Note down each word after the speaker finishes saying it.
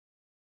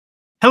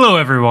Hello,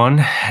 everyone,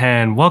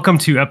 and welcome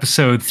to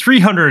episode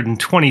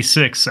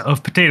 326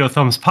 of Potato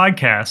Thumbs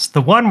Podcast,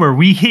 the one where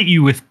we hit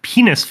you with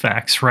penis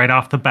facts right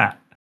off the bat.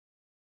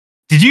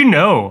 Did you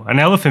know an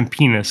elephant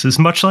penis is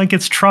much like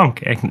its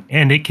trunk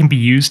and it can be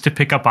used to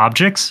pick up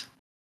objects?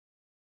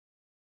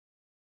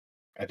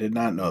 I did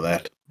not know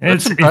that.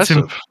 That's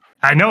impressive.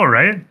 I know,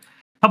 right?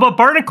 How about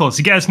barnacles?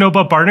 You guys know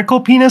about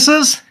barnacle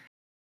penises?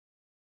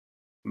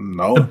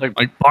 No.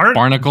 Like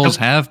barnacles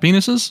have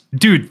penises?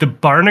 Dude, the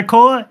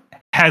barnacle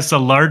has the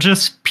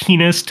largest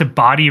penis to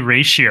body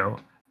ratio.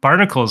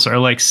 Barnacles are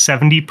like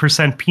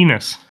 70%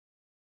 penis.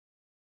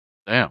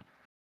 Damn.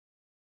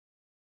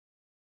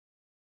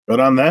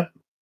 Good on that.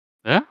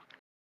 Yeah.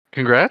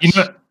 Congrats.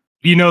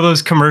 You know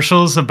those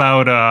commercials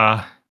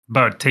about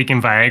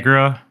taking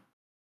Viagra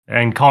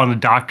and calling the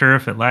doctor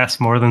if it lasts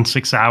more than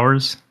 6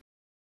 hours?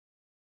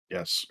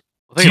 Yes.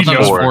 I think Do you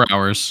it's know- 4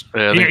 hours.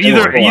 Yeah, I think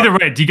Either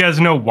way, do you guys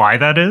know why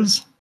that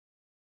is?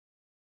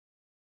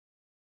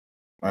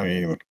 I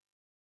mean,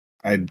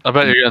 I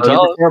bet you're going to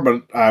tell us. before,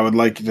 but I would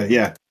like to,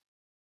 yeah.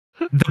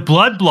 The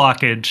blood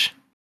blockage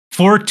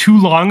for too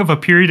long of a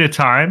period of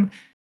time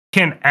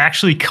can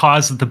actually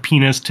cause the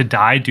penis to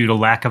die due to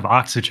lack of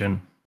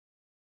oxygen.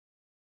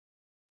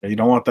 You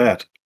don't want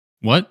that.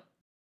 What?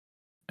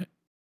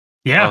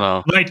 Yeah, Oh,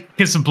 no. like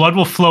because the blood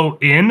will flow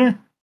in,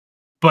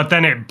 but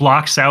then it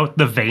blocks out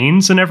the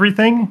veins and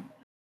everything,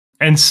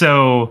 and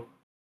so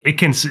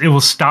it will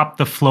stop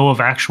the flow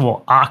of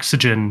actual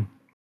oxygen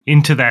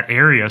into that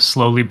area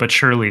slowly but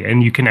surely,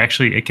 and it can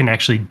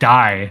actually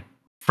die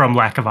from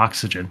lack of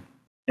oxygen.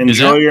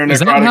 Enjoy your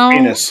necrotic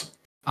penis.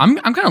 I'm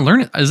kind of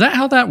learning. Is that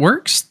how that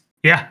works?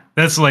 Yeah,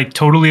 that's like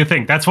totally a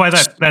thing. That's why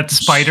that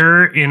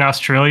spider in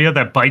Australia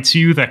that bites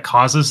you that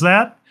causes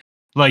that,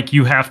 like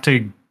you have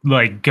to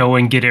like go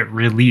and get it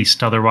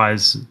released,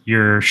 otherwise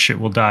your shit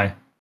will die.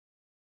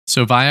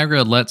 So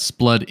Viagra lets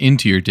blood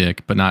into your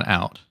dick, but not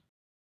out.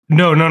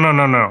 No.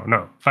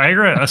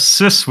 Viagra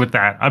assists with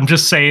that. I'm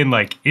just saying,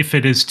 like, if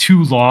it is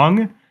too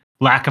long,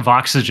 lack of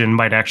oxygen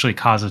might actually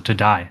cause it to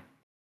die.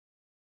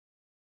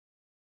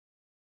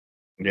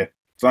 Yeah,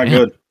 it's not Yeah.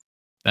 good.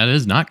 That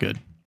is not good.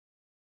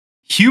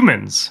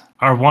 Humans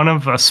are one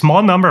of a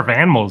small number of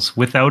animals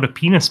without a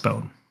penis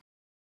bone.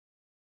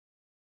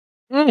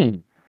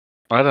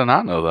 I did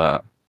not know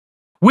that.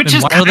 Which Then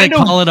is why do they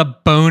kind of call it a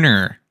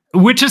boner?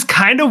 Which is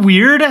kind of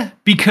weird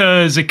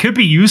because it could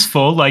be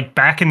useful. Like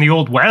back in the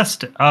Old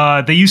West,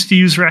 they used to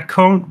use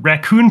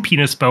raccoon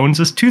penis bones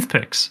as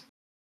toothpicks.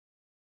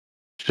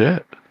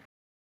 Shit.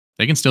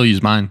 They can still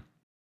use mine.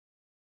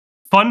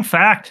 Fun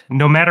fact,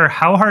 no matter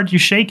how hard you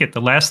shake it,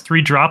 the last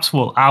 3 drops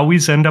will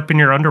always end up in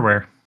your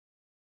underwear.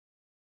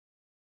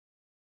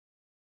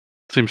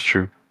 Seems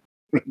true.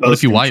 What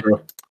if you wipe?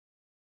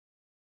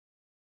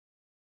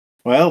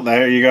 Well,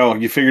 there you go.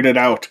 You figured it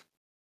out.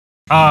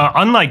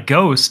 Unlike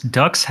ghosts,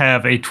 ducks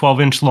have a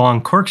 12-inch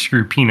long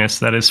corkscrew penis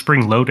that is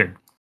spring-loaded.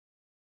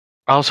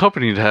 I was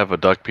hoping you'd have a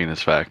duck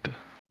penis fact.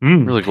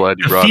 I'm really glad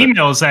you The brought it.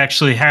 females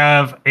actually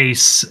have a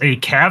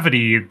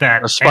cavity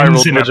that A spiral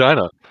ends in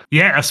vagina.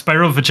 a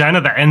spiral vagina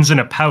that ends in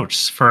a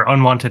pouch for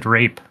unwanted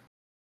rape.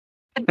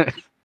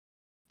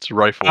 It's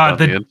rifled on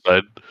the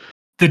inside.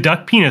 The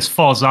duck penis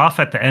falls off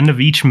at the end of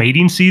each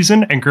mating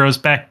season and grows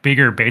back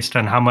bigger based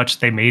on how much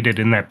they mated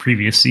in that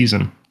previous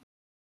season.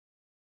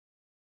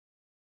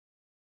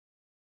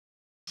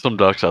 Some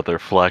ducks out there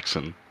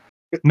flexing.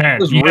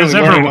 Man, Just you really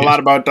learning a lot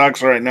about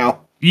ducks right now.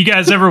 you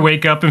guys ever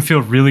wake up and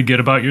feel really good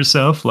about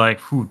yourself? Like,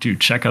 ooh, dude,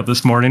 check out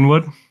this morning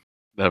wood.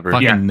 Never.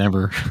 Yeah.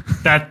 Never.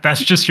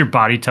 That's just your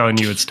body telling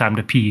you it's time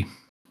to pee,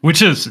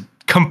 which is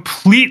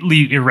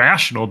completely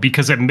irrational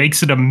because it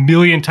makes it a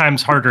million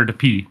times harder to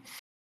pee.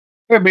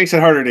 It makes it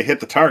harder to hit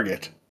the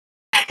target.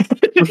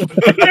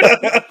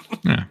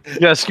 Yeah.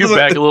 Yeah, scoot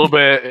back a little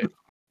bit.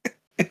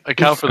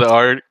 Account for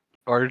the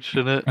arch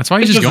in it. That's why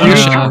you just go in the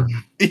shower.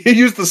 You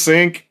use the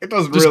sink. It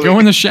doesn't Just really. go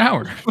in the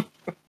shower.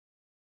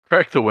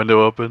 Crack the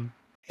window open.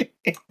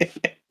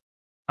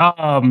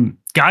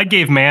 God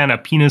gave man a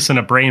penis and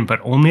a brain, but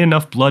only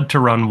enough blood to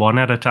run one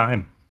at a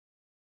time.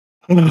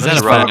 Is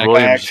that a Robin fact?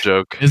 Williams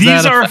joke?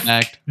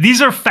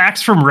 These are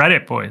facts from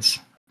Reddit, boys.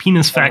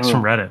 Penis facts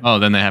from Reddit. Oh,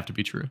 then they have to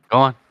be true. Go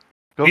on.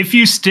 Go. If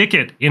you stick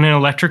it in an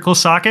electrical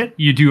socket,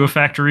 you do a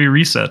factory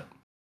reset.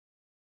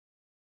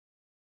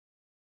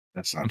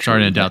 That's not I'm true.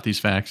 starting to doubt these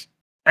facts.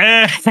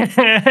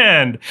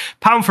 And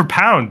pound for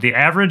pound, the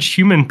average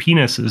human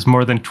penis is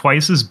more than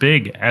twice as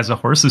big as a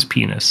horse's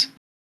penis.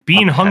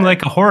 Being hung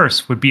like a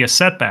horse would be a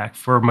setback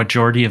for a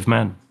majority of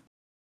men.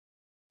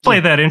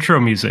 Play that intro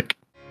music.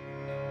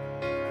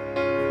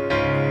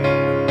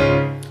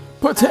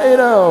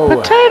 Potato!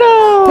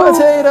 Potato!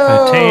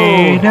 Potato!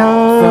 Potato!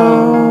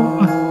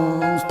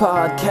 Thumbs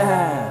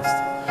Podcast.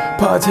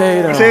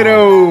 Potato!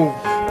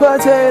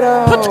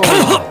 Potato.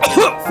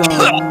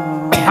 Potato!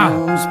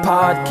 Thumbs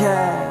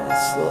Podcast.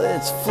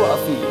 It's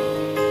Fluffy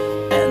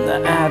and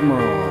the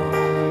Admiral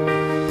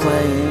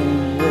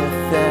playing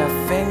with their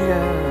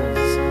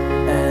fingers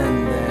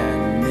and their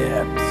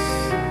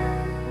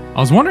nips. I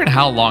was wondering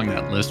how long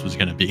that list was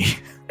going to be.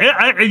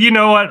 You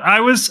know what? I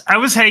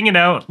was hanging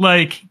out,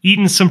 like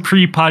eating some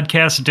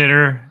pre-podcast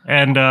dinner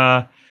and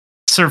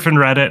surfing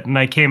Reddit, and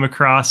I came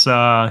across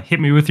 "Hit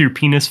Me with Your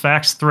Penis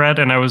Facts" thread,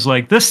 and I was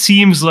like, "This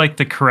seems like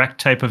the correct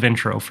type of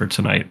intro for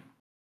tonight."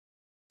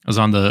 I was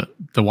on the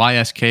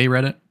YSK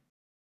Reddit.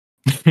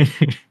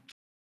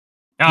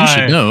 You You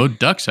should know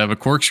ducks have a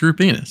corkscrew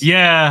penis.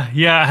 Yeah.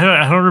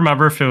 I don't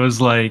remember if it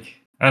was like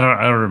I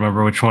don't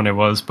remember which one it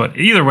was, but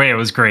either way, it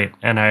was great,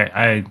 and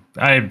I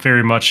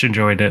very much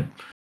enjoyed it.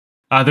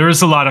 There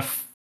was a lot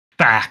of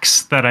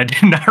facts that I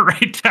did not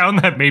write down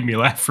that made me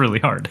laugh really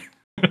hard.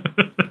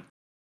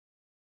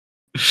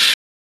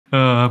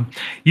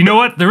 You know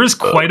what? There was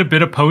quite a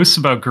bit of posts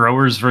about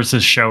growers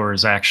versus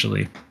showers,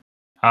 actually.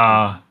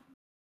 Yeah.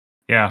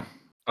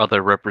 Oh,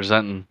 they're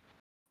representing.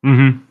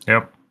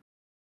 Yep.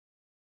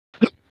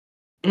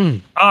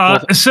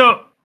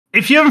 So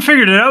if you haven't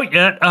figured it out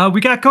yet,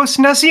 we got Ghost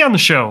and Nessi on the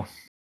show.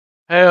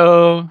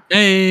 Heyo.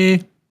 Hey.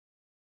 It's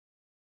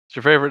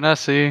your favorite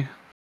Nessie.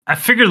 I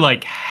figured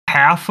like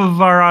half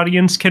of our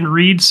audience can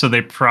read, so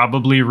they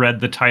probably read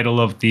the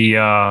title of the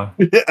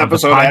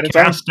Episode ahead of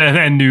time. podcast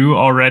and knew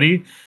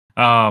already.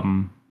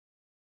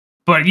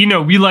 But you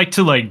know, we like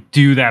to like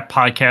do that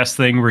podcast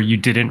thing where you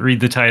didn't read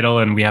the title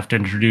and we have to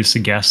introduce a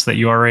guest that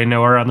you already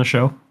know are on the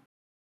show.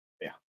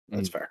 Yeah,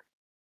 that's fair.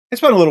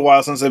 It's been a little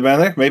while since they've been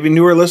there. Maybe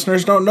newer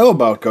listeners don't know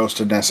about Ghost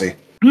and Nessi.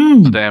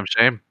 It's a damn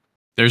shame.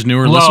 There's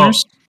newer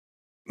listeners?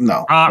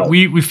 No.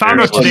 We found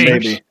out today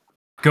Maybe.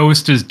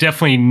 Ghost is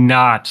definitely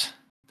not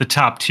the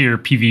top tier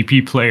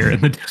PvP player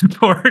in the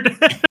Discord.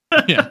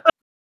 Yeah.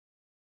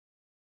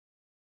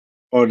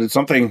 Oh, did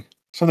something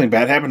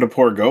bad happen to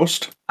poor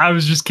Ghost? I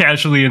was just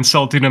casually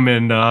insulting him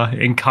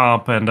in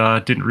comp and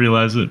didn't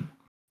realize it.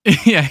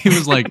 Yeah, he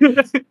was like,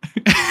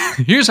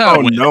 here's how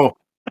it went. No.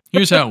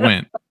 Here's how it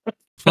went.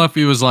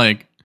 Fluffy was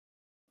like,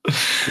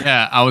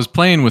 yeah, I was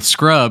playing with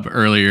Scrub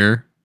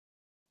earlier,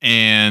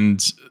 and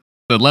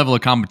the level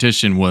of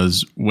competition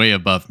was way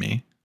above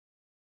me.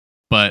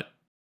 But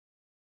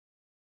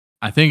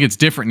I think it's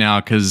different now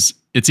because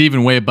it's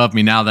even way above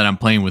me now that I'm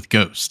playing with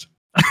Ghost.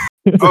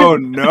 Oh,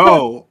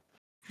 no.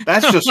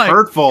 That's just Like-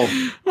 hurtful.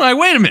 I'm like,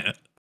 wait a minute.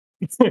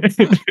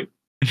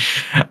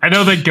 I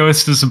know that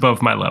Ghost is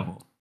above my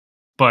level,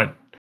 but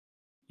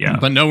yeah.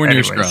 But nowhere near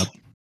Anyways. Scrub.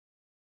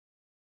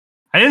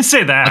 I didn't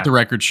say that. Let the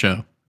record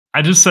show.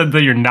 I just said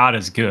that you're not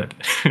as good.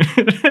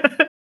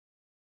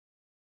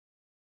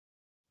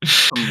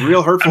 Some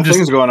real hurtful I'm just-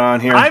 things going on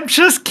here. I'm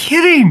just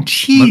kidding.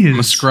 Jeez. I'm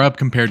a Scrub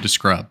compared to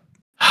Scrub.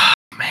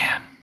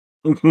 Man.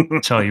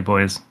 I'll tell you,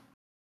 boys.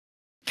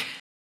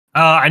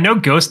 I know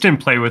Ghost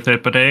didn't play with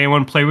it, but did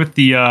anyone play with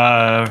the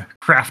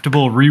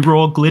craftable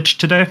reroll glitch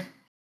today?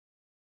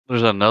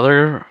 There's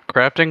another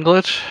crafting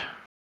glitch.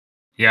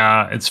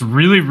 Yeah, it's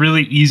really,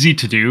 really easy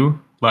to do.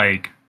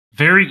 Like,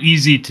 very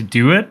easy to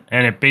do it,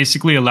 and it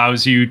basically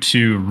allows you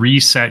to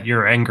reset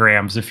your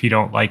engrams if you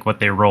don't like what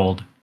they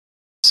rolled.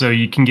 So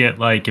you can get,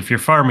 like, if you're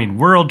farming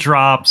world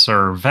drops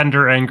or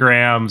vendor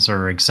engrams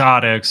or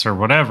exotics or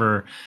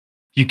whatever,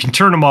 you can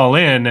turn them all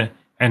in,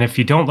 and if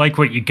you don't like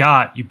what you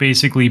got, you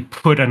basically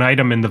put an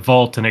item in the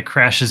vault and it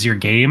crashes your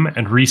game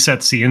and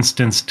resets the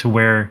instance to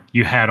where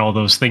you had all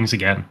those things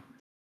again.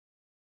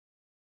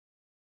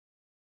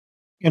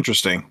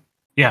 Interesting.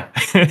 Yeah.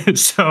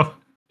 So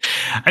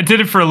I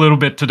did it for a little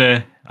bit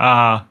today.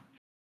 And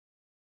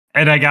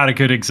I got a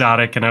good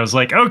exotic, and I was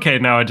like, okay,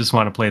 now I just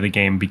want to play the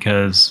game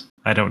because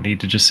I don't need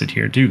to just sit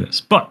here and do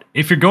this. But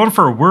if you're going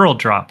for a world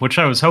drop, which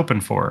I was hoping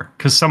for,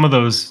 because some of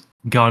those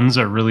guns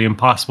are really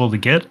impossible to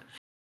get,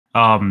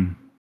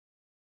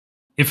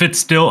 if it's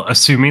still,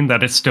 assuming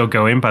that it's still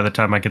going by the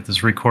time I get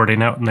this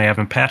recording out and they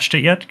haven't patched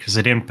it yet, because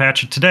they didn't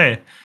patch it today,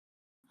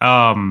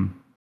 a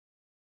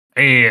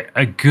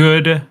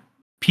good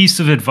piece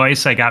of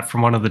advice I got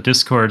from one of the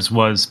Discords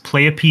was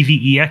play a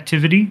PvE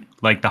activity,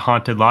 like the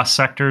Haunted Lost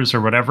Sectors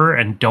or whatever,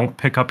 and don't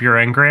pick up your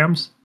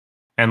engrams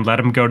and let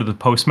them go to the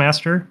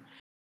Postmaster.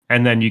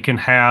 And then you can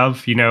have,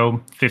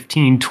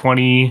 15,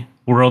 20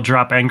 world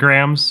drop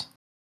engrams,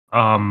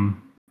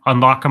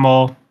 unlock them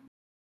all,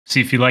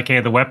 see if you like any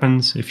of the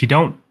weapons. If you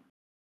don't,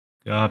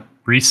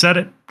 reset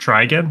it,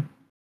 try again.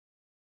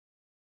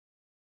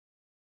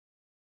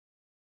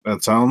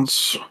 That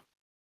sounds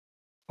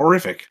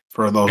horrific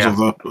for those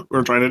of us who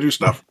are trying to do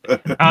stuff.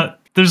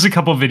 There's a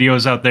couple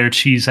videos out there.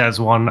 Cheese has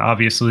one,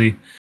 obviously,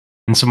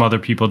 and some other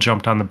people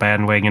jumped on the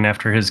bandwagon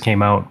after his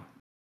came out.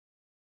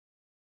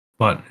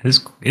 But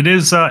it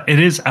is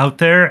out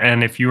there,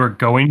 and if you are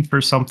going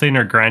for something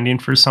or grinding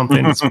for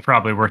something, it's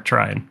probably worth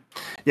trying.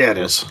 Yeah, it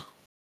is.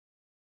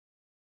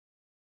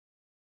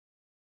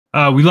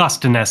 We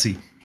lost to Nessi.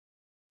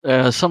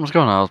 Something's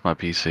going on with my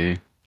PC.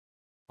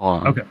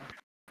 Hold on. Okay.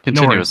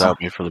 Continue worries. without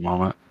me for the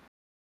moment.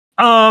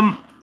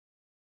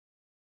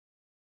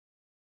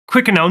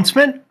 Quick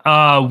announcement.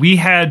 We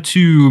had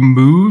to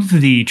move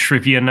the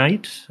trivia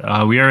night.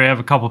 We already have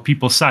a couple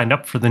people signed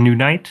up for the new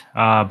night,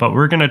 but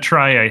we're going to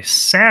try a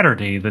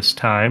Saturday this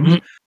time.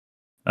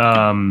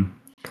 That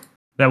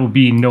will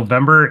be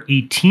November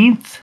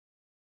 18th.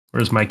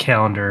 Where's my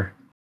calendar?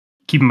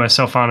 keeping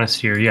myself honest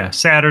here. Yeah,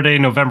 Saturday,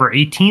 November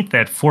 18th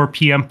at 4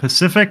 p.m.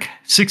 Pacific,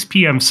 6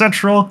 p.m.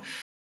 Central.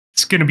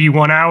 It's going to be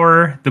 1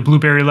 hour. The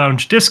Blueberry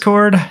Lounge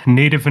Discord.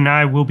 Native and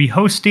I will be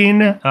hosting.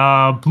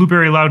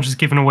 Blueberry Lounge is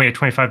giving away a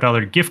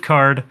 $25 gift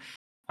card.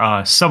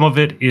 Some of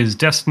it is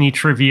Destiny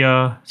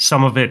trivia.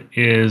 Some of it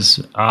is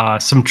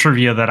some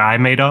trivia that I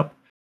made up.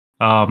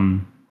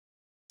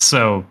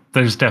 So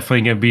there's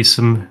definitely going to be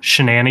some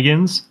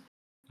shenanigans.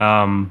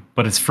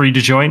 But it's free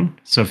to join.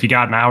 So if you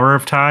got an hour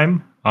of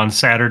time on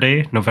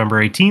Saturday,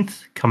 November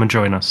 18th, come and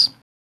join us.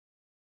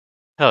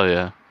 Hell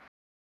yeah.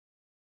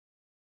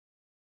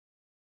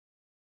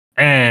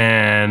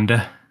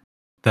 And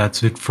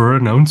that's it for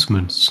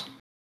announcements.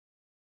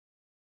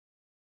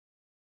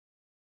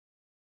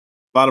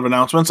 A lot of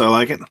announcements. I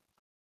like it.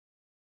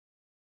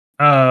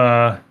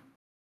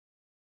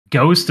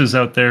 Ghost is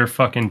out there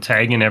fucking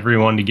tagging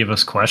everyone to give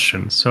us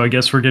questions. So I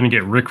guess we're going to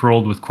get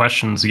rickrolled with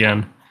questions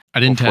again. I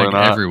didn't tag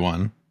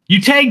everyone.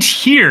 You tagged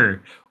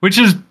here, which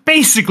is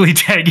basically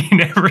tagging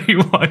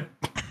everyone.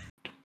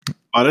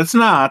 But it's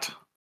not.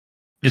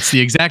 It's the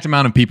exact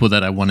amount of people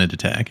that I wanted to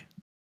tag.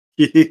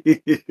 Okay.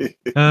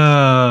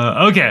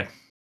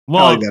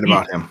 Well, I like that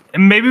about him.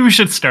 Maybe we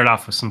should start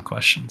off with some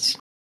questions.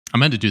 I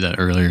meant to do that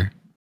earlier.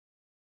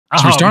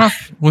 Should we start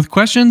off with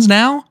questions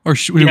now? Or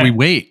should we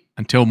wait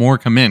until more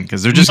come in?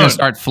 Because they're just going to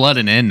start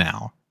flooding in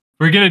now.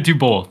 We're going to do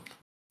both.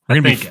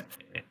 We're going to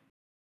be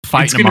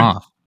fighting them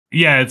off.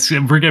 Yeah,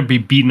 we're going to be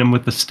beating them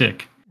with the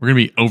stick. We're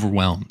going to be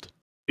overwhelmed.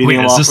 Wait,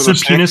 is this the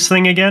penis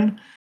thing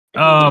again?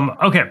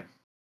 Okay.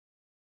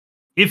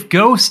 If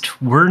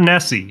Ghost were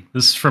Nessi,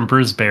 this is from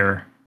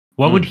Brisbear,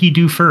 what would he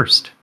do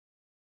first?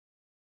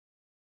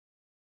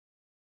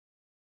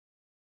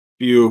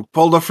 You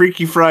pulled a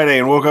Freaky Friday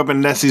and woke up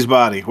in Nessi's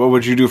body. What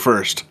would you do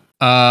first?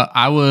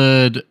 I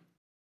would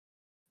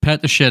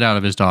pet the shit out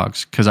of his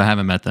dogs because I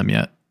haven't met them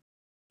yet.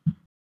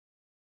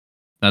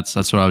 That's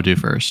what I would do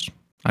first.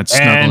 I'd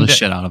snuggle the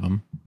shit out of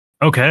them.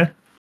 Okay.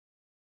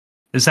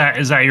 Is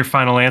that your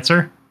final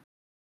answer?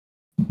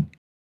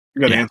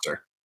 Good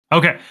answer.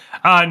 Okay.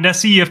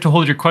 Nessi, you have to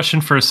hold your question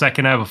for a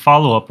second. I have a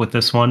follow-up with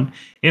this one.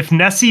 If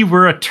Nessi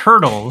were a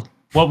turtle,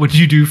 what would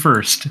you do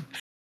first?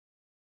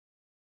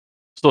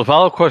 So the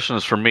follow-up question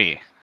is for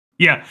me.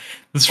 Yeah.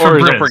 This is or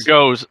is Briz. it for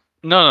Ghost?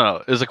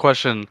 No. Is a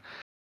question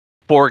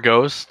for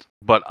Ghost,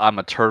 but I'm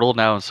a turtle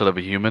now instead of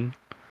a human?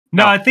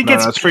 No, I think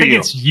it's for you.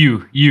 It's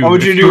you. You. What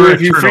would you do if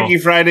you Freaky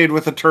Friday'd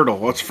with a turtle?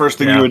 What's the first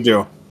thing you would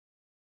do?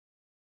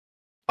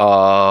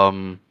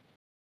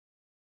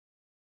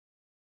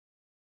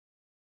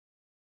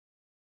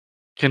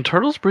 Can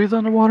turtles breathe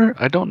underwater?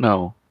 I don't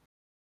know.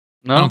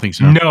 No? I don't think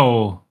so.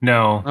 No.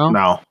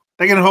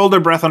 They can hold their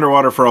breath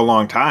underwater for a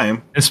long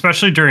time.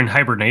 Especially during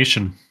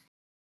hibernation.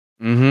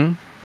 Mm-hmm.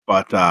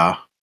 But, are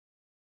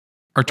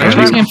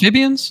turtles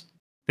amphibians?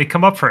 They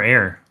come up for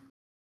air.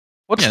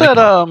 What's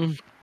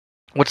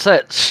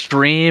that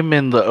stream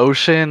in the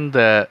ocean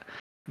that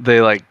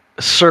they like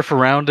surf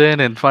around in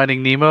and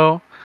Finding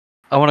Nemo?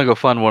 I want to go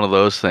find one of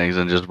those things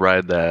and just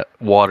ride that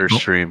water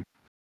stream.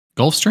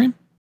 Gulf Stream?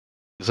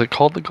 Is it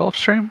called the Gulf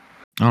Stream?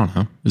 I don't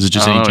know. Is it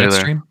just any jet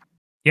stream?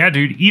 Yeah,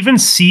 dude. Even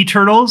sea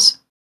turtles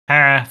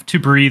have to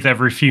breathe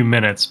every few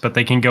minutes, but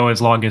they can go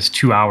as long as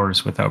 2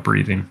 hours without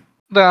breathing.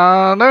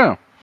 No.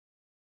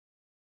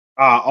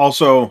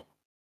 Also,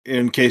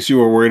 in case you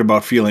were worried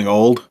about feeling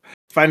old,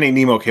 Finding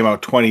Nemo came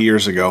out 20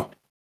 years ago.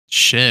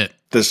 Shit.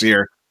 This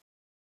year.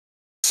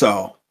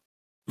 So,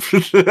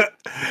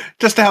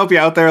 just to help you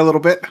out there a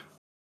little bit.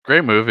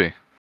 Great movie.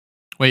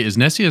 Wait, is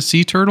Nessi a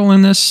sea turtle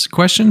in this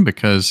question?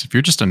 Because if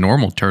you're just a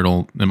normal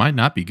turtle, it might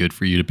not be good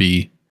for you to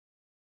be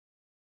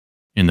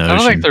in the ocean. I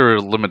don't think there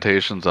are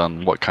limitations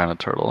on what kind of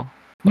turtle.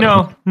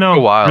 No.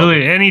 Wild.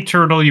 Really, any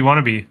turtle you want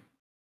to be.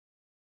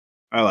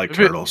 I like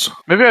turtles.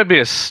 Maybe I'd be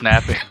a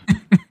snapping.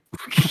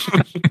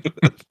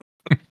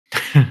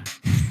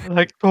 I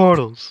like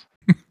turtles.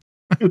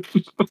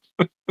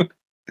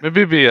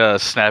 Maybe be a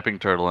snapping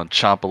turtle and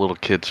chomp a little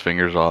kid's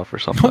fingers off or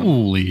something.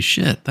 Holy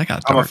shit, that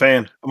got dark. I'm a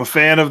fan. I'm a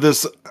fan of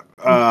this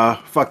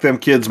fuck them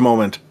kids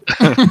moment.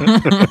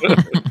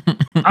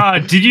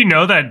 Did you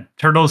know that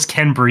turtles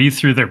can breathe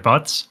through their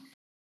butts?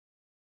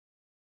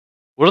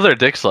 What are their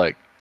dicks like?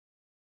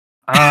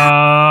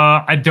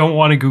 I don't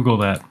want to Google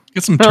that.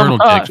 Get some turtle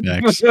dick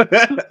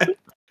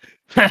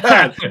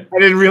facts. I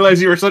didn't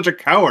realize you were such a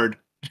coward.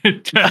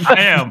 I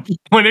am.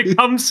 When it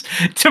comes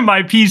to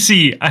my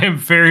PC, I am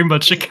very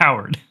much a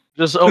coward.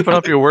 Just open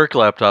up your work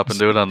laptop and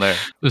do it on there.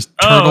 Just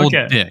turtle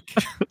dick.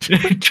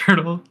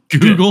 Turtle.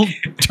 Google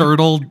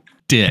turtle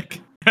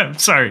dick. I'm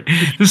sorry.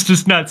 This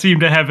does not seem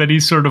to have any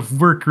sort of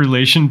work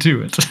relation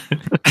to it.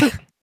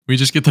 We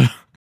just get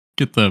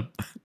the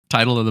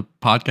title of the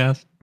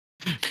podcast.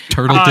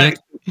 Turtle dick.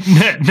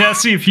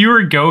 Nessi, if you were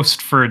a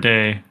ghost for a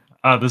day,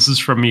 this is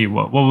from me.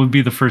 What would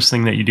be the first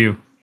thing that you do?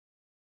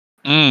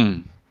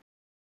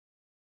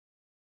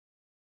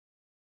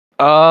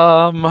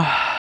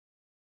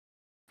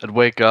 I'd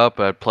wake up,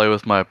 I'd play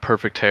with my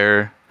perfect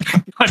hair.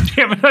 God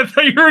damn it, I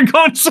thought you were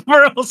going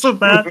somewhere else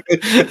with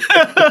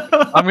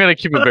that. I'm gonna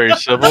keep it very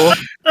civil.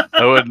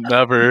 I would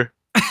never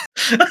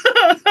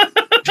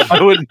I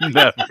would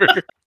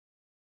never.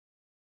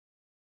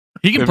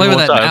 He can Maybe play with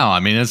one that time. now. I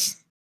mean, it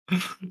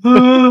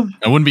Oh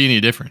wouldn't be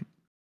any different.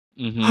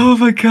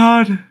 my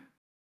god.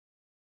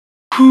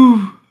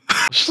 Whew.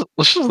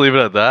 Let's just leave it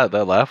at that.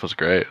 That laugh was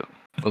great.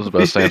 That was the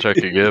best answer I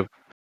could give.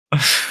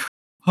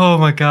 Oh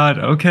my god.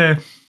 Okay.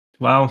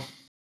 Wow.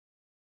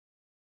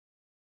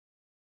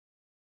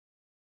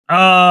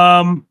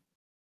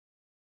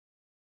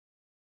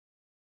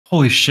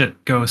 Holy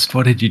shit, Ghost.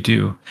 What did you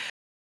do?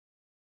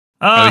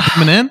 Are they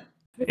coming in?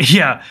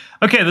 Yeah.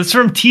 Okay, this is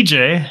from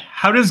TJ.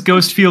 How does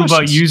Ghost feel about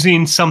Questions.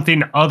 using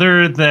something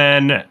other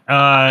than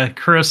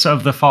Curse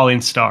of the Falling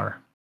Star?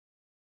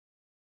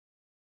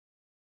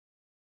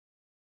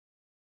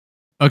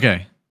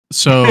 Okay.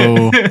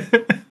 So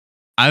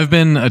I've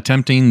been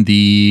attempting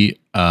the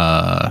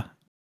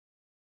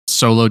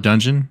solo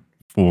dungeon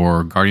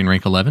for Guardian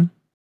Rank 11.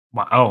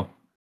 Wow.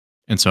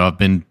 And so I've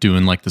been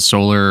doing like the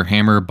Solar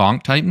Hammer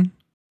Bonk Titan,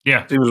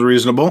 Yeah. Seems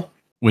reasonable.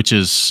 which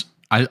is,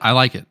 I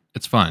like it.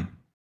 It's fun.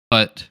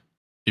 But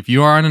if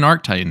you are on an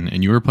Arc Titan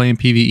and you are playing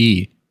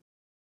PvE,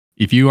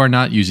 if you are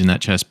not using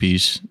that chess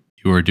piece,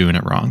 you are doing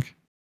it wrong.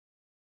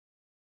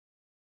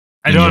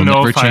 I And don't you'll know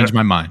never if change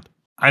my mind.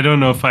 I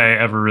don't know if I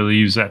ever really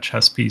use that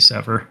chess piece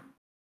ever.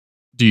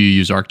 Do you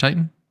use Arc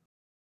Titan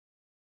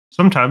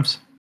Sometimes.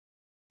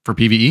 for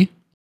PvE?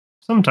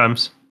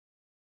 Sometimes.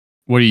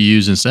 What do you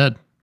use instead?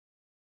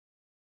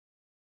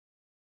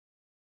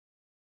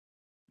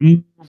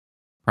 Mm.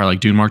 Probably like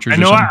Dune Marchers I or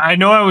know something? I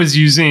know I was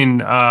using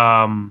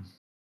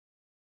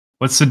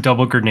what's the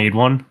double grenade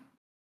one?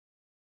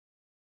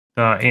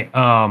 The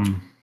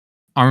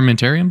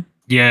Armamentarium?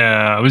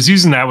 yeah, I was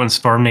using that when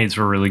storm nades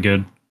were really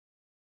good.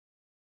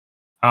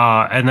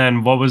 And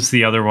then what was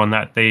the other one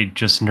that they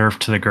just nerfed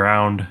to the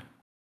ground?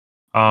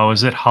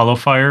 Was it Hollow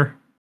Fire?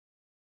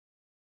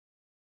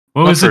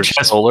 What was the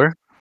chess? Solar?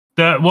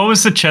 What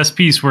was the chess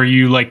piece where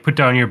you like put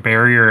down your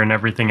barrier and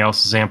everything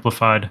else is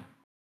amplified?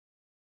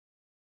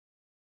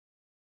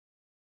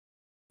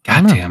 I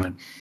don't God know. damn it!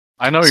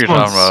 I know what you're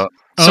talking about.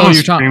 Someone's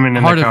you're talking screaming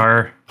in Heart the of-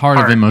 car. Heart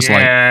of Inmost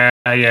Light.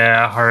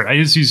 Yeah, Heart. I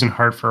was using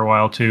Heart for a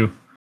while too.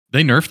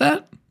 They nerfed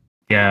that?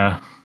 Yeah,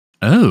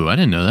 Oh, I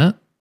didn't know that.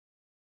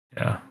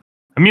 yeah.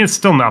 I mean, it's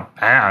still not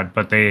bad,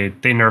 but they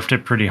nerfed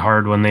it pretty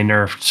hard when they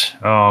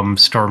nerfed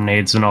storm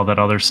nades and all that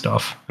other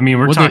stuff. I mean,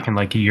 we're What'd they- talking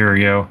like a year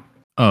ago.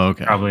 Oh,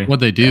 okay. Probably, What'd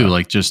they do? yeah.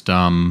 Like just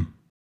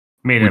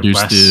Made it reduce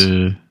less.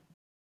 the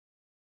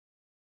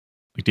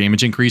like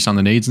damage increase on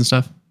the nades and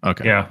stuff?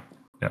 Okay. Yeah.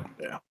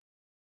 Yeah.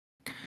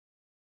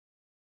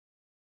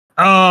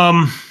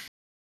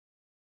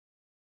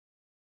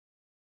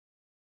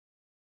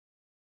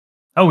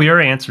 Oh, we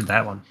already answered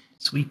that one.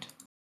 Sweet.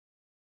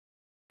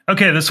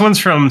 Okay, this one's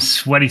from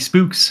Sweaty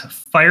Spooks.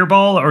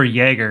 Fireball or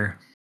Jaeger?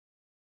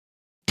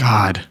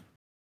 God.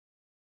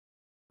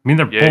 I mean,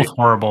 they're Jaeger. both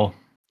horrible.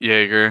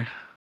 Jaeger.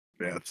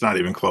 Yeah, it's not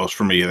even close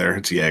for me either.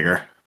 It's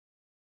Jaeger.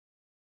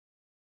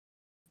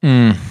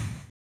 Mm.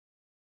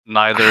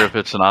 Neither if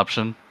it's an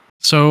option.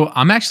 So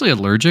I'm actually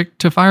allergic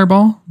to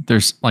Fireball.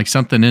 There's like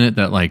something in it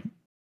that like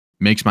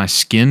makes my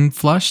skin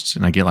flushed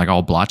and I get like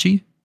all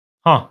blotchy.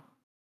 Huh.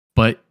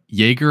 But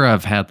Jaeger,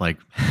 I've had like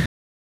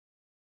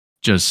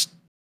just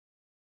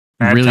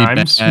Bad really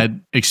times?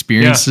 bad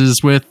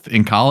experiences with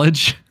in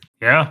college.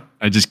 Yeah.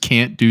 I just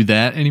can't do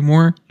that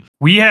anymore.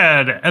 We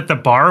had, at the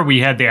bar, we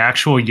had the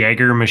actual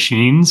Jaeger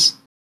machines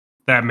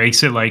that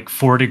makes it like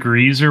 4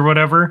 degrees or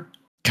whatever.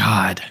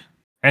 God.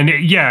 And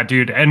yeah,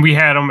 dude. And we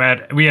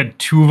had we had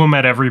 2 of them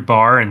at every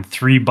bar and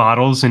 3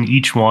 bottles in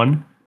each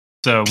one.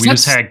 So we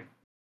just had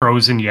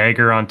frozen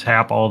Jaeger on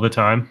tap all the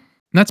time. And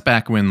that's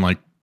back when like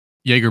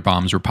Jaeger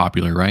bombs were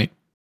popular, right?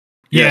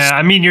 Yes. Yeah,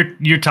 I mean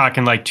you're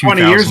talking like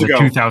 20 2000 years to ago.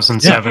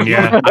 2007.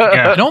 Yeah.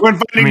 Yeah. I don't When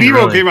Finding I mean,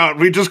 Nemo really. came out,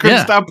 we just couldn't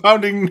Yeah. stop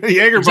pounding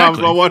Jaeger bombs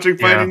Exactly. while watching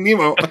Yeah. Finding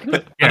Nemo.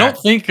 I don't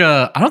think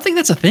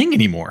that's a thing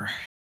anymore.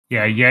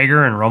 Yeah,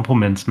 Jaeger and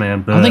Rumpelmans,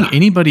 man. I don't think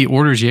anybody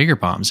orders Jaeger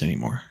bombs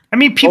anymore. I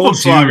mean, people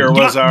Goldschlager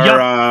do. was our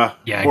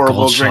Yeah,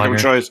 horrible drink of Goldschlager.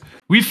 choice.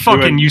 We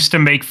fucking would- used to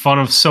make fun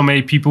of so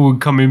many people who would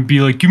come in and be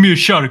like, "Give me a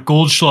shot of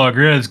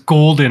Goldschlager. It has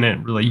gold in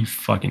it." We're like, "You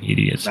fucking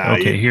idiots." Nah,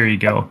 Okay, here you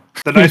go.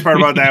 The nice part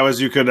about that was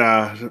you could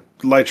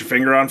light your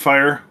finger on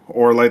fire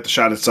or light the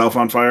shot itself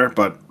on fire.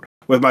 But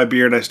with my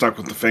beard, I stuck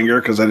with the finger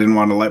because I didn't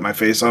want to light my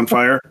face on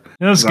fire.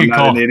 That was a 'Cause I'm good not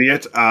call. an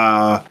idiot.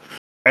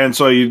 And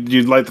so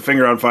you'd light the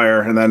finger on fire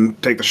and then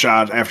take the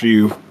shot after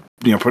you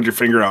put your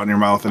finger out in your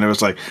mouth, and it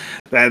was like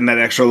that and that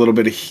extra little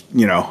bit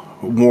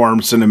of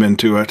warm cinnamon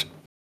to it.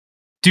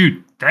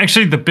 Dude,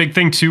 actually, the big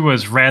thing too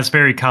was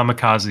raspberry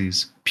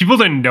kamikazes. People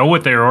didn't know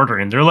what they were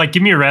ordering. They're like,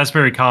 "Give me a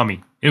raspberry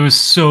kami." It was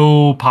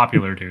so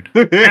popular, dude.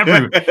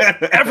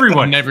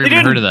 Everyone. I've never They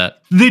even heard didn't- of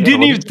that. They didn't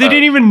what even is they that?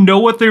 didn't even know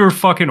what they were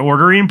fucking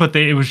ordering, but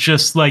it was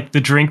just like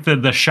the drink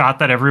the shot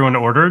that everyone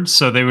ordered,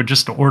 so they would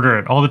just order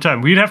it all the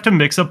time. We'd have to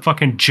mix up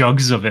fucking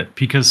jugs of it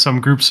because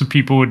some groups of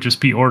people would just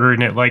be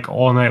ordering it like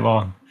all night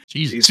long.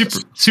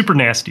 Jesus. Super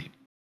nasty.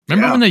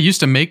 Remember Yeah. when they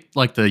used to make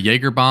like the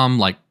Jaeger bomb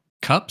like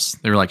cups?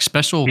 They were like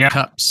special Yeah.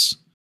 cups.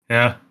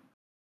 Yeah.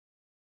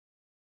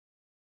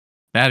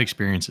 Bad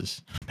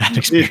experiences. bad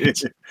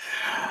experience.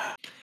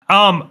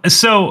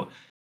 So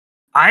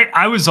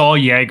I was all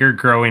Jaeger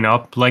growing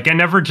up. Like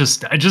I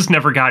just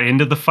never got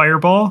into the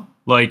fireball.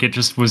 Like it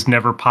just was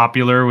never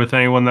popular with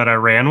anyone that I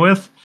ran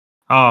with.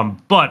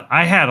 But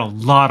I had a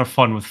lot of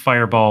fun with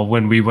fireball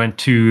when we went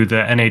to the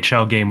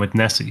NHL game with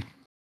Nessi.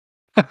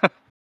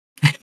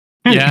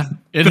 Yeah,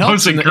 it That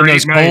helps was a in great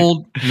those night.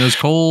 cold. In those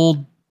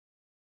cold.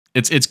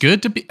 It's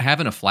good to be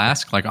having a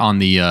flask like on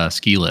the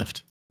ski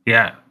lift.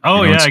 Yeah.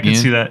 Oh You're going yeah, I can skiing?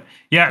 see that.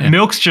 Yeah, Yeah.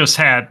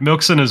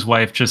 Milks and his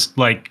wife just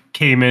like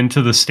came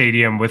into the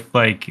stadium with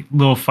like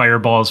little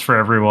fireballs for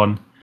everyone.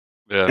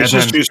 Yeah, It's And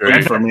just then- too sweet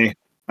and for then- me.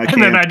 I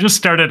And then can't. I just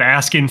started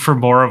asking for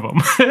more of them.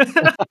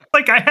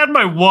 Like I had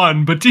my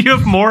one, but do you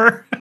have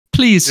more?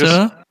 Please, Yes.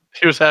 sir.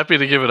 he was happy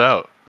to give it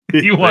out.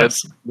 He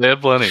was. They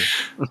had plenty.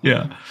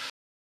 Yeah.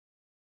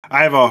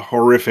 I have a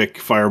horrific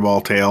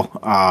fireball tale.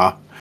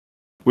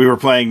 We were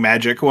playing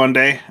Magic one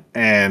day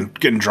and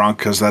getting drunk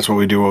because that's what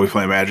we do when we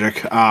play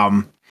Magic.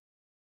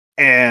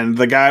 And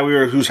the guy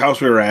whose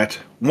house we were at,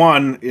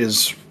 one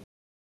is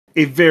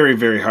a very,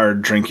 very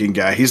hard drinking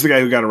guy. He's the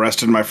guy who got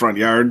arrested in my front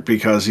yard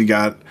because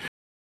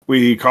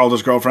we called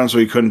his girlfriend so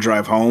he couldn't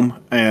drive home.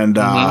 And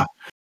and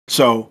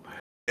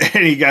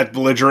he got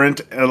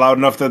belligerent and loud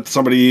enough that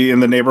somebody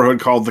in the neighborhood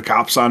called the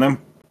cops on him.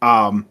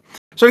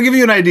 So to give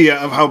you an idea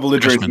of how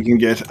belligerent he can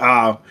get,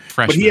 but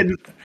Freshman.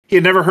 he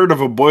had never heard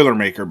of a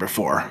Boilermaker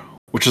before,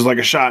 which is like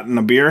a shot in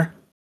a beer,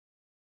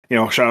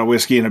 a shot of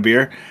whiskey in a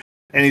beer.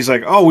 And he's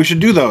like, "Oh, we should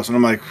do those." And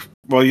I'm like,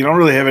 "Well, you don't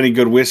really have any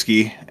good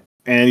whiskey,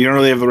 and you don't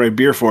really have the right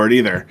beer for it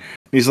either." And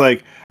he's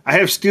like, "I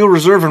have Steel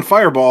Reserve and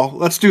Fireball.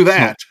 Let's do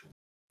that."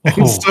 And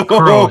Oh,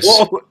 gross.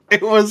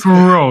 It was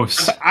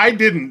Gross. I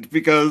didn't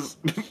because,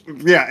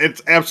 yeah,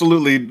 it's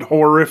absolutely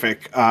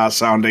horrific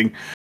sounding.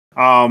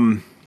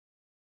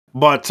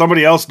 But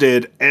somebody else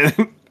did, and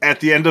at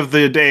the end of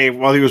the day,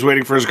 while he was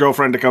waiting for his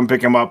girlfriend to come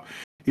pick him up,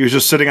 he was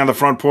just sitting on the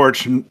front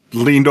porch and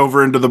leaned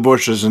over into the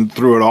bushes and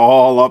threw it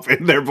all up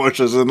in their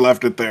bushes and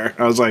left it there.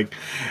 I was like,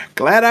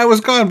 glad I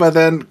was gone by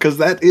then, because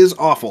that is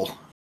awful.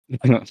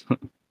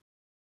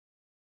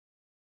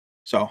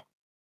 So,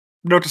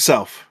 note to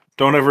self.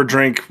 Don't ever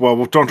drink,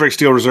 don't drink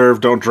Steel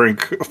Reserve, don't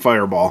drink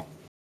Fireball.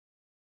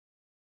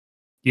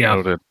 Yeah.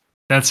 Noted.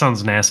 That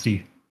sounds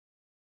nasty.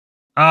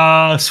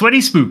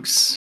 Sweaty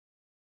Spooks.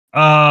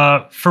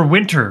 For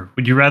winter,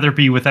 would you rather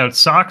be without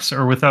socks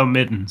or without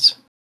mittens?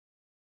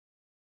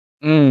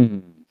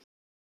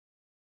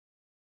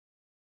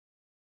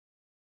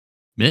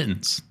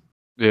 Mittens.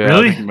 Yeah,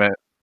 Really? I think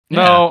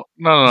No.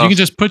 You can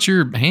just put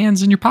your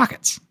hands in your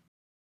pockets.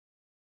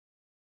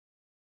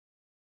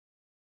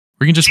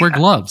 Or you can just wear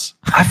gloves.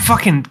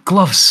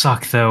 Gloves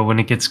suck though when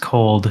it gets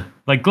cold.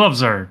 Like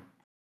they're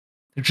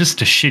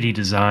just a shitty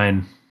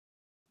design.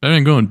 Better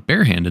than going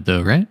barehanded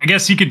though, right? I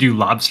guess you could do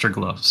lobster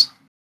gloves.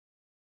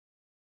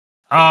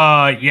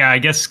 Yeah, I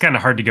guess it's kind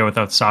of hard to go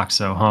without socks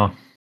though, huh?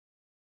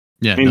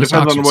 Yeah. I mean, no it depends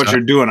socks on would what suck.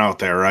 you're doing out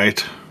there,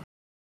 right?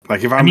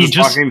 Like if I'm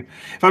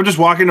if I'm just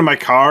walking to my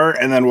car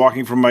and then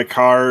walking from my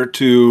car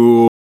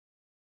to,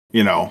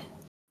 Well,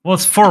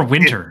 it's for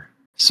winter.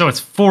 So it's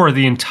for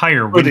the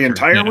entire winter. for the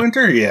entire Yeah.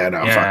 winter? Yeah,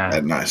 no, Yeah. fuck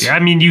that, nice. Yeah, I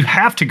mean, you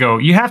have to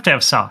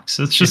have socks.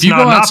 It's just If you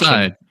not go an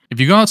outside, option. if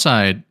you go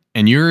outside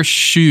and your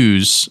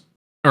shoes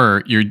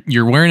or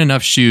you're wearing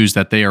enough shoes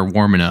that they are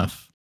warm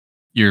enough,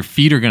 your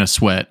feet are going to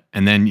sweat,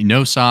 and then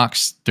no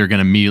socks, they're going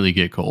to immediately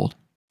get cold.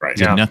 Right.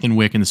 You have nothing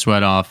wicking the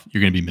sweat off.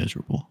 You're going to be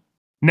miserable.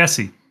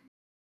 Nessie.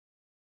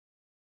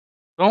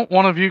 Don't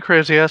one of you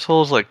crazy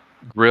assholes like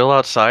grill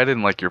outside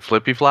in like your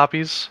flippy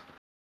floppies?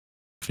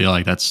 I feel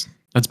like that's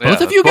both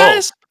Yeah, of you both.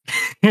 guys.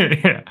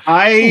 Yeah.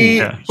 I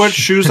Yeah. put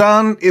shoes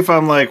on if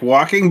I'm like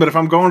walking, but if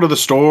I'm going to the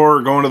store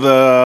or going to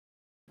the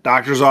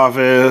doctor's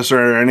office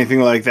or anything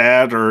like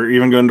that, or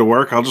even going to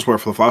work, I'll just wear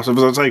flip flops. If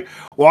it's like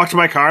walk to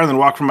my car and then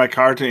walk from my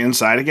car to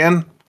inside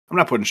again, I'm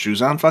not putting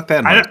shoes on. Fuck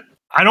that.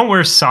 I don't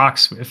wear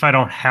socks if I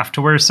don't have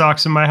to wear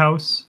socks in my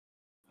house.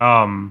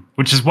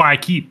 Which is why I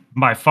keep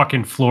my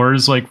fucking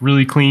floors like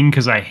really clean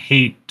because I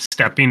hate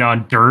stepping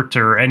on dirt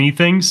or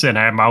anything, and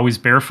I'm always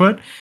barefoot.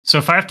 So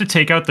if I have to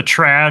take out the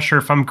trash or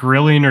if I'm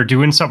grilling or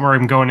doing something where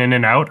I'm going in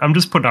and out, I'm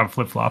just putting on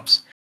flip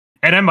flops.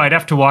 And I might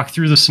have to walk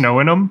through the snow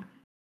in them,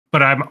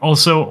 but I'm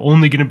also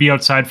only going to be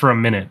outside for a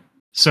minute.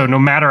 So no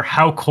matter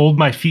how cold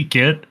my feet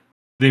get,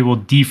 they will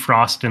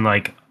defrost in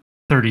like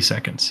 30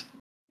 seconds.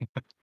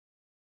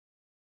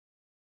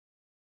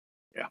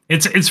 Yeah.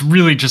 It's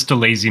really just a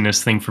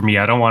laziness thing for me.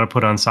 I don't want to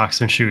put on socks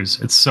and shoes.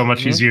 It's so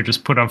much easier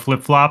just put on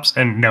flip-flops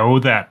and know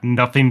that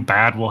nothing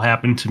bad will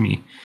happen to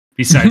me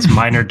besides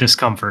minor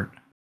discomfort.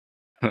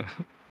 Great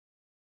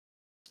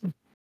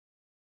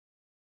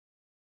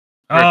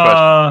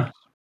question.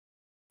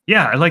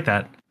 Yeah, I like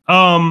that.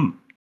 And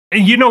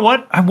you know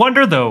what? I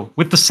wonder though,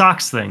 with the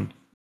socks thing.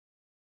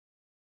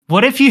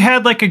 What if you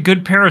had like a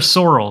good pair of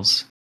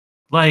sorrels?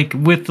 Like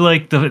with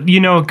like a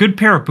good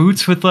pair of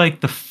boots with like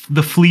the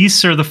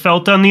fleece or the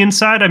felt on the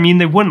inside. I mean,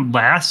 they wouldn't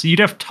last. You'd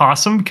have to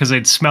toss them because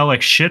they'd smell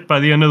like shit by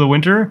the end of the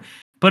winter.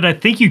 But I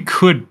think you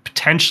could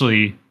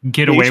potentially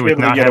get away with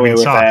not having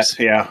socks.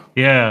 that. Yeah.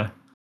 Yeah.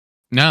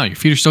 No, your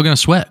feet are still going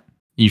to sweat.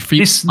 Your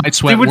feet might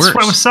sweat They would worse.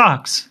 sweat with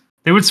socks.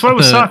 They would sweat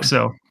with socks,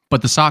 though.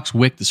 But the socks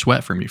wick the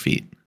sweat from your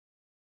feet.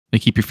 They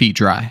keep your feet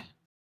dry.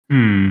 I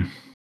mean,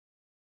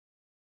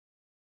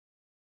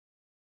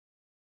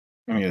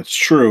 it's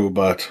true,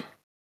 but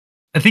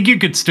I think you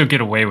could still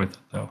get away with it,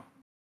 though.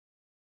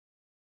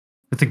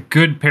 With a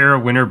good pair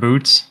of winter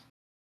boots,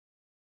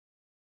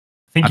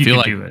 I think you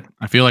could do it.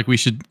 I feel like we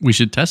should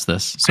test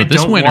this. So I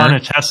this don't winter,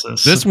 want to test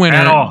this winter,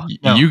 at all.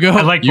 No, you go.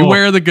 You both.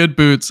 wear the good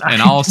boots,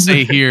 and I'll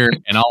stay here,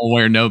 and I'll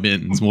wear no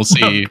mittens. We'll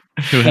see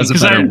who has a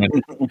better winter.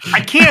 I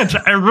can't.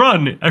 I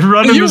run in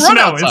the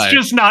snow. Outside. It's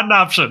just not an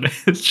option.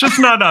 It's just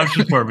not an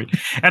option for me.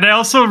 And I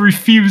also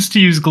refuse to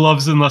use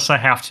gloves unless I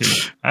have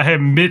to. I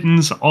have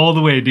mittens all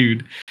the way,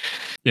 dude.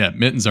 Yeah,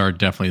 mittens are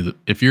definitely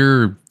if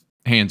your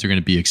hands are going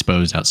to be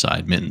exposed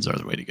outside, mittens are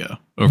the way to go.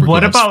 Over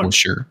what gloves, about for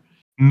sure?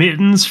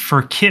 Mittens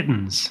for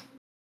kittens?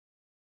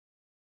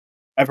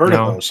 I've heard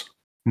of those.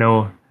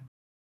 No.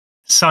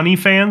 Sunny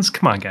fans?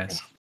 Come on,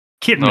 guys.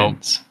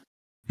 Kittens.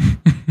 No.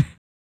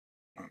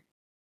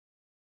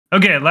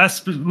 Okay,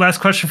 last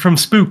question from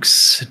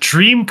Spooks.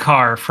 Dream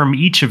car from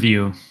each of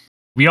you.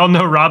 We all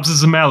know Rob's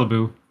is a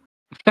Malibu.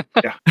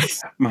 Yeah.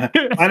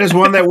 Mine is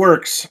one that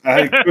works.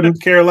 I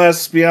couldn't care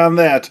less beyond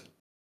that.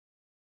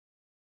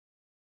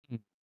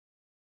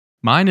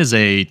 Mine is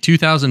a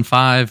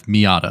 2005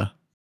 Miata.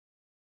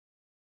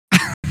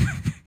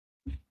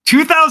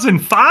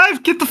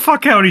 2005? Get the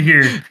fuck out of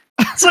here.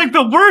 It's like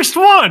the worst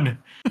one.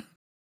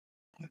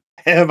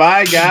 Have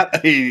I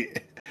got a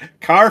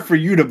car for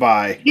you to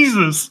buy?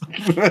 Jesus.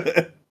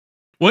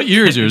 What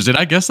year is yours? Did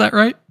I guess that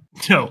right?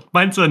 No,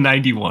 mine's a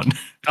 91.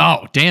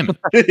 Oh, damn it.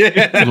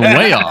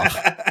 Way off.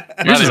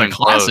 Yours is a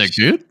classic,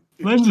 dude.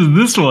 Mine's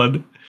this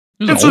one.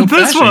 It's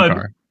this one.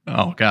 Car.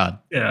 Oh, God.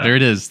 Yeah. There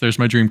it is. There's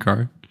my dream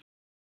car.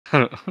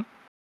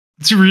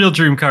 It's a real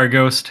dream car,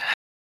 Ghost.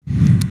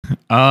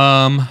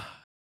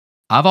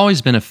 I've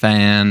always been a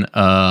fan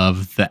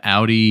of the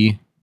Audi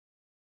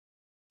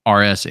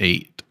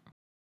RS8.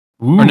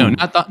 Ooh. Or no,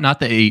 not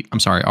the 8. I'm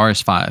sorry,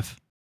 RS5.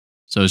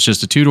 So it's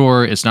just a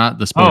 2-door. It's not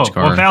the sports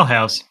car. What Val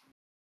has.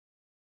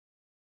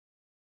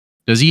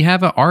 Does he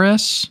have a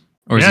RS?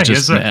 Or is it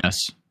just the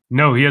S?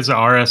 No, he has a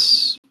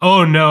RS.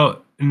 Oh,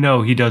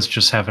 no, he does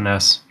just have an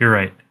S. You're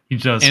right. He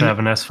does have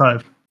an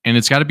S5. And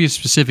it's got to be a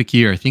specific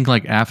year. I think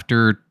like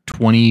after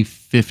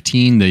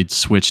 2015, they'd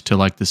switch to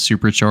like the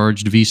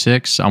supercharged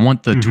V6. I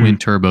want the twin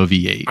turbo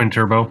V8. Twin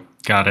turbo.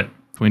 Got it.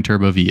 Twin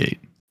turbo V8.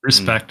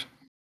 Respect.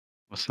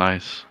 That's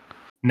nice.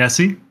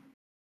 Nessie?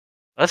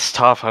 That's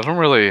tough. I don't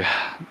really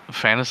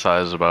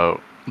fantasize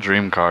about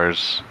dream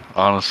cars,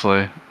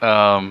 honestly.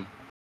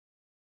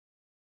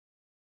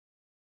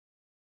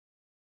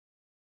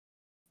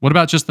 What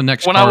about just the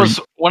next when car?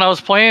 When I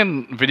was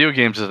playing video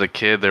games as a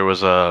kid, there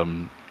was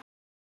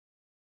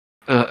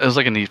it was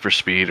like a Need for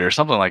Speed or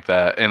something like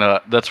that, and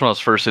that's when I was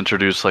first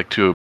introduced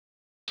to.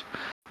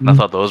 And I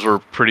thought those were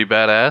pretty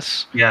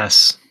badass.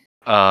 Yes.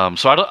 So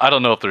I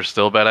don't know if they're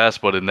still badass,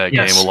 but in that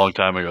game a long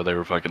time ago, they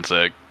were fucking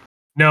sick.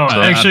 No,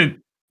 actually,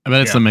 I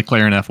bet it's the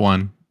McLaren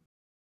F1.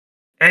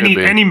 Any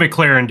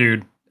McLaren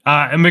dude.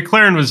 And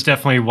McLaren was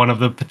definitely one of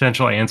the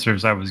potential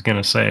answers I was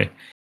gonna say.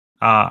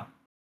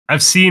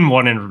 I've seen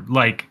one in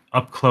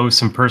up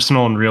close and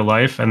personal in real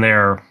life, and they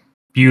are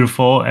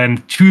beautiful.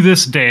 And to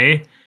this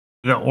day,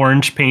 the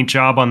orange paint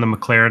job on the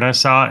McLaren I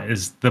saw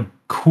is the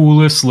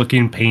coolest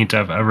looking paint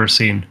I've ever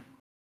seen.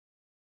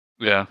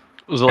 Yeah.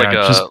 Was it like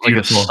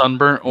a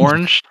sunburnt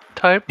orange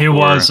type? It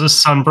was a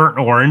sunburnt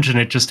orange, and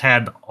it just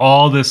had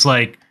all this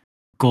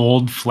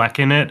gold fleck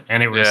in it,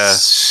 and it was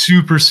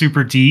super,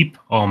 super deep.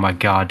 Oh my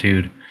god,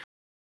 dude.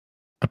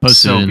 I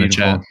posted it in the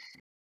chat.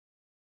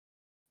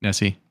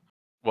 Nessie.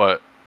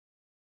 What?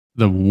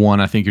 The one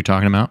I think you're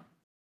talking about?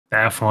 The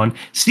F1.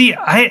 See,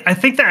 I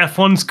think the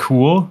F1's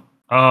cool.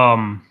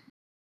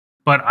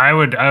 But I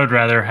would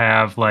rather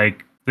have a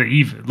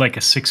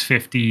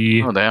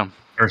 650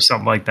 or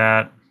something like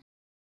that.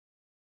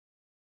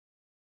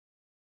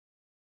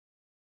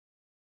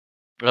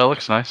 Well, it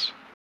looks nice.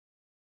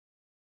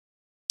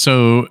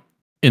 So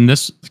in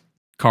this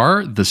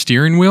car, the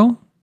steering wheel,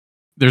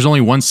 there's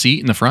only one seat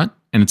in the front,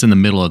 and it's in the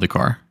middle of the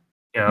car.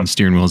 Yeah. And the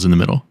steering wheel's in the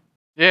middle.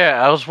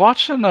 Yeah, I was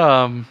watching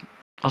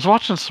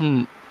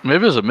some,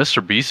 maybe it was a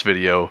Mr. Beast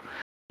video,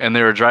 and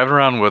they were driving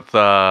around with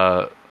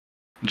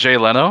Jay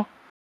Leno.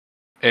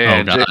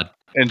 And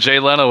Jay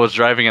Leno was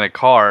driving in a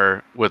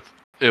car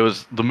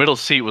the middle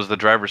seat was the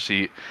driver's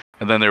seat,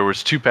 and then there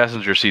was two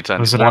passenger seats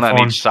one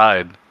on each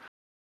side.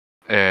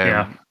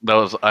 And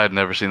I had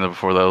never seen that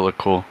before. That looked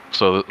cool.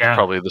 So it's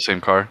probably the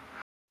same car.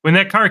 When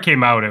that car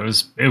came out,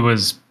 it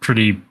was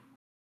pretty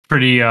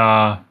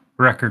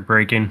record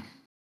breaking.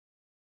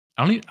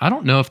 I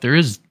don't know if there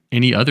is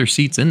any other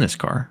seats in this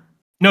car.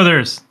 No,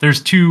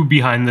 there's two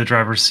behind the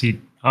driver's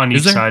seat on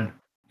each side.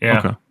 Yeah.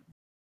 Okay.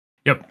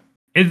 Yep.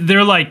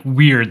 They're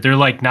weird. They're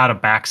not a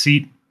back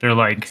seat. They're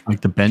it's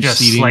the bench just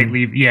seating.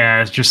 Slightly,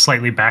 it's just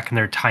slightly back, and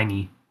they're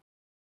tiny.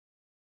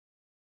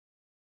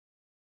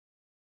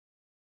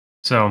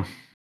 So,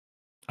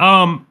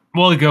 well,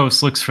 the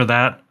Ghost looks for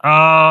that.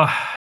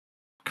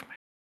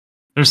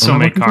 There's so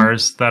many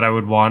cars that I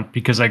would want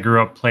because I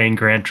grew up playing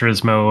Gran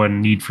Turismo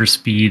and Need for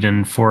Speed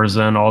and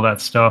Forza and all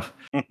that stuff.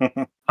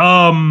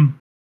 I'm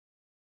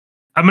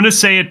gonna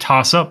say a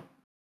toss-up.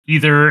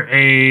 Either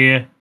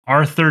a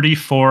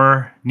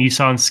R34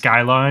 Nissan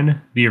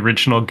Skyline, the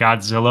original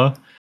Godzilla.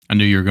 I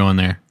knew you were going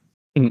there.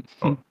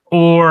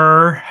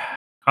 Or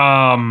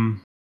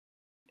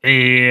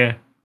a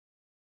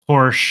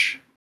Porsche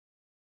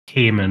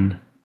Cayman.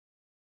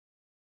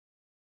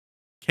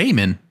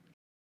 Cayman?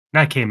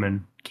 Not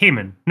Cayman.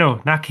 Cayman.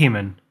 No, not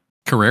Cayman.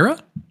 Carrera?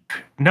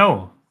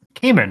 No.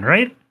 Cayman,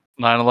 right?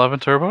 911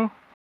 Turbo?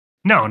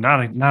 No, not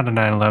a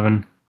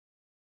 911.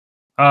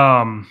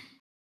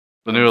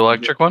 The new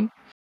electric one?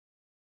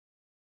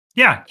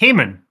 Yeah,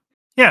 Cayman.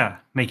 Yeah,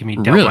 making me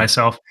doubt Really?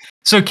 myself.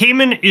 So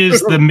Cayman is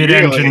the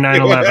mid-engine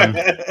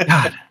 911.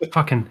 God,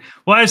 fucking.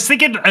 Well, I was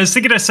thinking I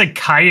said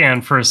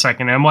Cayenne for a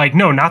second. I'm like,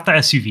 no, not the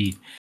SUV.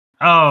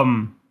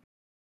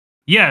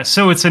 Yeah,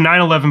 so it's a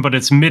 911, but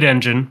it's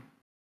mid-engine.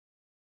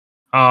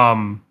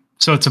 So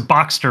it's a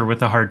Boxster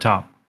with a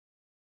hardtop.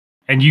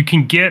 And you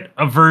can get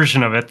a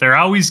version of it. They're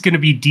always going to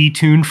be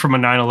detuned from a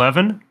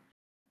 911,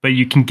 but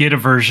you can get a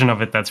version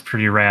of it that's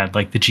pretty rad,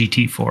 like the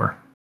GT4.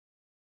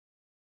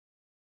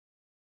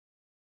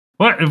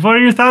 What are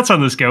your thoughts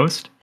on this,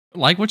 Ghost?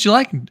 Like what you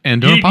like,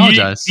 and don't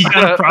apologize. You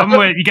got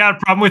a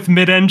problem with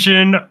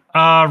mid-engine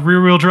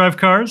rear-wheel drive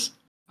cars?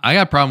 I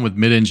got a problem with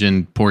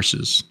mid-engine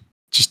Porsches.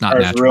 Just not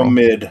natural. Real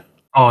mid.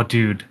 Oh,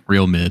 dude.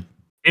 Real mid.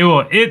 It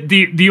will.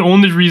 The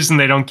only reason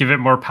they don't give it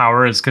more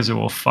power is because it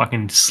will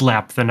fucking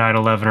slap the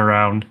 911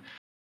 around.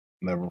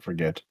 Never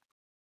forget.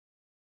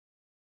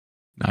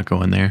 Not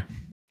going there.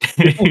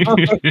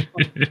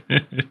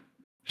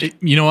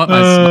 You know what?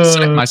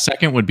 My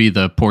second would be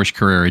the Porsche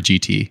Carrera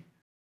GT.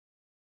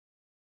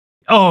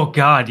 Oh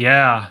God,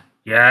 yeah.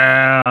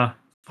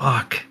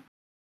 Fuck.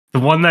 The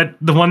one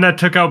that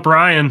took out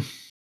Brian.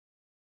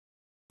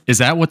 Is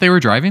that what they were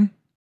driving?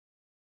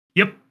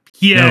 Yep.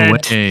 He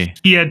had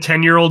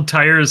 10-year-old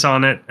tires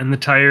on it, and the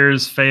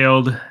tires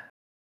failed.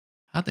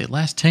 How'd they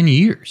last 10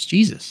 years?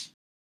 Jesus.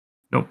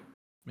 Nope.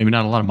 Maybe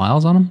not a lot of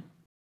miles on them?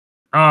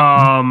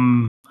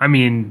 I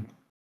mean,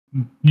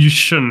 you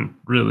shouldn't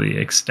really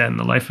extend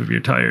the life of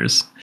your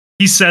tires.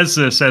 He says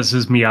this as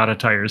his Miata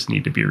tires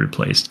need to be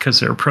replaced because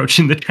they're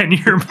approaching the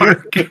 10-year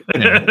mark.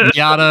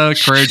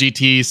 Miata, Carrera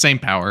GT, same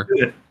power.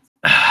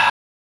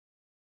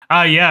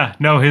 Yeah.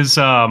 No, his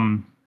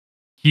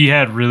he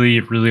had really,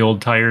 really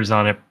old tires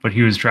on it, but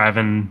he was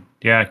driving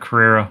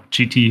Carrera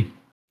GT.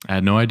 I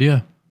had no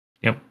idea.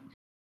 Yep.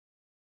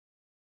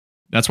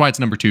 That's why it's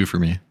number 2 for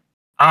me.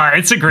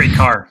 It's a great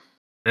car.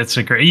 It's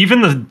a great,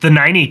 even the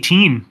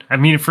 918. I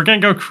mean, if we're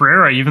gonna go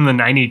Carrera, even the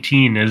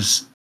 918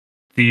 is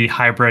the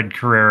hybrid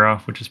Carrera,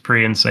 which is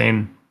pretty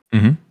insane.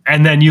 Mm-hmm.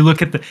 And then you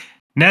look at the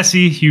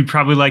Nessi, you'd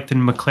probably like the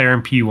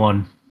McLaren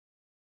P1.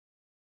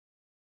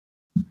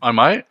 I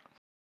might.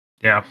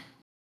 Yeah.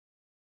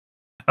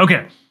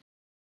 Okay.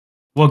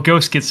 Well,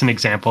 Ghost gets an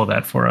example of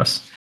that for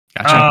us.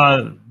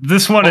 Gotcha.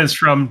 This one is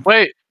from.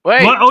 Wait.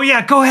 What? Oh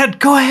yeah, go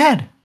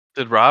ahead.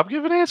 Did Rob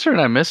give an answer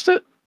and I missed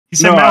it? He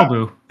said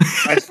Malibu.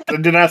 I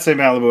did not say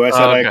Malibu. I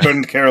said I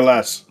couldn't care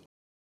less.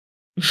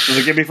 Does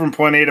it get me from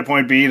point A to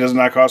point B? Does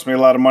not cost me a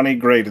lot of money?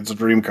 Great, it's a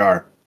dream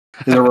car.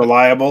 Is it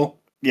reliable?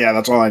 Yeah,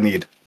 that's all I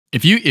need.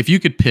 If you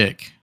could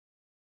pick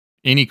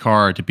any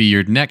car to be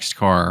your next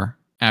car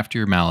after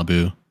your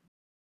Malibu,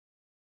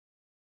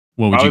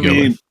 what would you go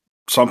with?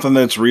 Something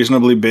that's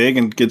reasonably big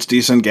and gets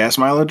decent gas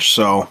mileage.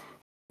 So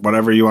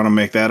whatever you want to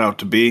make that out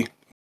to be.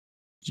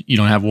 You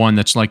don't have one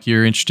that's like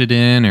you're interested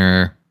in,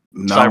 or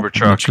no.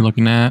 Cybertruck what you're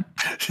looking at?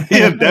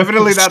 Yeah,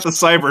 definitely not the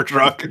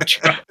Cybertruck.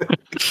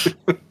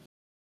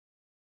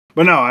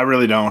 But no, I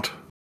really don't.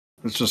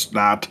 It's just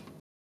not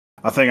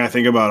a thing I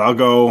think about. I'll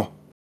go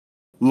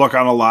look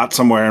on a lot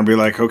somewhere and be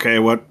like, okay,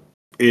 what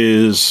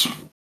is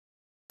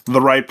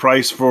the right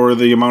price for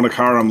the amount of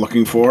car I'm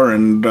looking for?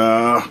 And,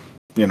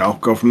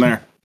 go from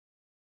there.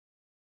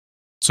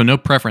 So no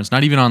preference,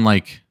 not even on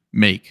like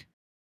make.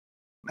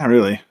 Not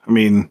really. I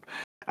mean,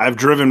 I've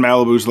driven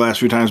Malibus the last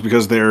few times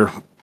because they're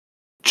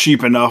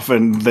cheap enough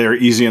and they're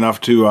easy enough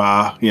to,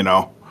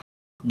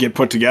 get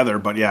put together.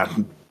 But yeah,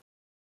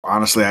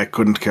 honestly, I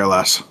couldn't care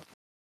less.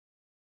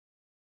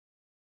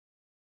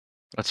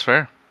 That's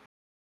fair.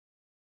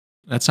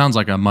 That sounds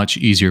like a much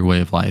easier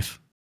way of life.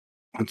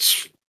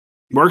 It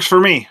works for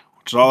me,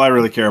 which is all I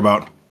really care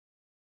about.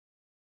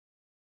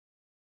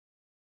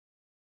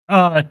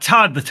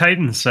 Todd the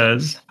Titan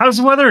says, how's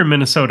the weather in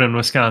Minnesota and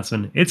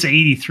Wisconsin? It's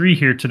 83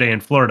 here today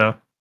in Florida.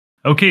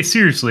 Okay,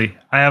 seriously,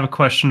 I have a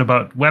question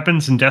about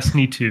weapons in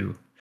Destiny 2.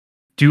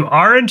 Do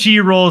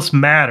RNG rolls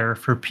matter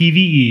for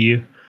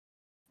PvE,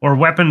 or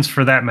weapons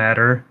for that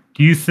matter?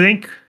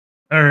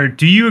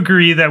 Do you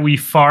agree that we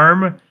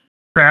farm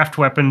craft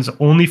weapons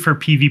only for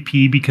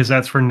PvP because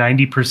that's where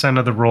 90%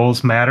 of the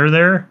rolls matter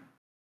there?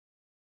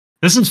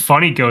 This is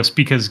funny, Ghost,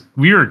 because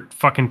we were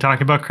fucking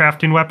talking about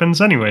crafting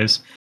weapons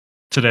anyways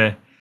today.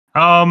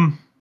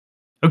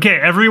 Okay,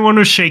 everyone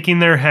was shaking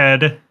their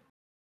head,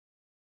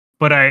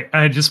 but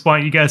I just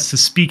want you guys to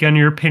speak on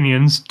your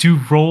opinions. Do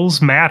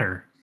rolls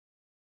matter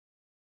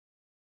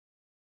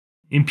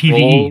in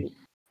PvE?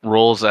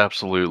 Rolls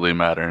absolutely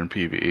matter in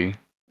PvE.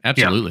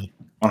 Absolutely.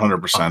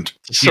 100%.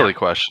 It's a silly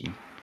question.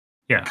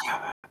 Yeah.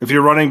 If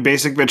you're running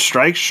basic bitch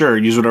strike, sure,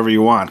 use whatever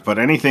you want. But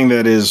anything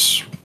that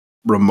is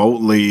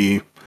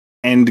remotely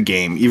end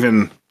game,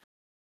 even,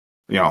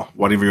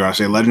 whatever you want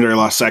to say, legendary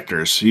lost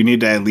sectors, you need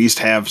to at least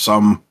have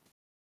some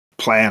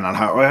plan on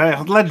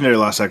how legendary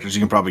lost sectors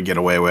you can probably get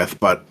away with.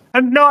 But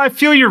No, I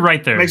feel you're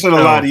right there. makes it a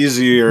lot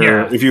easier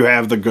Yeah. if you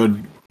have the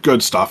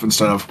good stuff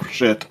instead of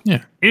shit.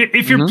 Yeah.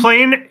 If you're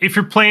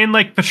playing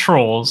like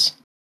patrols,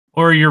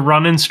 or you're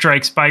running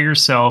strikes by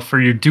yourself, or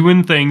you're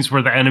doing things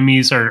where the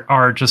enemies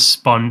are just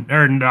spun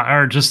or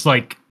are just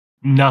like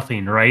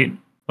nothing, right?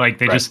 Like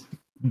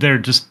there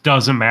just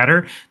doesn't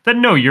matter. Then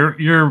no,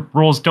 your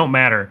rolls don't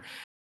matter.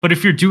 But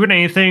if you're doing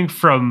anything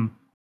from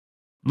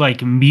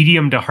like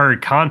medium to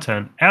hard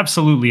content,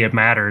 absolutely it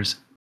matters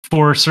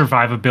for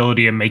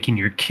survivability and making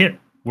your kit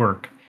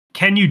work.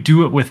 Can you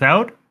do it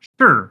without?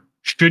 Sure.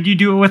 Should you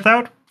do it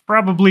without?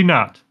 Probably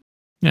not.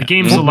 Yeah. The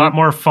game's a lot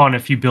more fun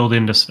if you build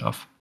into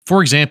stuff.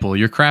 For example,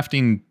 you're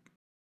crafting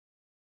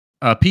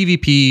a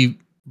PvP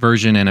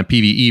version and a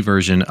PvE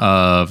version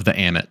of the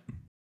Amit.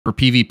 For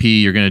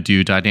PvP, you're going to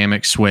do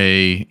dynamic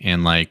sway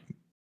and like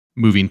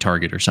moving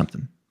target or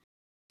something.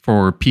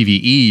 For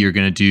PvE, you're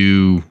going to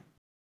do,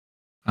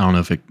 I don't know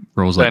if it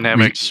rolls like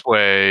Dynamic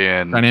sway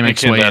and dynamic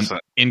sway and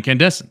incandescent.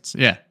 incandescence.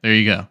 Yeah, there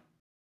you go.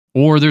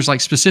 Or there's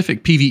like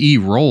specific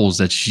PvE roles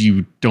that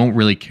you don't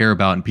really care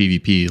about in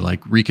PvP,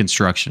 like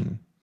reconstruction.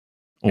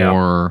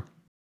 Or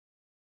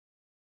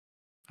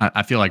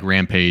I feel like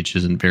Rampage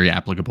isn't very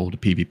applicable to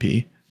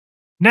PvP.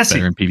 Nessi.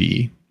 Better in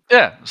PvE.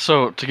 Yeah,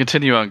 so to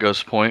continue on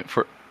Ghost's point,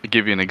 to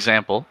give you an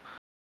example,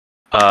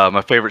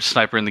 my favorite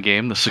sniper in the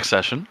game, the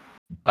Succession,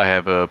 I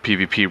have a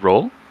PvP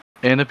role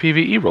and a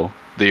PvE role.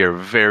 They are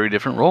very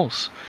different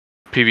roles.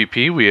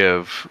 PvP, we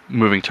have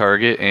moving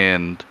target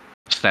and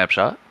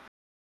snapshot.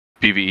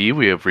 PvE,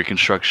 we have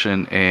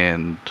reconstruction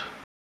and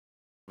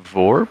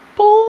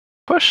Vorpal?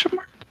 Question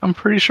mark? I'm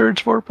pretty sure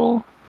it's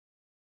Vorpal.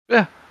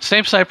 Yeah,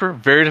 same sniper,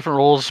 very different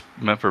roles,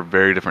 meant for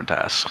very different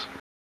tasks.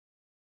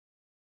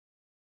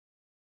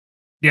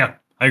 Yeah,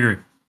 I agree.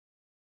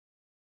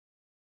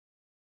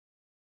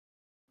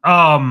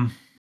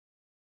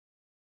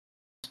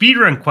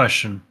 Speedrun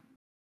question.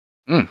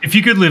 If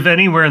you could live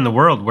anywhere in the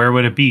world, where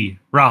would it be?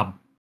 Rob.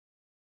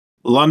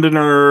 London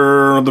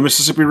or the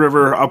Mississippi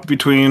River up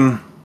between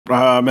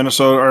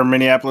Minnesota or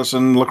Minneapolis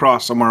and La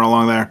Crosse, somewhere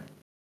along there.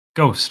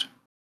 Ghost.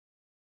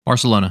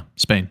 Barcelona,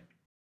 Spain.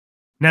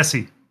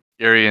 Nessie.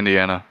 Gary,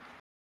 Indiana.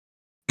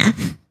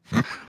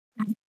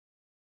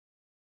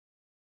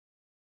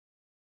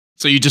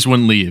 So you just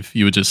wouldn't leave.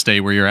 You would just stay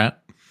where you're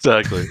at?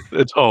 Exactly.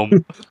 It's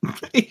home.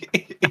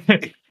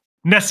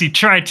 Nessie,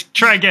 try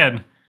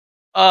again.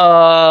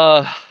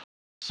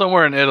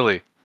 Somewhere in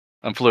Italy.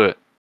 I'm fluent.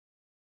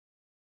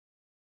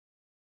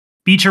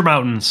 Beach or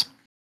mountains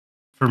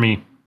for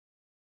me.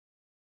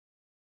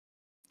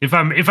 If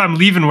I'm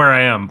leaving where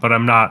I am, but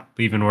I'm not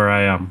leaving where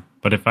I am.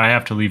 But if I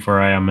have to leave where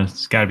I am,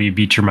 it's got to be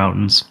beach or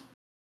mountains.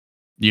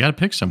 You got to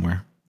pick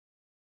somewhere.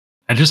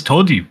 I just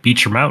told you,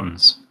 beach or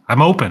mountains.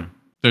 I'm open.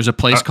 There's a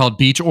place called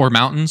beach or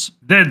mountains?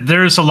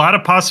 There's a lot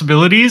of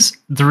possibilities.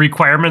 The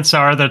requirements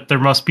are that there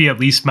must be at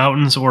least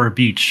mountains or a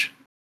beach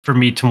for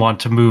me to want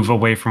to move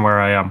away from where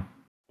I am.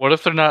 What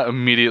if they're not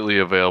immediately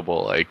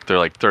available? Like they're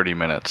like 30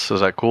 minutes. Is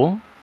that cool?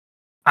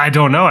 I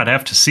don't know. I'd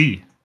have to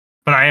see.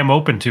 But I am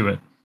open to it.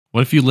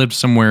 What if you lived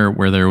somewhere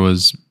where there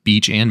was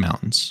beach and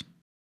mountains?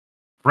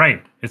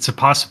 Right. It's a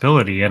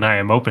possibility, and I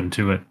am open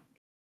to it.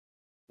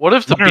 What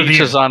if the What are beach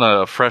the- is on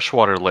a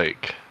freshwater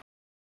lake?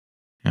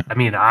 I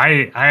mean,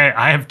 I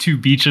have two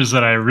beaches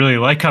that I really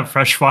like on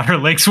freshwater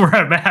lakes where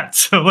I'm at,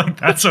 so like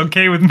that's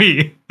okay with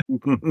me.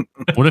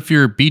 What if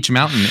your beach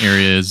mountain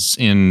area is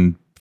in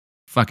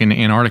fucking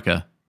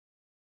Antarctica?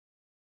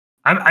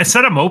 I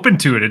said I'm open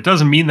to it. It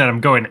doesn't mean that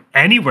I'm going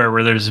anywhere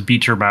where there's a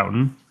beach or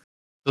mountain.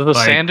 Does the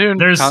Like, sand dune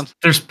there's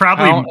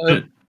probably.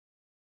 count?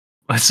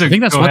 I think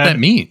that's what that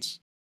means.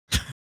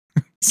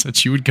 So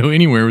that you would go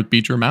anywhere with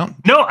beach or mountain.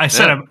 No, I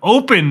said Yeah. I'm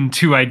open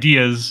to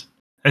ideas.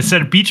 I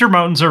said beach or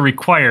mountains are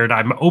required.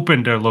 I'm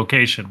open to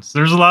locations.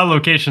 There's a lot of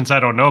locations I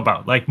don't know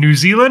about. Like New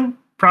Zealand,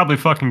 probably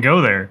fucking go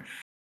there.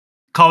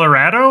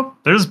 Colorado,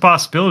 there's a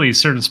possibility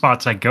certain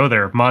spots I'd go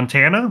there.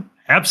 Montana,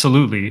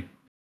 absolutely.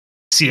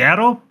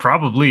 Seattle,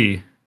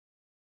 probably.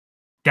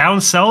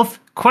 Down south,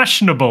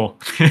 questionable.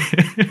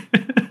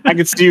 I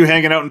could see you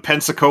hanging out in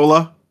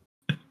Pensacola.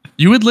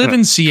 You would live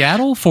in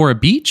Seattle for a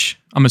beach?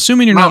 I'm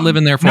assuming you're not Mountain.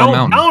 living there for No, a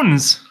mountain.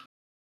 mountains.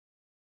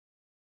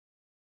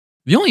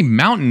 The only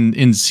mountain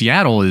in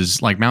Seattle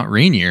is like Mount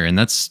Rainier, and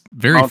that's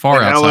very Mount far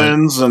St. outside.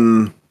 Helens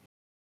and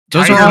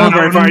Those Tiger are all not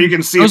very far. You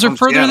can see those it are from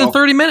further Seattle. than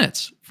 30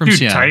 minutes from Dude,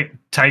 Seattle.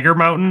 Tiger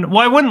Mountain. Well,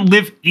 I wouldn't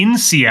live in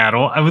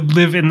Seattle. I would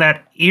live in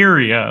that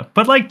area.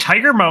 But like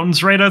Tiger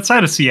Mountain's right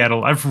outside of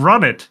Seattle. I've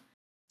run it.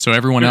 So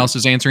everyone else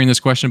is answering this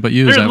question, but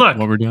you. Is that Look,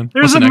 what we're doing?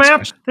 There's What's a the next map.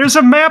 question? There's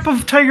a map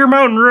of Tiger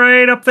Mountain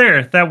right up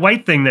there. That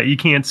white thing that you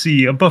can't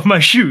see above my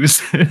shoes.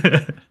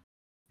 It's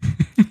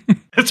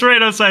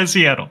right outside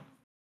Seattle.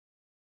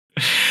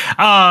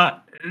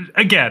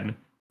 Again,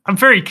 I'm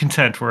very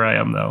content where I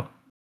am, though.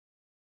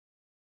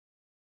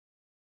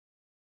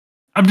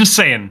 I'm just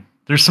saying,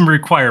 there's some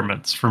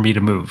requirements for me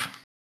to move.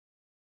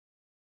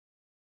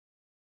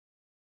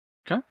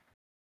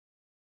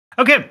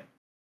 Okay.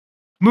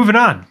 Moving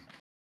on.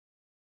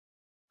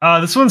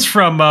 This one's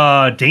from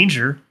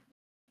Danger.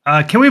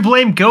 Can we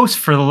blame Ghost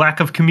for the lack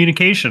of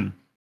communication?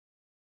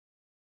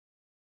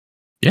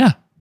 Yeah.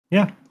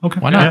 Yeah. Okay.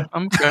 Why not? Yeah.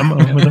 I'm okay.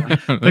 I'm with it.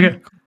 Okay.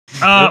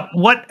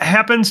 What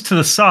happens to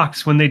the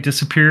socks when they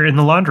disappear in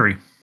the laundry?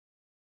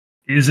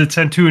 Is it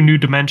sent to a new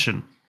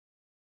dimension?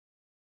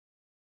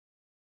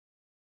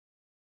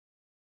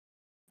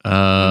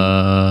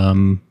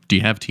 Do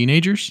you have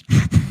teenagers?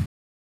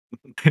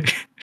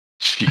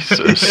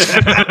 Jesus.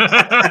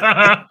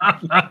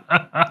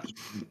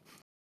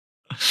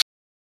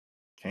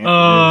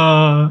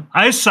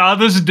 I saw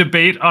this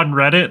debate on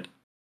Reddit.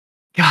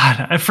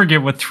 God, I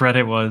forget what thread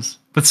it was,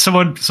 but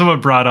someone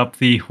brought up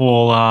the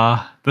whole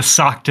the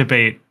sock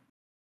debate,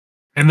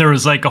 and there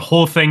was like a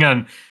whole thing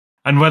on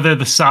whether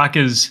the sock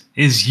is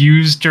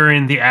used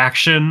during the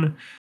action,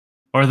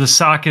 or the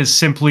sock is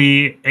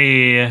simply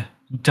a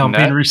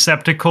dumping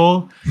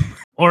receptacle,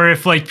 or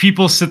if like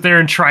people sit there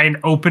and try and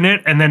open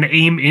it and then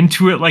aim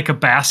into it like a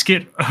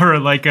basket or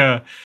like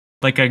a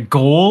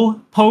goal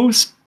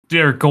post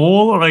or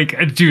goal.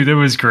 Like, dude, it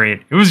was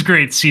great. It was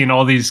great seeing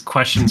all these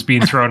questions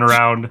being thrown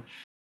around.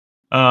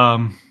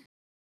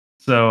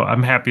 So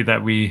I'm happy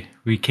that we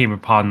came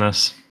upon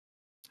this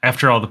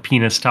after all the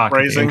penis talk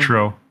at the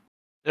intro.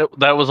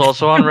 That was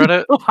also on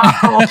Reddit.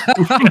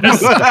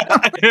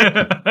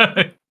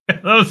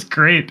 That was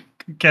great.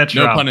 Good catch.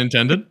 No Rob. pun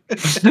intended.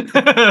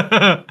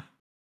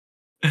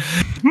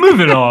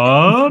 Moving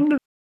on.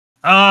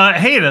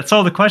 Hey, that's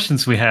all the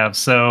questions we have.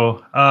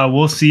 So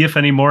we'll see if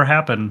any more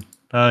happen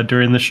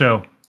during the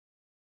show.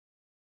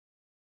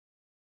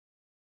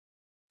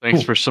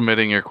 Thanks for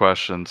submitting your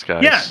questions,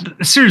 guys. Yeah,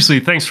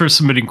 seriously, thanks for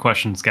submitting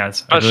questions,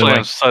 guys. Especially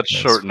on such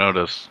short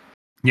notice.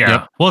 Yeah.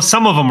 Yep. Well,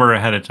 some of them are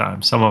ahead of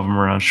time. Some of them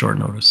are on short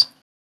notice.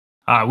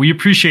 We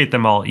appreciate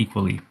them all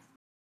equally.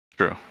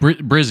 True.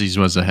 Brizzy's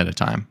was ahead of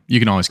time. You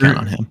can always count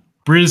on him.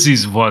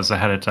 Brizzy's was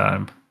ahead of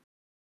time.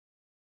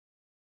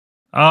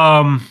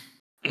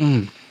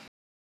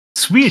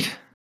 Sweet.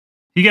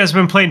 You guys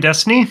been playing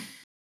Destiny?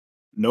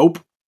 Nope.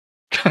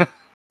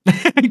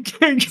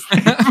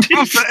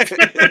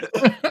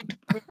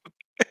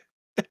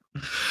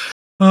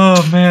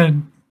 Oh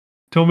man,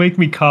 don't make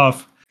me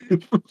cough.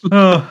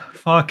 Oh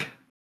fuck.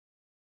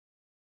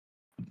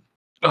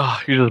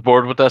 Oh, you're just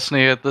bored with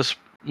Destiny at this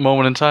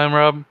moment in time,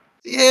 Rob?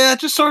 Yeah,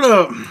 just sort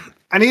of.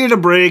 I needed a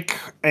break,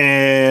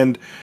 and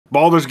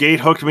Baldur's Gate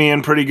hooked me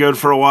in pretty good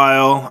for a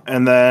while,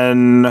 and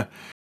then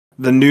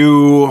the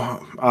new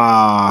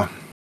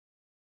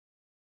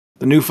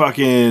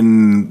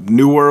fucking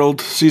New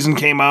World season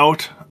came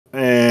out,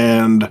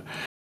 and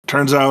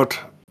turns out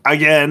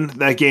again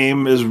that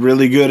game is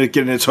really good at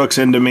getting its hooks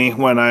into me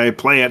when I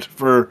play it.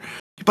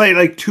 Play it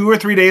like 2 or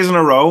 3 days in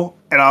a row,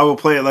 and I will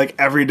play it like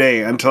every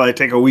day until I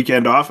take a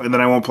weekend off, and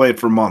then I won't play it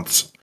for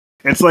months.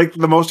 It's like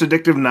the most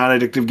addictive,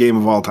 non-addictive game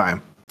of all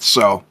time.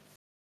 So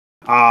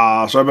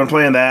I've been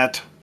playing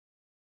that.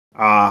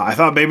 I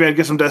thought maybe I'd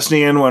get some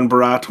Destiny in when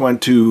Barat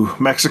went to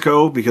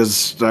Mexico,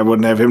 because I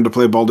wouldn't have him to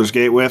play Baldur's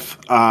Gate with.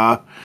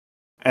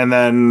 And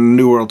then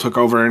New World took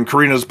over, and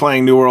Karina's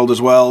playing New World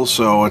as well,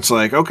 so it's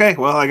like, okay,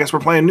 well, I guess we're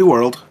playing New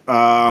World.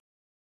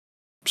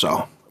 So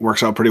it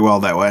works out pretty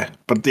well that way.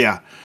 But yeah,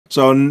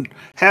 so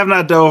have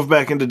not dove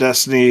back into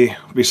Destiny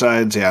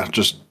besides,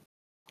 just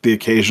the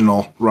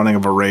occasional running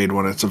of a raid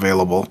when it's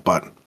available,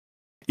 but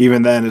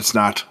even then, it's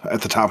not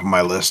at the top of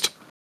my list.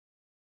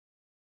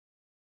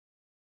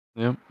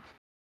 Yep.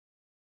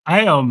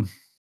 I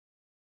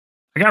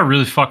got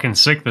really fucking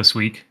sick this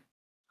week.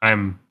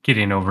 I'm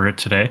getting over it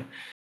today.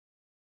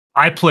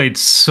 I played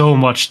so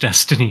much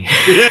Destiny.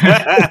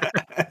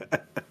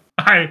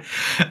 I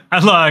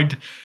logged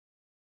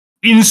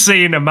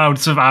insane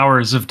amounts of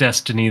hours of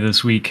Destiny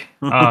this week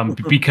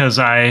because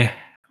I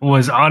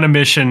was on a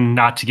mission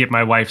not to get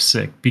my wife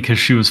sick because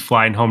she was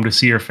flying home to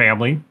see her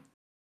family.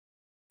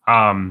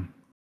 And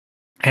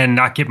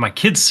not get my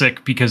kids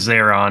sick because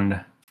they're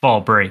on fall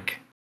break.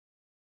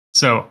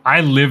 So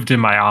I lived in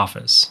my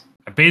office.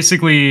 I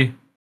basically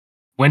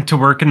went to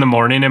work in the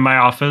morning in my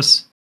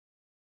office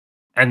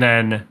and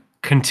then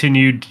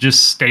continued to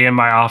just stay in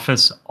my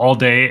office all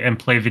day and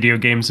play video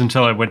games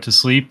until I went to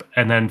sleep,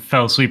 and then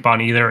fell asleep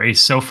on either a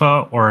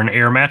sofa or an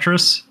air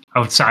mattress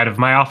outside of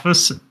my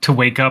office to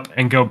wake up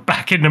and go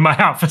back into my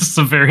office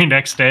the very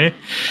next day.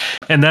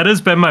 And that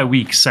has been my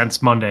week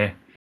since Monday.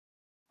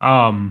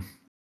 I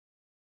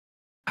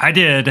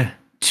did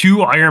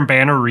 2 Iron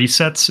Banner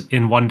resets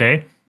in one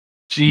day.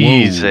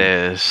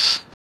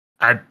 Jesus.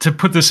 To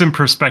put this in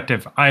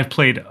perspective, I've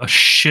played a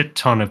shit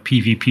ton of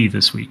PvP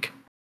this week.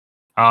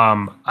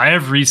 I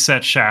have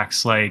reset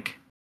Shacks like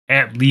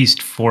at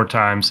least 4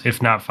 times,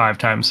 if not 5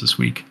 times this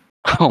week.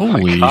 Oh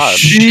Holy my god.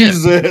 shit.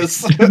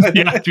 Jesus.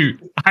 Yeah,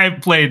 dude.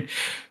 I've played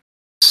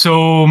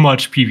so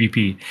much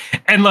PvP.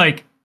 And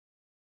like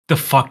the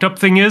fucked up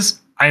thing is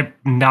I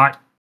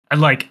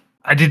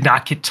did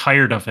not get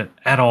tired of it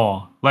at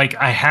all. Like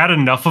I had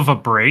enough of a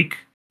break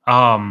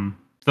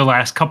the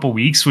last couple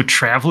weeks with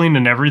traveling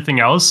and everything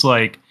else.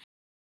 Like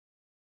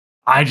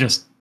I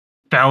just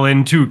fell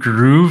into a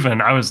groove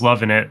and I was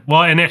loving it.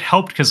 Well, and it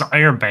helped because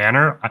Iron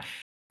Banner,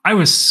 I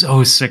was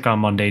so sick on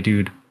Monday,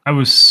 dude. I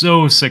was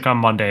so sick on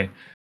Monday.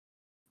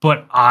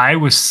 But I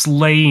was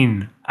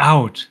slaying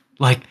out.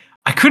 Like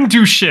I couldn't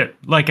do shit.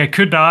 Like I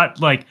could not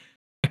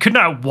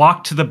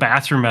walk to the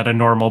bathroom at a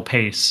normal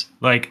pace.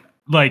 Like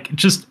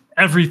just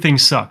everything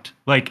sucked.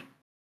 Like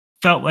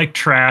felt like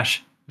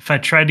trash. If I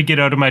tried to get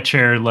out of my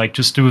chair, like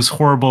just it was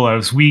horrible. I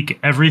was weak,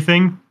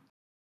 everything.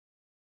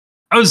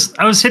 I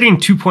was hitting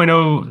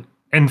 2.0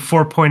 and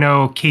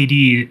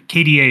 4.0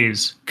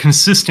 KDAs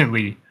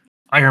consistently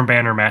Iron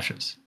Banner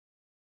matches.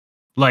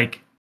 Like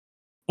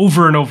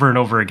over and over and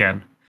over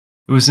again.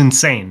 It was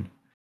insane.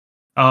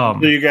 So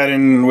you got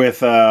in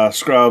with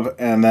Scrub,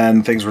 and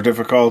then things were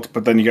difficult,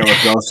 but then you got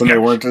with Ghost, and they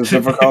weren't as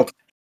difficult.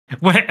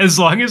 As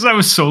long as I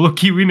was solo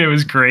queuing, it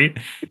was great.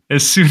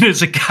 As soon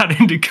as it got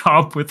into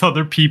comp with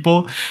other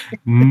people,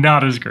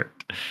 not as great.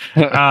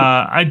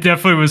 I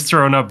definitely was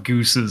throwing up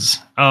gooses.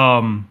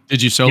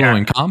 Did you solo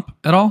in comp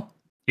at all?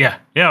 Yeah,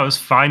 I was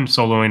fine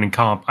soloing in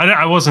comp.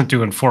 I wasn't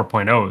doing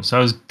 4.0s. I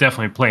was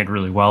definitely playing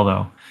really well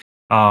though.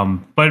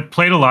 But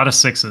played a lot of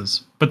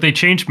 6s. But they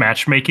changed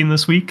matchmaking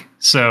this week,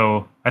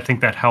 so I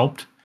think that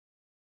helped.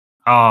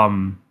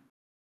 When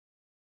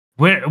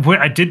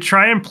I did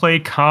try and play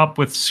comp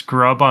with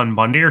Scrub on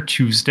Monday or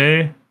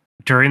Tuesday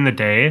during the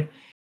day,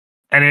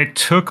 and it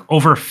took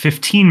over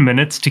 15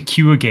 minutes to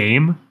queue a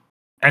game,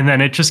 and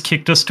then it just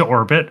kicked us to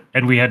orbit,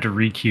 and we had to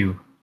re-queue.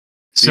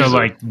 So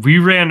like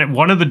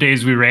one of the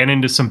days we ran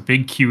into some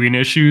big queuing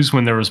issues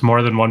when there was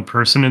more than one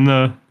person in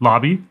the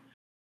lobby.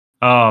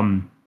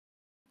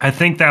 I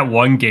think that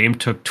one game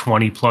took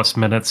 20 plus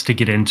minutes to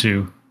get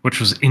into, which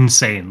was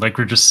insane. Like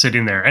we're just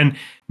sitting there and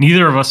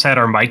neither of us had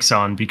our mics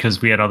on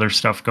because we had other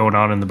stuff going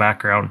on in the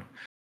background.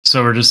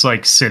 So we're just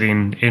like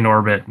sitting in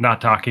orbit, not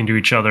talking to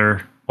each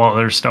other while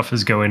other stuff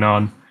is going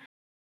on.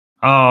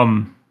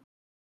 But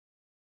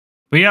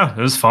yeah,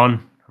 it was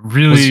fun.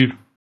 Really.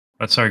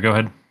 Sorry, go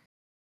ahead.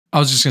 I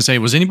was just going to say,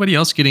 was anybody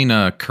else getting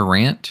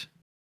current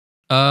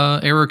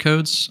error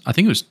codes? I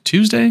think it was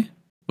Tuesday.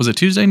 Was it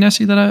Tuesday,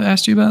 Nessi, that I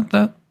asked you about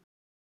that?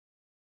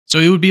 So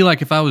it would be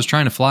like if I was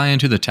trying to fly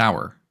into the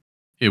tower,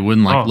 it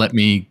wouldn't let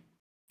me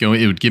go.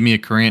 It would give me a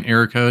current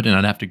error code and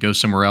I'd have to go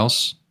somewhere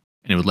else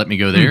and it would let me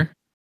go there.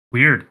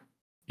 Weird.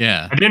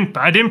 Yeah.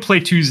 I didn't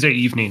play Tuesday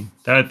evening.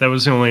 That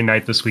was the only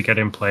night this week I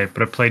didn't play,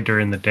 but I played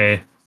during the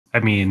day. I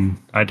mean,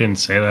 I didn't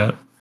say that.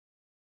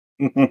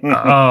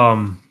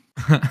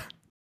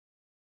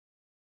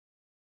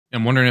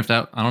 I'm wondering if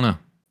that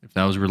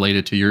was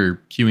related to your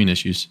queuing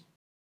issues.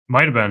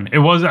 Might have been. It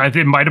was. I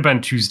think it might have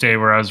been Tuesday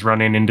where I was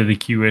running into the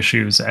queue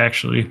issues.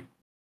 Actually,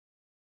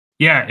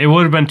 yeah, it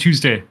would have been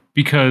Tuesday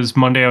because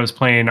Monday I was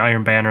playing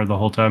Iron Banner the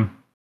whole time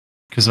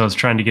because I was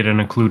trying to get it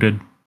included.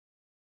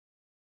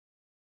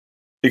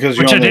 Because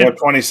you only had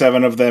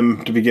 27 of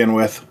them to begin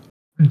with,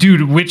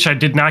 dude. Which I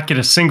did not get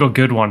a single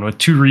good one with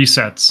 2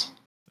 resets.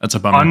 That's a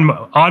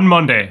bummer. On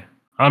Monday,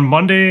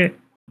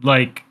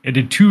 like I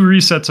did 2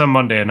 resets on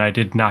Monday, and I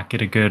did not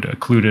get a good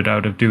occluded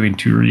out of doing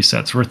 2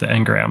 resets worth of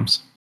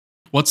engrams.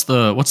 What's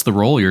the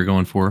role you're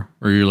going for,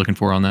 or you're looking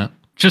for on that?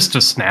 Just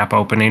a snap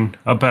opening,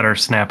 a better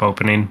snap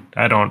opening.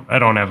 I don't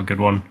have a good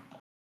one.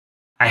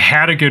 I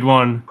had a good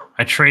one.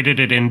 I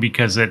traded it in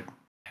because it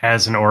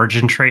has an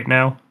origin trait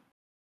now,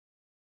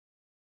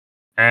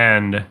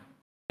 and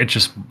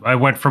I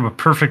went from a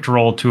perfect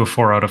roll to a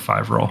 4 out of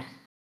 5 roll.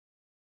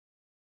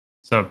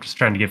 So I'm just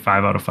trying to get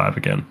 5 out of 5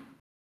 again.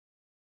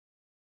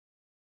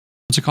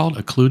 What's it called?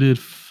 Occluded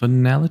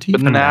finality?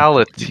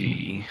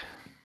 Finality.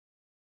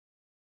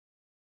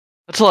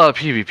 That's a lot of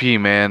PvP,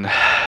 man.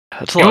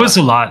 It was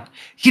a lot.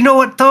 You know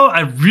what though?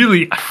 I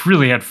really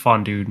had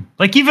fun, dude.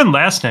 Like even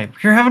last night,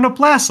 we were having a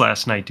blast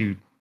last night, dude.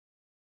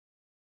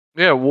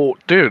 Yeah, well,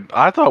 dude,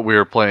 I thought we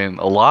were playing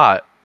a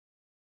lot,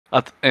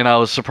 and I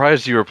was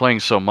surprised you were playing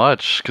so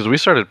much because we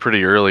started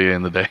pretty early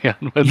in the day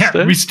on Wednesday.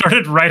 Yeah, we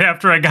started right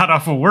after I got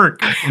off of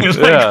work.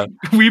 Yeah.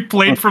 We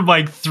played from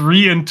like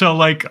 3 until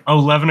like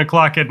 11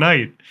 o'clock at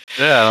night.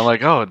 Yeah, and I'm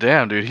like, oh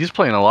damn, dude, he's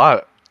playing a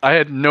lot. I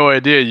had no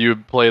idea you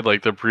had played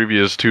like the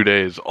previous 2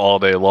 days all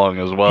day long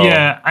as well.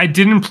 Yeah, I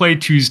didn't play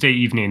Tuesday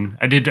evening.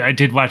 I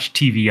did watch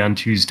TV on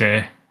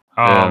Tuesday.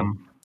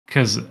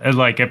 Because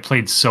I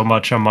played so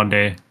much on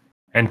Monday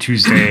and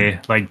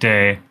Tuesday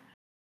day.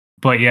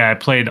 But yeah, I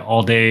played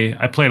all day.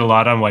 I played a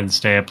lot on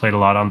Wednesday. I played a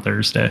lot on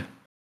Thursday.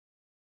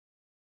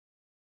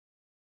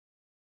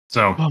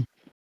 So,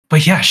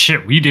 but yeah,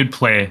 shit, we did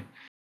play.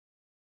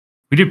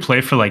 We did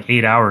play for like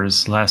 8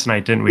 hours last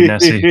night, didn't we,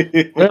 Nessi?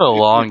 We had a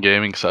long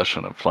gaming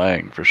session of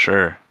playing for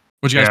sure.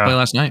 What'd you guys play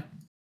last night?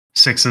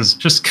 6s.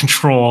 Just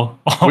control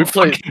all We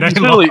played fucking night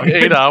literally long.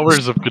 8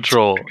 hours of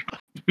control.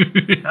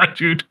 Yeah,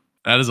 dude.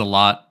 That is a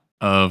lot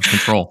of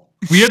control.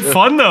 We had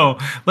fun though.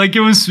 Like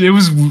it was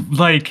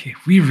like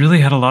we really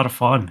had a lot of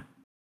fun.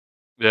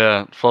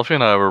 Yeah, Fluffy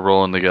and I were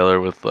rolling together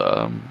with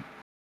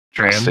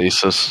Strand.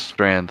 Stasis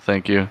Strand.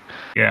 Thank you,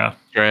 Yeah.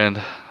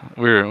 Strand.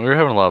 We were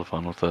having a lot of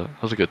fun with it.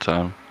 It was a good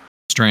time.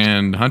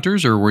 Strand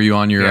Hunters, or were you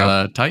on your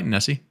Yeah. Titan,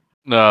 Nessie?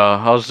 No,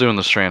 I was doing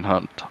the Strand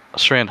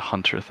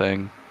Hunter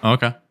thing. Oh,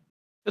 okay.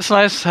 It's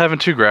nice having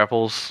 2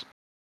 grapples.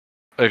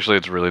 Actually,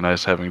 it's really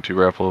nice having 2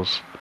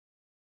 grapples.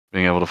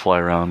 Being able to fly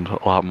around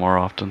a lot more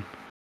often.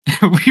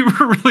 We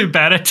were really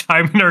bad at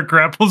timing our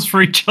grapples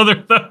for each other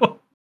though.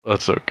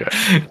 That's okay.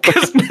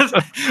 Because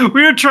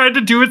we were trying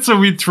to do it so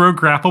we'd throw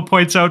grapple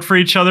points out for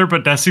each other,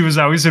 but Nessie was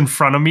always in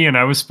front of me and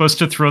I was supposed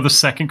to throw the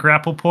second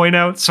grapple point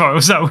out. So I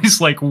was always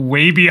like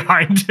way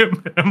behind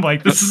him. And I'm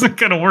like, this isn't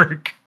going to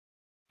work.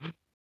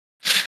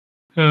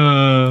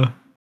 Yeah.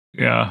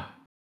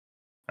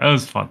 That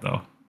was fun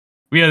though.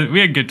 We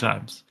had good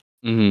times.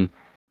 Mm-hmm.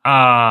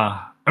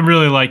 I'm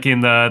really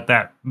liking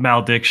that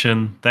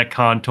malediction that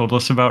Khan told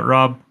us about,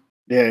 Rob.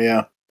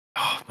 Yeah.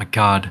 Oh my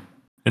god.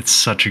 It's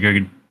such a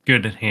good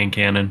hand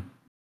cannon.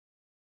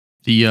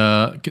 The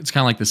it's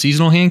kind of like the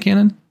seasonal hand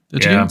cannon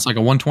that you Yeah. get. It's like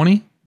a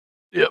 120.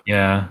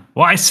 Yeah.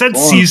 Well, I said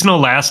seasonal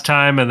last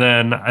time, and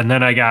then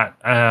I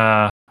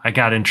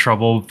got in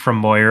trouble from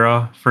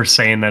Moira for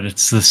saying that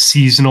it's the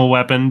seasonal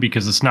weapon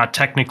because it's not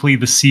technically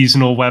the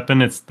seasonal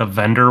weapon; it's the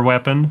vendor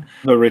weapon.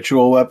 The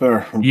ritual weapon.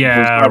 Or Yeah,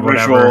 it's not or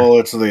whatever. Ritual,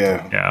 it's the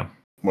Yeah.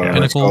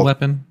 whatever it's Pinnacle called.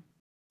 weapon.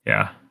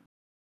 Yeah.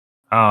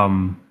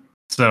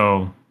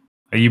 So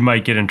you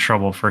might get in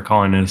trouble for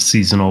calling it a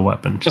seasonal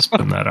weapon. Just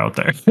putting that out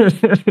there.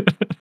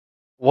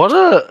 What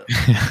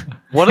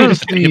is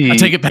the? I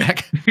take it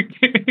back.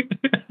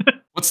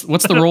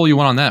 What's the roll you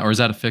want on that, or is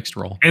that a fixed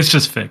roll? It's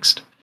just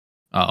fixed.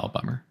 Oh,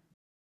 bummer.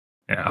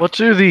 Yeah. What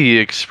do the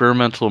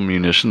experimental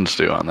munitions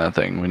do on that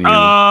thing when you?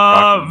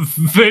 rock 'em?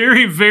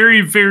 Very,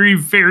 very, very,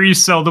 very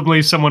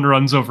seldomly someone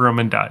runs over them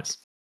and dies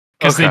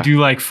because they Okay. do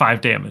like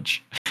 5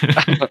 damage.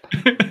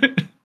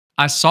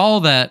 I saw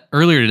that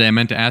earlier today. I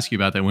meant to ask you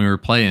about that when we were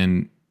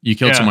playing. You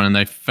killed Yeah. someone and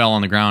they fell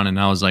on the ground, and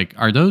I was like,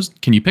 "Are those?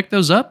 Can you pick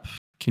those up?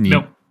 Can you?"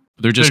 Nope.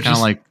 They're just They're kind of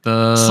just- like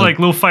the It's like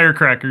little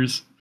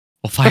firecrackers.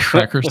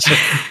 firecrackers.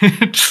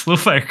 Just little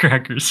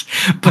firecrackers.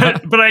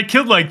 But I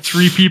killed like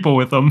 3 people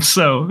with them.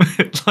 So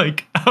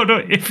like I don't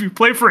know, if you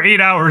play for 8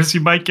 hours,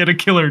 you might get a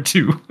kill or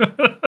 2.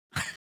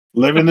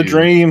 Living the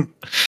dream.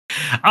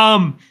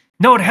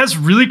 No, it has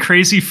really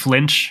crazy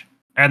flinch,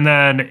 and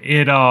then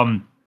it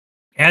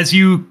as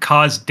you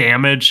cause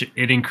damage,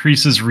 it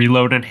increases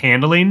reload and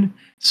handling.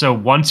 So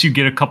once you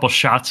get a couple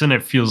shots in,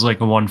 it feels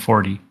like a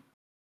 140.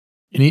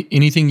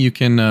 Anything you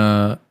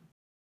can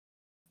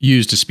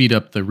use to speed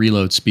up the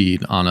reload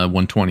speed on a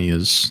 120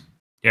 is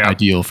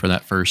ideal for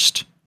that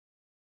first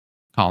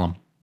column.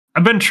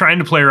 I've been trying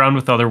to play around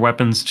with other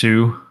weapons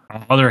too,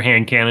 other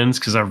hand cannons,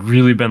 because I've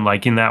really been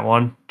liking that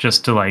one.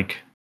 Just to like,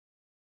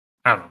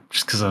 I don't know,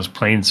 just because I was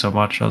playing so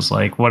much, I was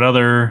like, what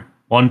other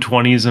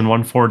 120s and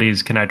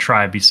 140s can I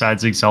try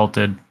besides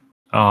Exalted?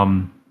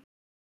 And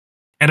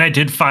I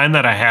did find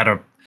that I had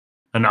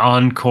an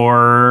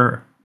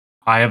Encore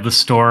Eye of the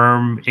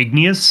Storm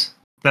Igneous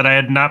that I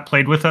had not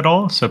played with at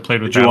all, so I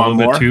played with Did you that a want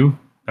little more? bit too.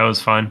 That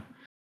was fine.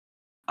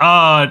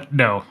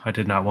 No, I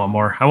did not want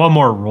more. I want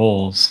more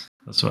rolls.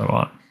 That's what I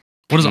want.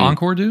 What does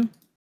Encore do?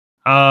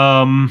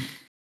 I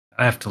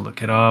have to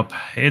look it up.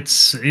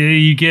 It's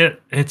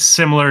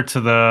similar to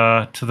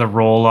the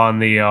roll on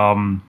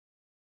the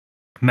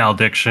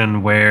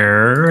malediction,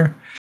 where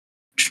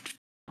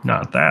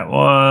not that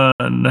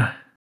one.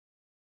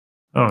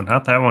 Oh,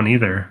 not that one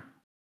either.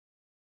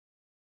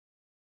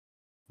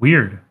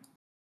 Weird.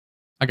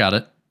 I got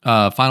it.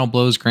 Final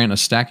blows grant a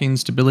stacking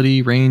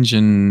stability, range,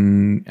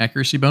 and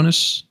accuracy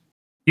bonus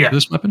Yeah. to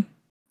this weapon.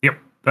 Yep,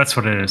 that's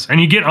what it is.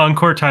 And you get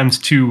Encore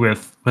 ×2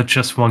 with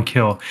just 1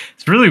 kill.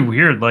 It's really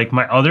weird. Like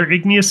my other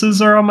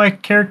Igneuses are on my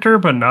character,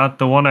 but not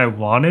the one I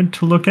wanted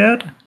to look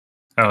at.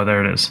 Oh,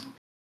 there it is.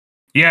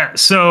 Yeah,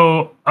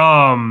 so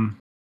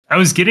I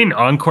was getting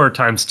Encore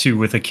 ×2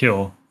 with a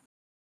kill.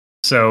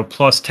 So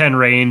plus 10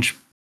 range,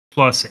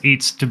 plus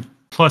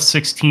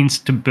 16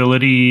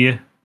 stability,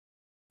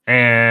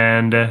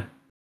 and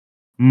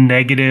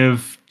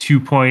negative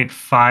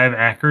 2.5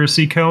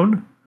 accuracy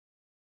cone,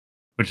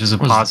 which is a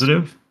What is-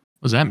 positive.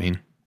 What does that mean?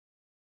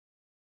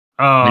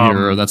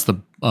 That's the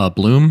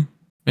bloom,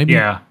 maybe?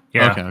 Yeah.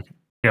 Okay.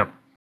 Yep.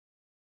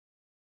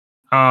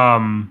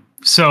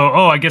 So,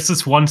 I guess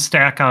it's 1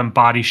 stack on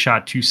body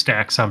shot, 2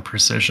 stacks on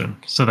precision.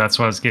 So that's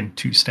why I was getting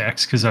 2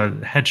 stacks, because of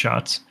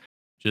headshots.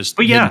 Just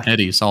But hitting yeah.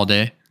 headies all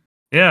day.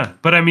 Yeah,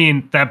 but I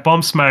mean, that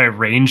bumps my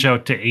range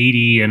out to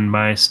 80 and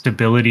my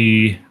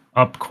stability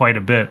up quite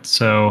a bit.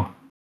 So,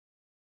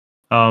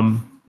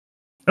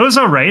 it was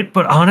all right.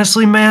 But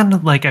honestly,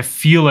 man, like I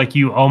feel like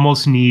you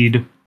almost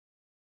need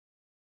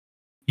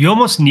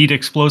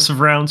explosive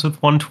rounds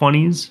with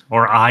 120s,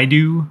 or I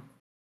do.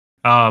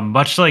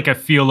 Much like I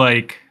feel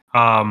like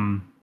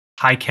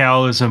high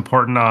cal is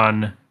important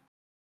on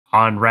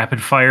on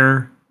rapid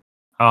fire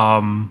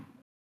pulse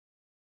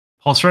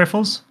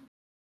rifles.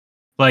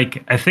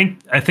 Like I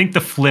think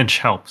the flinch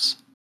helps.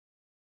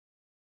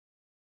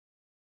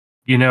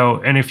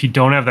 And if you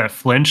don't have that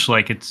flinch,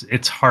 like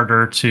it's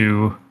harder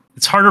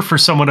for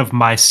someone of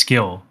my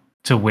skill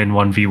to win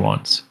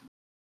 1v1s.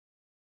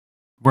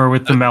 Where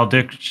with the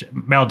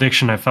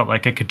malediction, I felt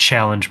like I could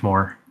challenge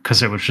more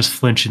because it was just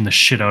flinching the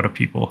shit out of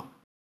people.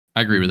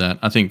 I agree with that.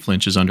 I think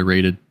flinch is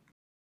underrated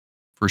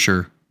for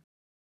sure.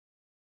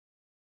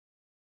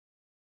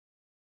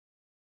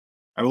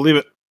 I believe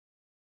it.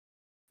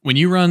 When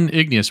you run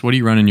Igneous, what do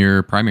you run in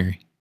your primary?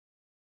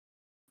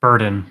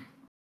 Burden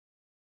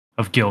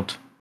of Guilt.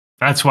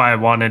 That's why I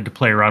wanted to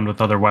play around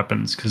with other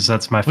weapons, because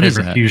that's my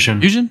favorite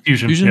fusion.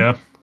 Fusion? Yeah.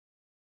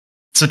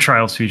 It's a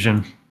Trials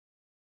fusion.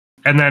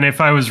 And then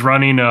if I was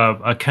running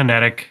a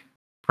kinetic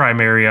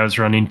primary, I was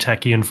running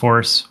Techian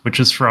Force, which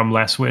is from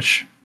Last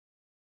Wish.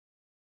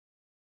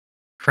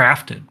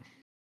 Crafted.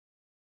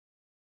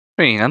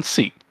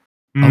 Fancy.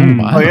 Oh,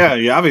 wow. Oh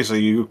yeah, obviously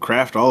you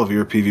craft all of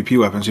your PvP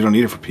weapons. You don't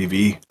need it for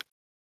PvE.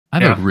 I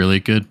have a really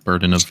good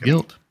Burden of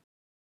Guilt.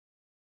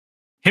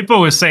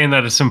 Hippo was saying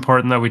that it's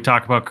important that we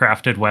talk about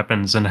crafted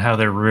weapons and how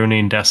they're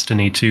ruining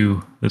Destiny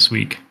 2 this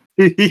week.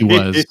 He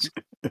was.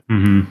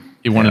 Mm-hmm.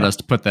 He wanted us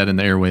to put that in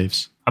the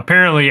airwaves.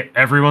 Apparently,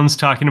 everyone's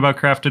talking about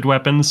crafted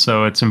weapons,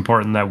 so it's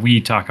important that we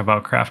talk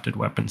about crafted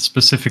weapons,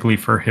 specifically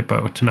for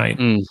Hippo tonight.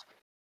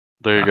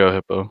 There you go,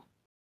 Hippo.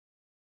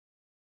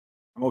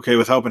 I'm okay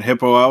with helping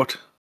Hippo out.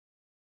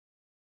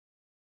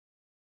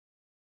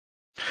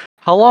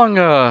 How long,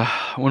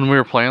 when we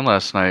were playing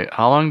last night,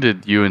 how long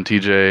did you and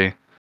TJ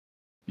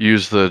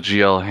use the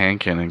GL hand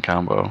cannon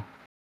combo?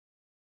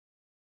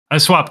 I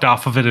swapped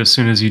off of it as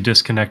soon as you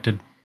disconnected.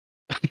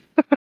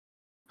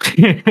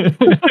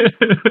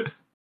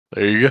 There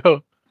you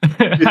go.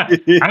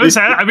 I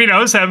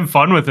was having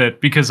fun with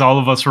it because all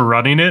of us were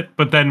running it,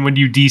 but then when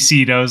you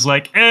DC'd, I was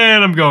like,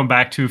 and I'm going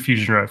back to a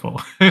fusion rifle.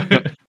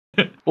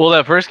 Well,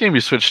 that first game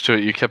you switched to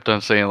it, you kept on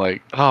saying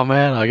like, "Oh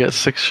man, I get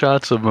 6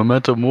 shots of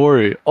Memento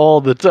Mori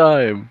all the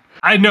time."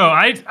 I know,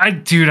 I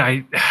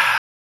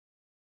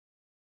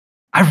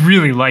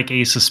really like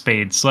Ace of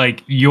Spades.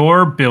 Like,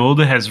 your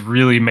build has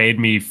really made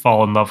me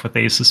fall in love with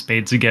Ace of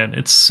Spades again.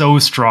 It's so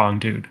strong,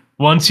 dude.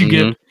 Once you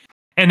get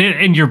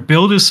and your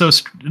build is so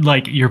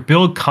your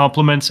build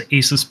complements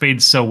Ace of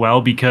Spades so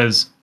well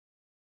because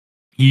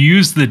you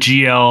use the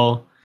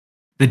GL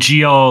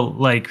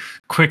like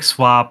quick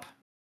swap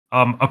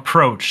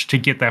approach to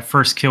get that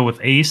first kill with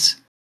Ace,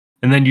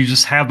 and then you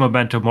just have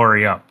Memento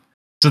Mori up.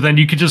 So then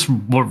you could just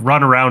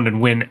run around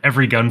and win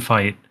every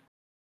gunfight.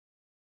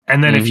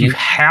 And then if you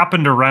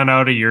happen to run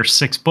out of your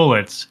 6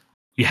 bullets,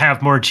 you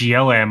have more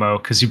GL ammo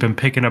because you've been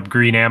picking up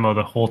green ammo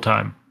the whole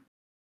time.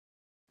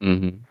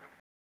 Mm-hmm.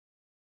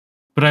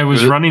 But I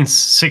was running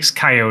 6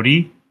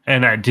 Coyote,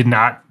 and I did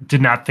not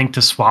think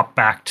to swap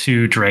back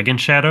to Dragon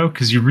Shadow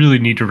because you really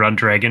need to run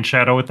Dragon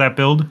Shadow with that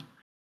build.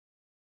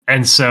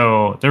 And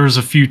so there was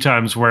a few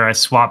times where I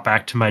swapped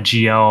back to my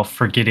GL,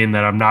 forgetting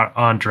that I'm not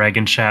on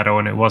Dragon Shadow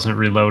and it wasn't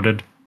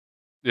reloaded.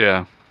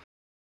 Yeah.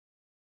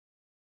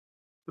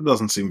 It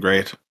doesn't seem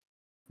great.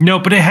 No,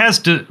 but it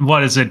has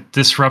what is it?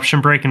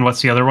 Disruption Break, and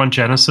what's the other one?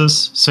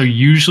 Genesis. So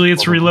usually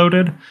it's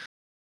reloaded,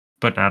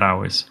 but not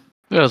always.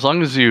 Yeah, as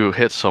long as you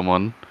hit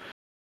someone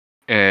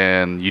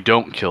and you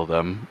don't kill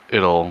them,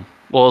 as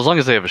long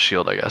as they have a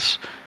shield, I guess.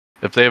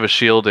 If they have a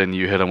shield and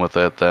you hit them with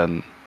it,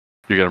 then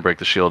you're gonna break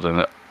the shield and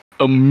it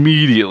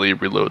immediately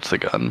reloads the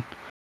gun.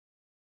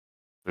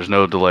 There's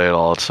no delay at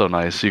all. It's so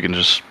nice. You can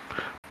just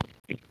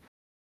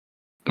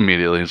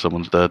immediately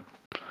someone's dead.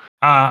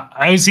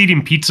 I was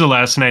eating pizza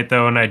last night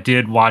though, and I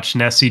did watch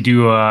Nessi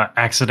do a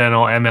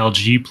accidental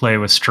MLG play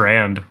with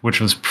Strand, which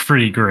was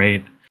pretty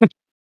great.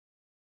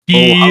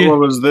 What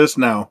was this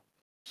now?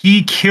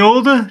 He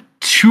killed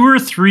 2 or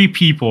 3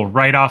 people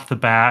right off the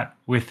bat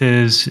with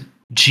his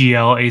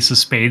GL Ace of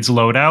Spades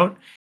loadout,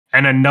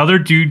 and another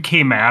dude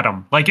came at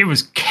him. Like, it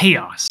was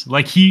chaos.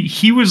 Like,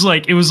 he was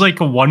like, it was like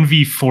a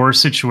 1v4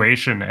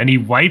 situation, and he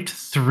wiped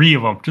 3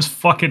 of them, just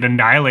fucking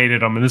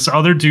annihilated them. And this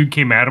other dude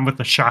came at him with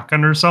a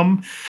shotgun or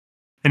something,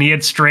 and he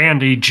had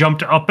Strand. He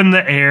jumped up in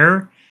the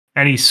air,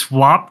 and he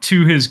swapped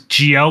to his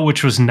GL,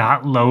 which was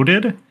not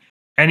loaded,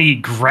 and he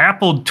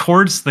grappled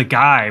towards the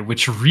guy,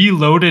 which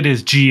reloaded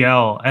his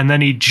GL, and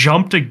then he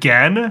jumped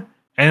again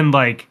and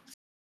like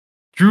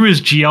threw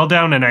his GL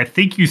down, and I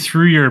think you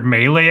threw your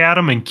melee at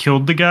him and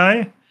killed the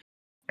guy.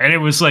 And it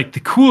was like the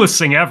coolest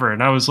thing ever.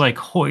 And I was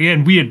like, oh, yeah.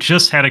 And we had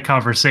just had a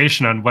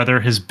conversation on whether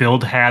his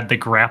build had the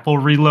grapple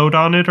reload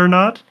on it or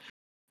not.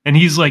 And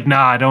he's like,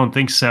 nah, I don't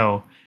think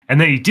so.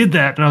 And then he did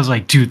that, and I was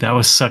like, dude, that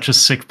was such a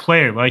sick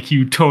play. Like,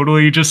 you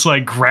totally just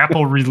like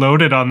grapple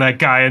reloaded on that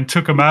guy and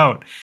took him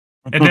out.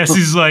 And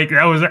Nessi's like,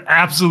 that was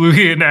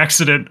absolutely an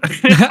accident.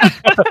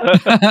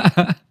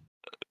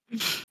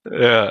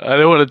 Yeah, I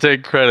didn't want to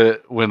take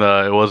credit when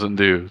it wasn't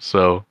due,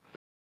 so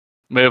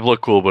may have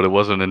looked cool, but it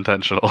wasn't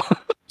intentional.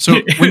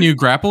 So when you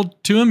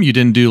grappled to him, you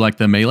didn't do like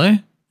the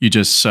melee? You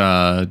just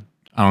I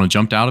don't know,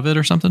 jumped out of it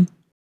or something?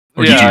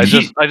 Or yeah, did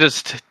you I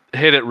just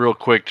hit it real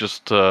quick.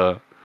 I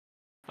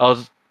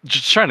was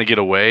just trying to get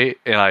away,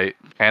 and I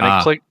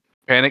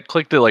panic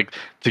clicked it like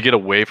to get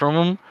away from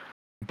him,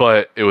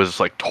 but it was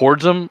like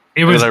towards him.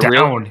 It was and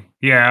down.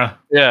 Yeah.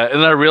 Yeah,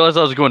 and then I realized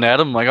I was going at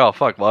him. I'm like, oh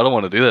fuck, well I don't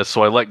want to do this,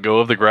 so I let go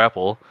of the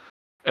grapple,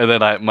 and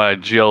then my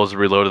GL was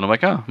reloaded. I'm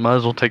like, oh, might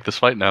as well take this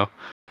fight now.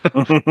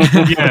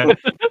 Yeah.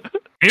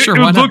 Sure, It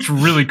why not? looked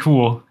really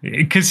cool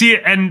because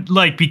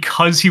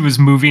he was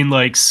moving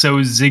like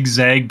so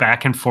zigzag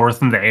back and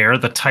forth in the air.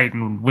 The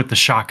Titan with the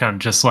shotgun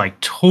just like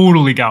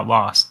totally got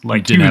lost.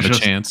 Like Didn't he have was a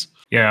just, chance.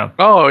 Yeah.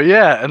 Oh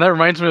yeah, and that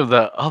reminds me of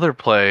that other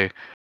play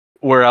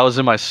where I was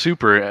in my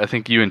super. I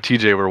think you and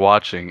TJ were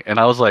watching, and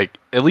I was like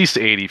at least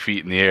 80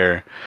 feet in the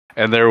air,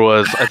 and there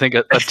was I think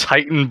a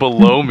Titan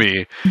below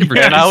me,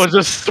 and I was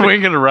just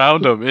swinging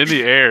around him in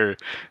the air,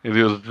 and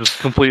he was just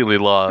completely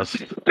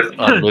lost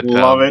on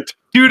Midtown. Love it.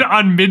 Dude,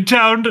 on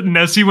Midtown,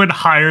 Nessie went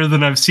higher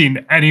than I've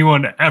seen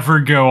anyone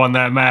ever go on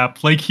that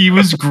map. Like he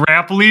was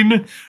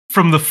grappling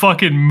from the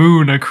fucking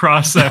moon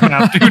across that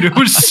map, dude. It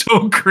was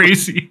so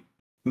crazy.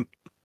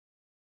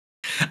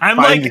 I'm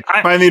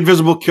Find the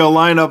invisible kill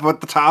line up at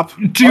the top.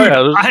 dude, Oh,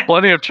 yeah, there's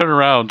plenty of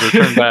turnarounds or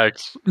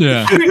turnbacks.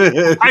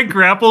 Yeah. I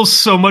grapple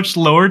so much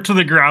lower to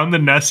the ground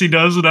than Nessie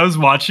does, and I was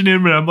watching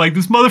him, and I'm like,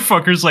 this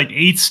motherfucker's like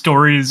 8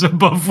 stories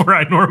above where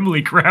I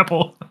normally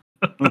grapple.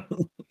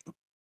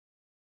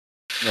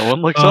 No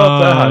one looks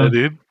up that high,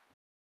 dude.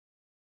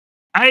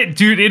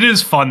 Dude, it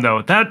is fun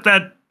though. That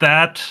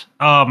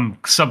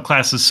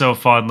subclass is so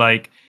fun.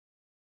 Like,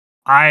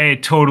 I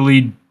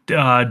totally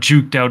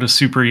juked out a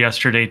super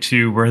yesterday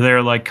too, where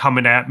they're like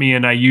coming at me,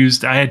 and I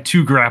had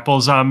 2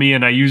 grapples on me,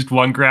 and I used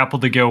one grapple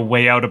to go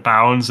way out of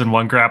bounds and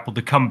one grapple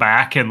to come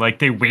back, and like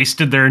they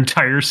wasted their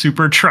entire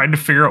super trying to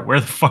figure out where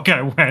the fuck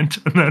I went.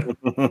 And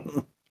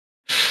then,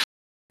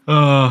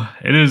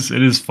 it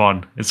is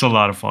fun. It's a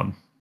lot of fun.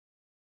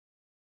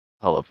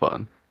 Hella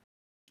fun.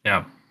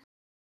 Yeah.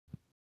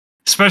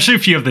 Especially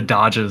if you have the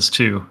dodges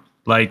too,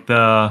 like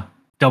the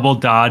double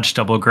dodge,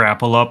 double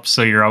grapple up.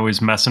 So you're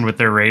always messing with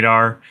their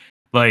radar.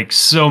 Like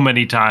so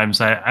many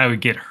times I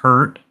would get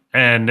hurt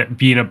and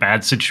be in a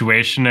bad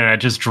situation, and I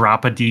just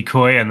drop a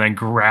decoy and then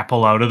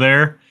grapple out of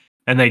there.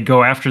 And they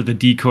go after the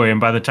decoy.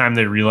 And by the time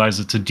they realize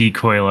it's a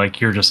decoy,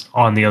 like you're just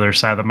on the other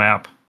side of the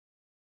map.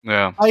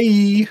 Yeah.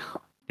 Aye.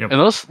 Yep. And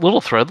those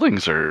little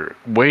threadlings are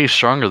way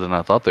stronger than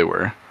I thought they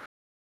were.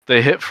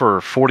 They hit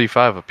for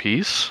 45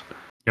 apiece.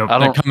 Yep.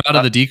 They come out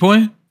of the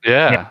decoy?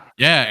 Yeah.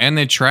 Yeah, and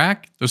they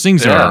track. Those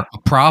things Yeah. are a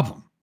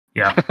problem.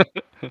 Yeah.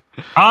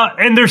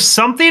 And there's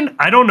something,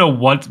 I don't know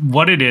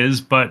what it is,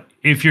 but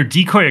if your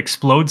decoy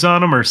explodes on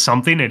them or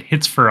something, it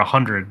hits for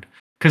 100.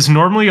 Because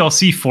normally I'll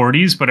see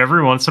 40s, but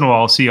every once in a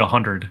while I'll see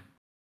 100.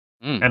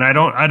 And I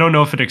don't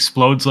know if it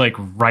explodes like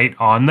right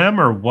on them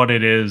or what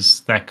it is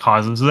that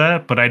causes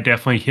that, but I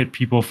definitely hit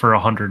people for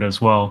 100 as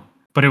well.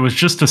 But it was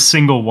just a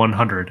single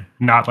 100,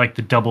 not like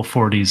the double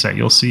 40s that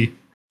you'll see.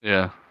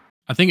 Yeah.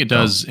 I think it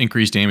does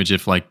increase damage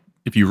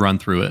if you run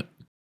through it.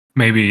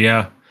 Maybe,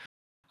 yeah.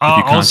 If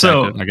you contact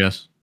Also, it, I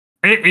guess.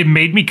 It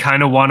made me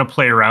kind of want to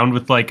play around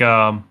with like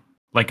a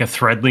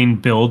threadling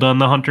build on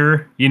the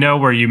hunter,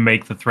 where you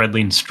make the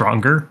threadling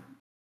stronger.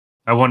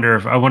 I wonder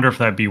if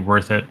that'd be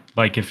worth it.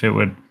 Like if it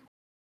would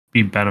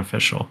be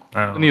beneficial.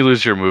 And you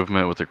lose your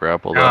movement with the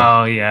grapple, though.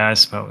 Oh yeah, I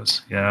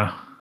suppose. Yeah.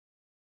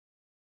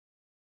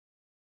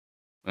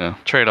 Yeah.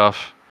 Trade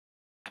off.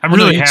 I'm Well,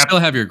 no, really you happy. still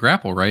have your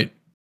grapple, right?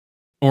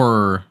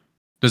 Or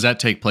does that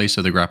take place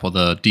of the grapple,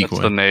 the decoy?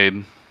 That's the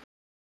nade.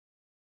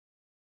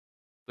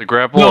 The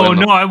grapple.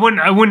 No, I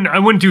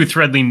wouldn't do a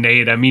threadling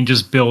nade. I mean,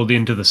 just build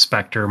into the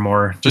specter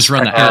more. Just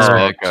run the Oh,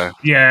 aspect. okay.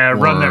 Yeah,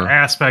 run the Or-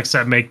 aspects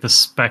that make the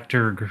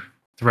specter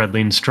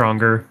threadling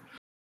stronger.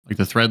 Like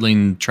the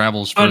threadling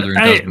travels But further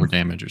and does more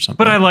damage or something.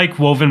 But I like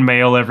woven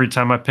mail every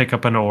time I pick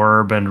up an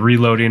orb and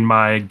reloading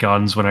my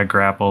guns when I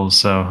grapple,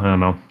 so I don't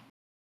know.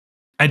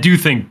 I do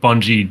think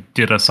Bungie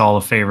did us all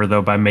a favor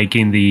though by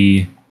making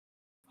the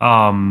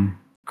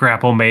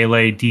grapple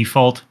melee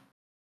default.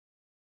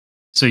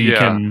 So you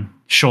can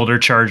shoulder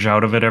charge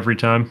out of it every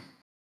time.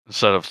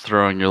 Instead of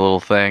throwing your little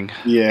thing.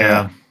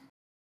 Yeah.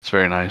 It's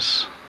very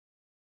nice.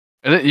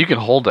 And you can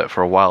hold that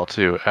for a while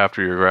too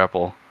after your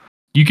grapple.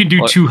 You can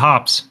do 2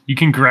 hops. You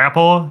can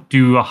grapple,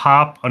 do a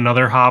hop,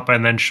 another hop,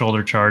 and then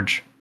shoulder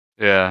charge.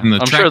 Yeah. And the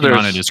I'm tracking sure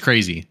on it is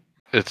crazy.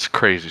 It's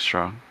crazy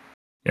strong.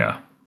 Yeah.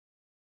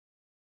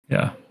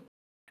 Yeah.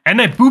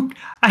 And I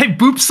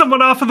booped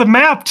someone off of the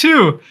map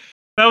too.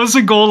 That was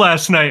a goal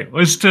last night,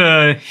 was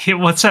to hit,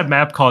 what's that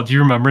map called? Do you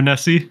remember,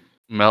 Nessie?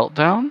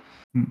 Meltdown?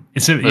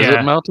 Is it Is it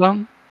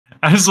Meltdown?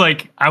 I was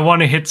like, I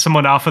want to hit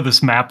someone off of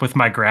this map with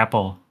my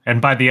grapple. And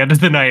by the end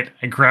of the night,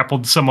 I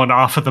grappled someone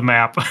off of the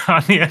map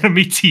on the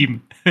enemy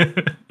team. Yeah,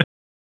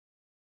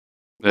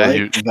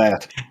 Like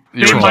that.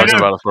 you They were might talking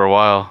have- about it for a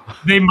while.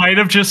 They might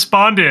have just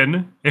spawned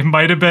in. It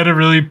might have been a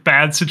really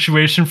bad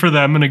situation for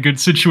them and a good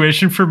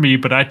situation for me,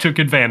 but I took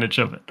advantage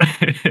of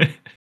it.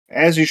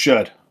 As you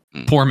should.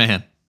 Poor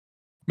man.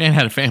 Man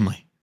had a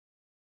family.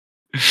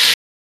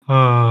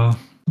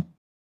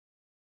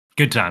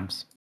 Good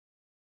times.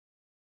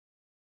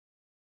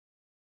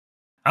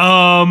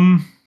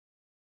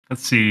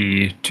 Let's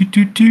see.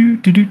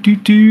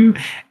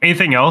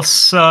 Anything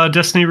else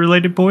Destiny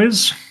related,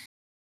 boys?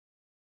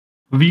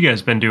 What have you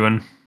guys been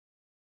doing?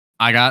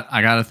 I got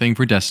a thing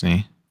for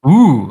Destiny.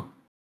 Ooh.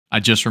 I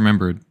just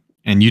remembered,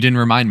 and you didn't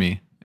remind me.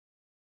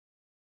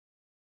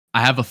 I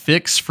have a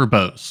fix for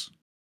bows.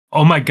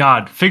 Oh my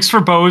god. Fix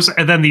for bows,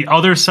 and then the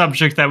other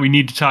subject that we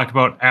need to talk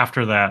about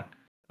after that.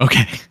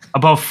 Okay.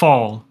 About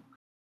fall.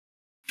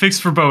 Fix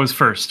for bows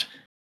first.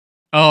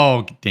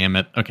 Oh, damn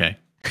it. Okay.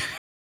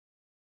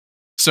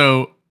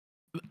 So,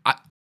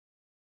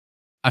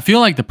 I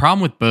feel like the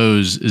problem with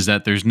bows is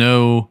that there's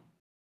no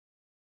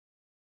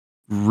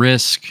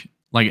risk,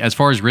 like as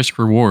far as risk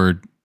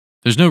reward,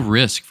 there's no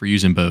risk for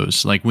using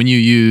bows. Like when you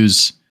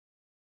use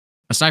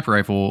a sniper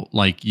rifle,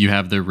 like you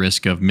have the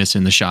risk of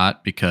missing the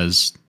shot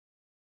because,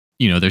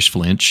 there's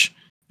flinch.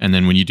 And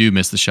then when you do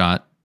miss the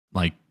shot,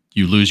 like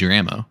you lose your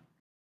ammo.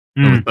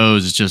 But with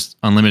bows, it's just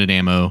unlimited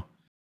ammo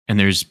and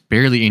there's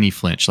barely any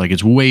flinch. Like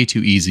it's way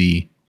too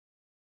easy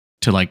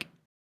to like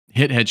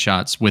hit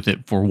headshots with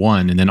it for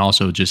one, and then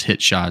also just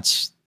hit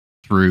shots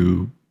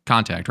through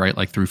contact, right?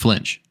 Like through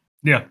flinch.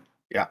 Yeah.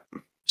 Yeah.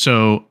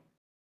 So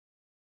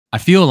I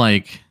feel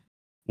like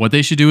what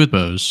they should do with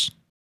bows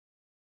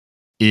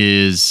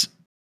is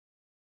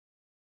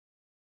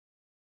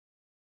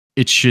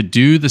it should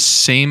do the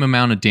same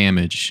amount of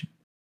damage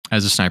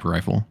as a sniper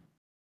rifle,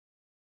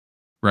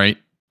 right?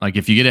 Like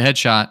if you get a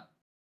headshot,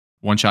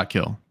 one shot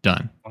kill,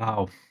 done.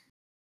 Wow.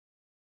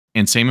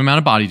 And same amount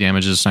of body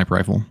damage as a sniper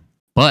rifle.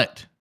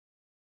 But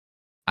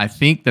I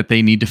think that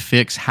they need to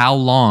fix how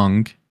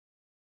long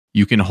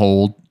you can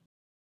hold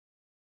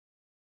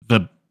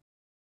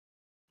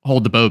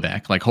the bow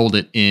back, like hold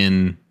it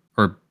in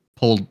or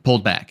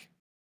pulled back.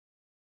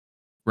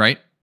 Right?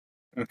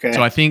 Okay.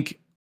 So I think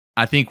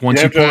once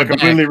you you pull have it to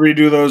completely back,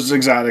 redo those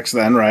exotics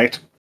then, right?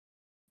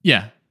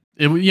 yeah.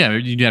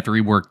 You'd have to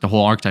rework the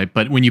whole archetype.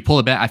 But when you pull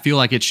it back, I feel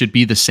like it should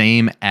be the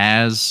same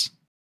as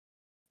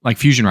like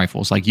fusion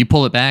rifles. Like you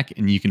pull it back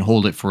and you can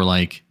hold it for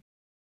like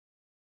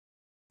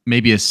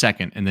maybe a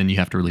second and then you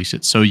have to release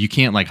it. So you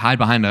can't like hide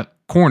behind a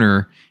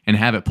corner and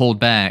have it pulled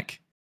back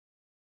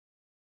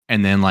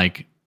and then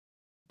like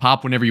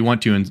pop whenever you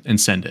want to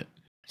and send it.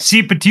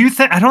 See, but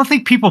I don't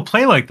think people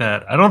play like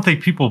that. I don't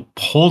think people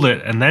hold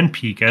it and then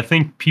peek. I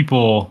think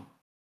people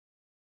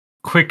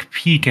quick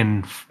peek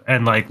and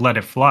like let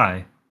it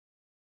fly.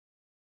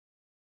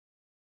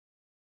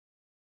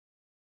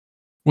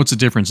 What's the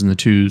difference in the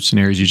two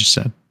scenarios you just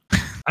said?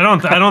 I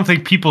don't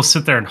think people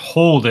sit there and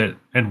hold it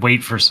and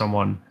wait for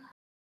someone.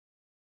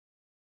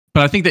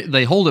 But I think that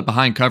they hold it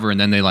behind cover and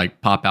then they like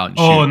pop out and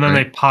shoot. Oh, and then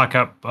right? they pock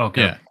up.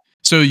 Okay. Yeah.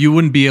 So you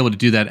wouldn't be able to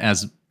do that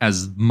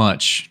as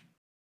much,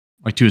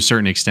 like to a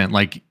certain extent.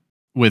 Like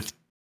with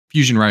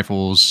fusion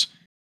rifles,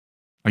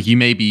 like you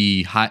may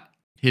be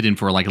hidden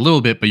for like a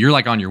little bit, but you're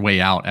like on your way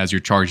out as you're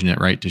charging it,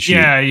 right? To shoot.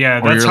 Yeah.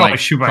 Or That's you're how like I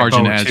shoot my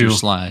charging bow it as too. you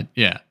slide.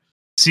 Yeah.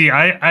 See,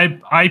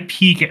 I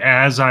peek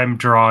as I'm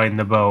drawing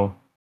the bow.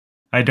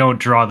 I don't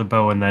draw the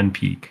bow and then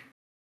peek,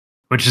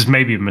 which is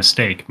maybe a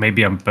mistake.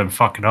 Maybe I've been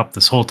fucking up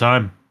this whole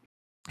time.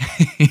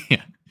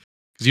 Yeah.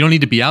 Because you don't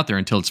need to be out there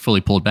until it's fully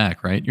pulled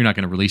back, right? You're not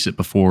going to release it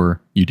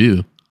before you do.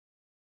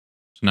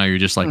 So now you're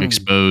just like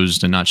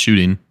exposed and not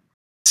shooting.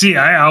 See,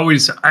 I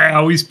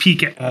always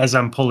peek as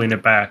I'm pulling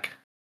it back,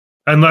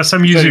 unless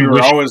I'm So using.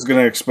 you're always going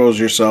to expose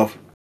yourself.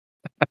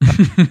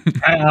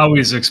 I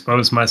always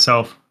expose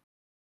myself.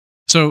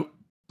 So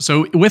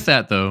with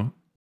that though,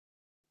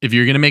 if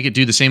you're going to make it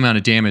do the same amount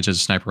of damage as a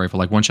sniper rifle,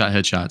 like one shot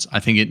headshots, I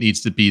think it needs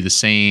to be the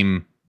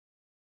same.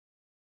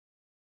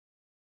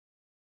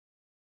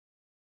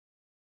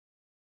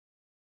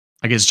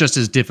 Like it's just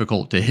as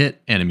difficult to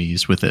hit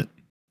enemies with it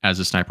as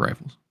a sniper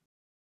rifle.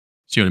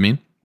 See what I mean?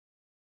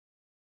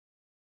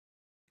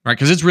 Right?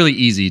 Because it's really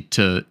easy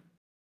to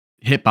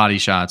hit body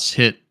shots,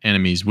 hit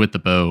enemies with the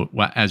bow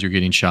as you're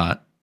getting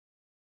shot.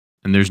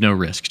 And there's no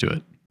risk to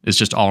it. It's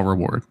just all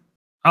reward.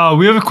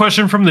 We have a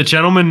question from the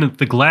gentleman with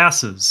the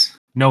glasses.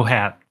 No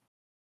hat.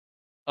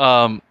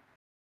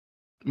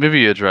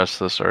 Maybe you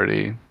addressed this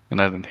already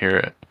and I didn't hear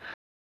it.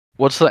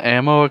 What's the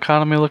ammo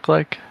economy look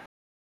like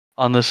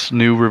on this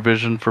new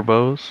revision for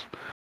bows?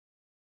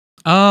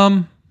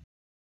 I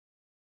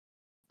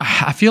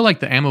feel like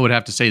the ammo would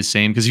have to stay the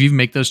same because if you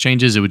make those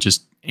changes, it would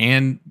just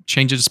and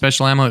change it to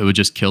special ammo, it would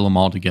just kill them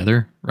all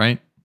together, right?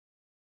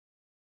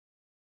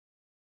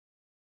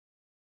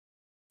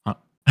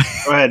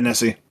 Go ahead,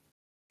 Nessi.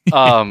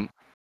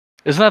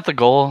 Isn't that the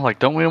goal? Like,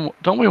 don't we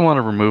want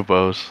to remove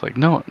bows? Like,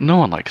 no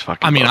one likes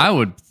fucking. I mean, bows. I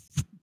would.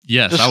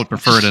 Yes, Just- I would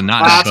prefer to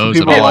not Lots have of bows at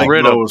people all. like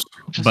rid of- those.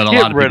 Just But a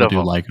get lot of rid people do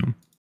them. like them.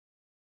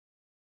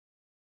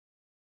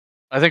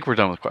 I think we're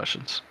done with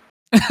questions.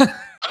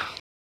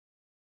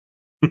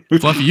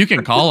 Fluffy, you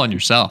can call on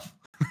yourself.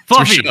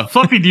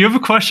 Fluffy, do you have a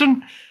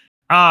question?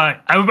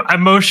 I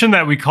motion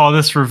that we call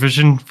this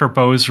revision for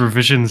bows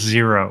revision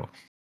 0.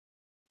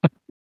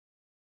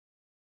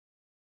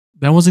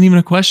 That wasn't even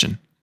a question.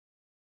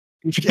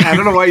 I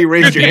don't know why you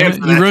raised your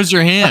hand. You rose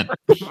your hand.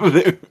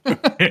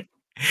 It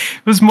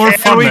was more Can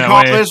fun we that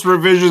call way. this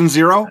revision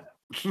 0?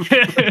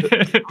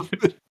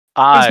 It's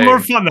more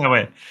fun that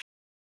way.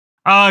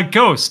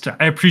 Ghost,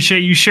 I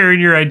appreciate you sharing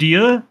your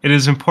idea. It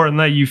is important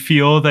that you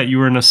feel that you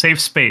are in a safe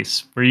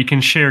space where you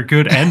can share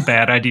good and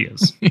bad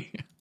ideas.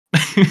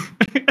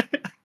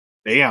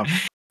 Damn.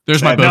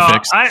 There's my bow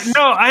fix. I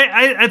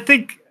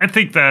think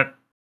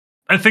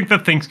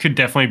that things could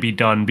definitely be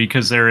done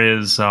because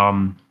there's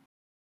definitely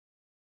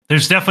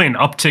an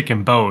uptick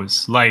in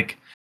bows. Like,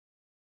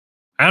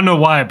 I don't know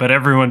why, but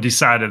everyone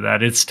decided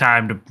that it's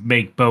time to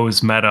make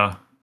bows meta.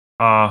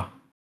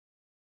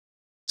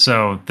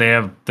 So they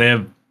have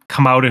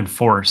come out in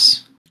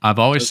force. I've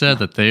always said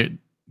that they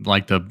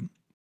like the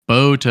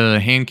bow to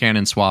hand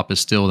cannon swap is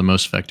still the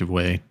most effective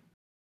way to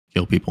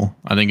kill people.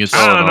 I think it's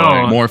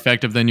more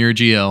effective than your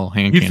GL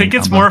hand cannon. You think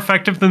it's more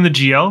effective than the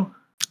GL?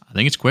 I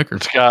think it's quicker.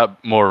 It's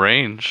got more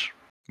range.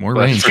 More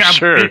range. For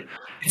sure.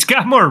 It's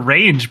got more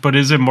range, but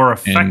is it more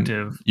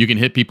effective? And you can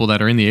hit people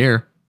that are in the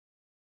air.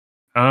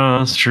 Oh,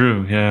 that's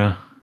true. Yeah.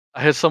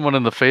 I hit someone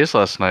in the face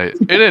last night.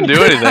 It didn't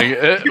do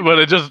anything, but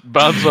it just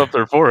bounced off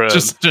their forehead.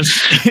 Just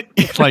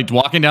like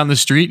walking down the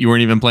street, you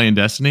weren't even playing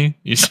Destiny.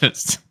 You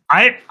just.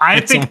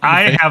 I think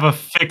I have a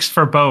fix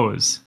for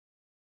bows.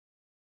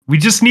 We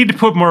just need to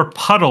put more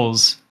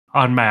puddles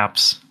on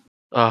maps.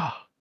 Oh,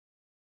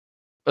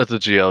 that's a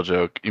GL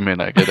joke. You may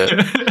not get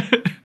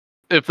it.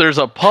 If there's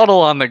a puddle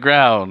on the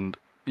ground,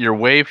 your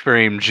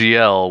waveframe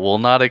GL will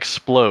not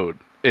explode.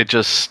 It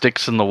just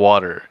sticks in the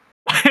water.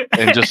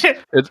 And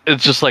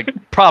it's just like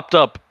propped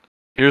up.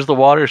 Here's the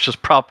water. It's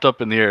just propped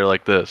up in the air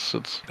like this.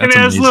 It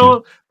has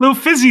little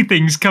fizzy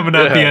things coming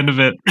out the end of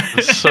it.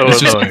 It's so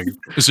annoying.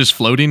 It's just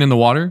floating in the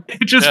water.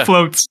 It just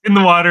floats in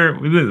the water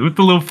with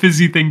the little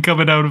fizzy thing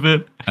coming out of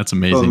it. That's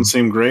amazing. Doesn't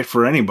seem great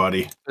for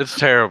anybody. It's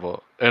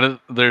terrible, and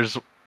there's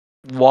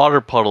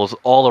water puddles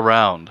all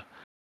around.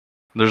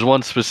 There's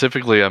one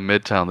specifically on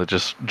Midtown that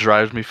just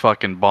drives me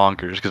fucking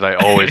bonkers because I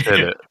always hit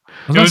it.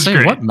 I was gonna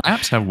say, what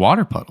maps have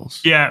water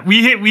puddles? Yeah,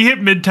 we hit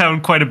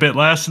Midtown quite a bit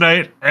last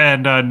night,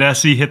 and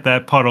Nessi hit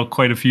that puddle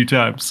quite a few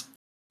times.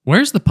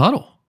 Where's the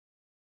puddle?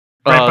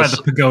 Right by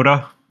the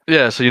pagoda.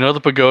 Yeah, so you know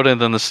the pagoda, and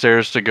then the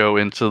stairs to go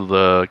into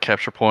the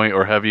capture point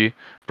or heavy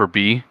for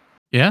B.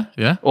 Yeah.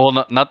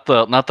 Well, not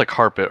the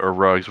carpet or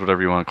rugs,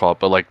 whatever you want to call it,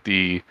 but like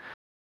the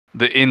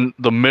in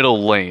the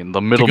middle lane,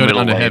 the middle to go middle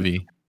down to lane.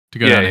 heavy. To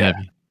go down to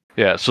heavy.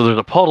 Yeah, so there's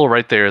a puddle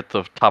right there at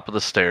the top of the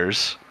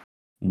stairs.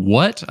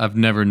 What? I've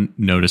never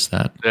noticed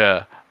that.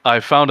 Yeah, I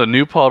found a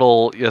new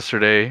puddle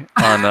yesterday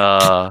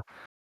on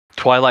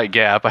Twilight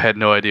Gap. I had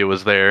no idea it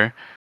was there.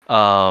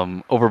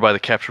 Over by the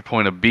capture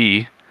point of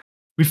B.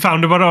 We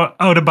found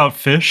out about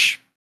fish.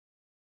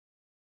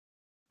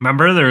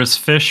 Remember, there was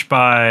fish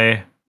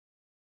by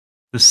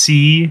the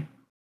sea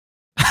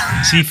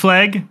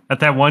flag at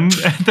that one.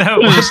 Fish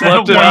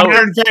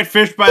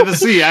by the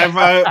sea.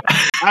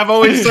 I've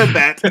always said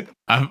that.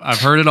 I've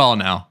heard it all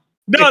now.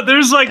 No,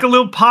 there's like a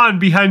little pond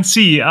behind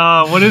sea.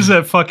 What is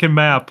that fucking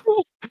map?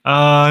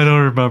 I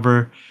don't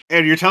remember.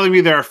 And you're telling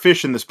me there are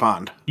fish in this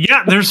pond?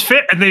 Yeah, there's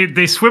fish, and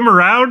they swim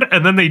around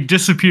and then they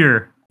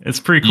disappear. It's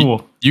pretty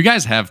cool. You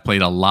guys have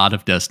played a lot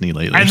of Destiny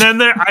lately. And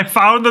then I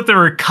found that there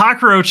were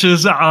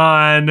cockroaches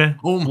on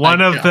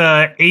one of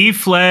the A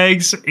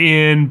flags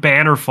in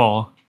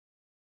Bannerfall.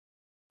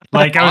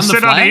 Like I was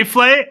sitting on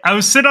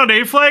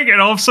A flag, and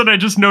all of a sudden I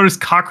just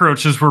noticed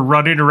cockroaches were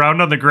running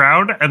around on the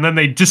ground, and then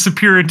they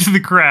disappear into the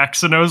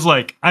cracks. And I was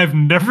like, I've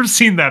never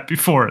seen that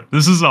before.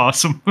 This is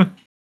awesome.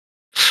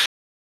 It's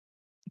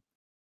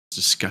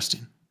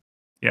disgusting.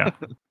 Yeah.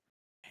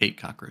 Hate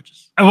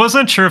cockroaches. I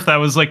wasn't sure if that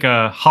was like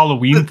a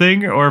Halloween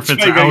thing or if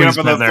it's always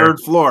up been on the there. third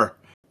floor.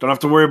 Don't have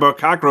to worry about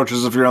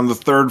cockroaches if you're on the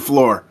third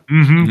floor.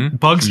 Mm-hmm.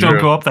 Bugs don't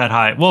go up that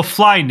high. Well,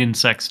 flying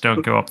insects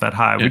don't go up that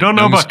high. Yeah, we don't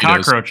know about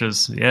mosquitoes.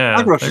 cockroaches. Yeah,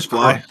 Cockroaches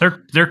fly.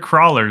 They're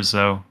crawlers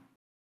though.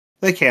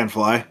 They can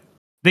fly.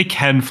 They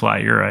can fly.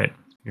 You're right.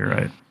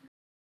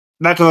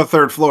 Not to the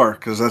third floor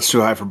because that's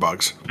too high for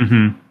bugs.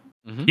 Mm-hmm.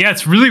 Mm-hmm. Yeah,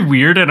 it's really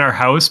weird in our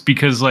house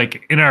because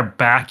like in our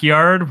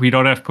backyard we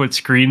don't have to put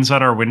screens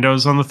on our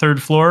windows on the third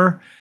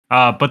floor.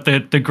 But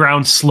the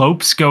ground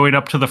slopes going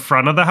up to the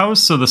front of the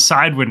house, so the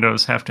side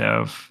windows have to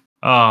have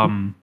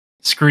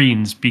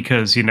screens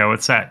because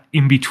it's that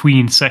in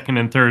between second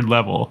and third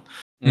level.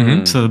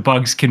 Mm-hmm. So the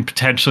bugs can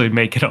potentially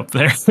make it up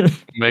there.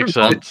 Makes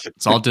sense.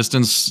 It's all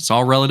distance. It's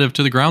all relative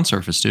to the ground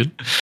surface, dude.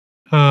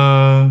 Too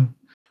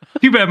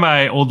bad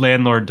my old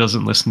landlord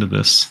doesn't listen to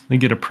this. They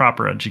get a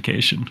proper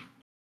education.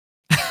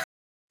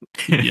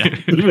 Yeah,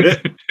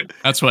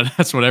 that's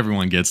what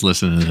everyone gets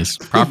listening to this.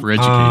 Proper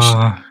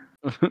education.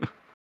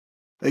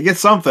 They get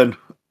something.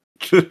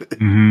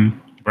 Mm-hmm.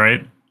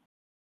 Right.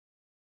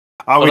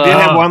 We did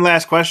have one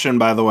last question,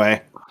 by the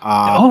way.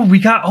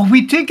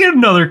 We did get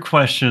another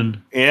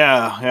question.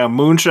 Yeah,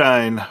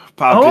 moonshine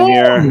popped in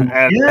here.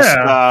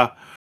 And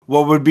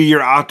what would be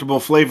your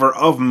optimal flavor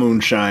of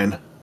moonshine?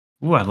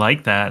 Ooh, I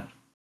like that.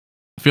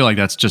 I feel like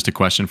that's just a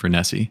question for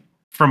Nessie.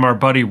 From our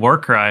buddy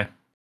Warcry.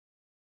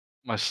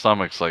 My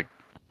stomach's like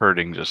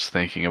hurting just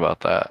thinking about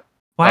that.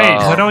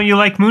 Why don't you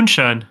like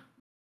moonshine?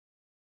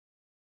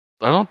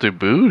 I don't do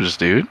booze,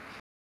 dude.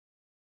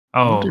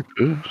 Oh. I don't do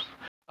booze.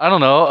 I don't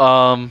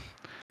know.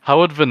 How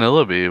would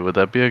vanilla be? Would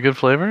that be a good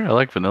flavor? I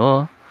like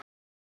vanilla.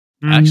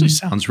 Actually,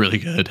 sounds really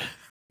good.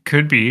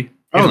 Could be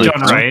Oh, if yeah.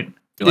 done right. I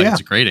feel like Yeah.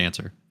 it's a great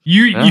answer.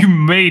 You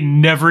may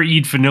never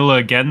eat vanilla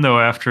again though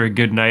after a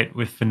good night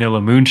with vanilla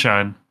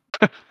moonshine.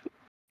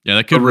 Yeah,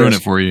 that could A ruin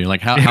risk. it for you.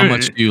 Like, how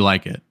much do you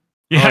like it?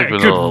 I like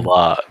vanilla a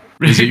lot.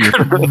 Is it your-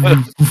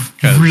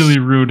 could really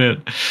ruin it.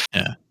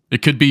 Yeah,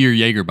 it could be your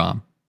Jaeger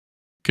bomb.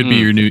 Could be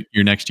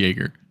your next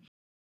Jaeger.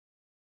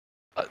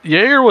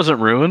 Jaeger wasn't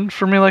ruined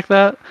for me like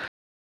that.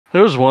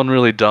 There was one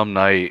really dumb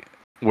night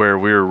where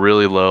we were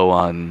really low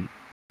on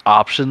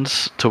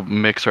options to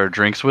mix our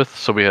drinks with,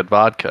 so we had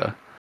vodka.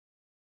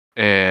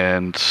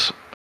 And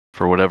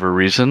for whatever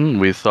reason,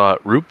 we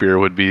thought root beer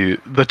would be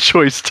the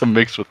choice to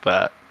mix with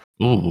that.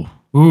 Ooh.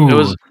 Ooh, It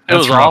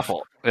was rough.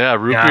 awful. Yeah,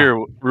 root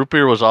Yeah.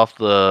 beer was off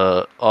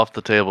the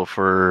table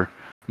for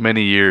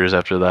many years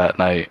after that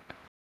night.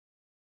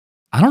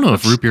 I don't know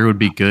if root beer would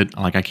be good.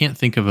 Like, I can't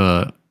think of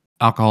a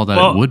alcohol that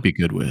it would be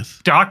good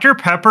with. Dr.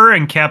 Pepper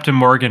and Captain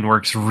Morgan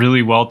works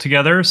really well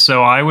together,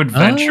 so I would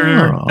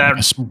venture that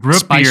like a root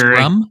spiced beer and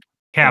rum.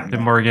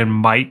 Captain Morgan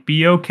might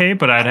be okay,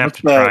 but I'd have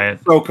to What's try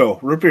it. SoCo.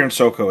 Root beer and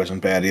SoCo isn't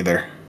bad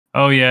either.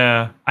 Oh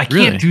yeah, I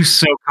Really? can't do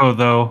SoCo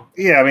though.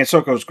 Yeah, I mean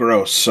SoCo's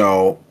gross,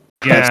 so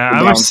that's Yeah, the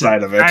I was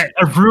downside of it.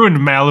 I ruined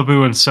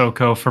Malibu and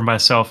SoCo for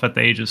myself at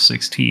the age of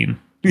 16.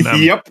 And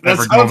I'm Yep, that never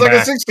sounds going like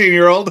back. a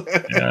 16-year-old.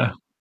 Yeah.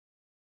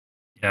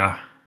 Yeah.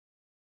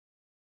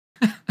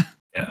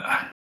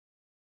 Yeah.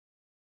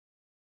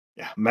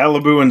 Yeah,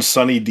 Malibu and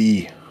Sunny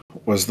D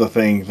was the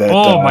thing that.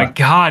 Oh my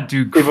god,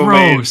 dude, people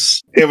made-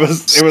 gross. It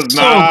was So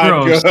not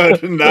gross.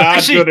 good, not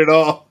Actually- good at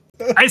all.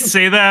 I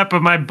say that,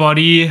 but my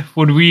buddy,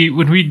 when we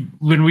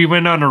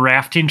went on a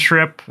rafting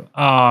trip,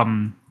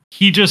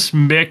 he just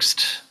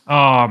mixed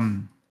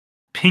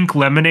pink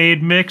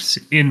lemonade mix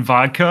in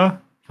vodka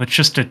with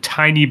just a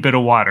tiny bit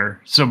of water.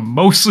 So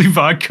mostly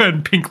vodka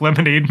and pink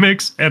lemonade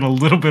mix and a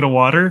little bit of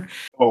water,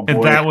 Oh boy,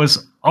 and that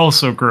was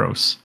also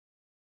gross.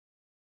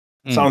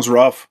 sounds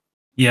rough.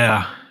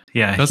 Yeah,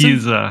 Doesn't-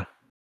 he's a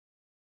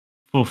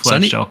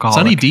full-fledged alcoholic.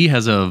 Sunny D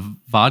has a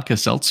vodka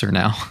seltzer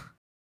now.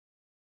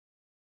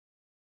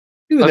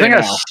 Do I they think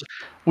now?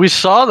 we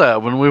saw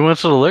that when we went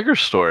to the liquor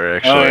store.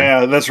 Actually, Oh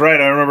yeah, that's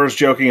right. I remember us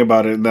joking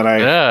about it. And then I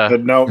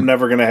said, no,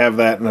 never going to have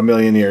that in a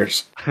million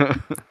years.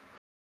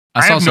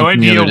 I saw have no something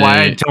the idea other why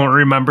I day. don't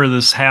remember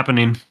this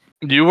happening.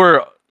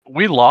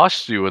 We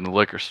lost you in the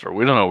liquor store.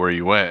 We don't know where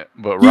you went,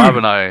 but Dude. Rob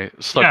and I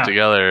stuck Yeah.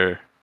 together.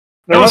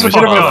 There That was was a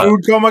bit of fucked a up. food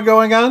coma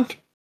going on.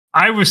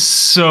 I was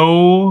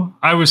so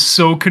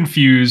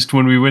confused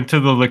when we went to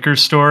the liquor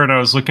store and I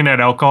was looking at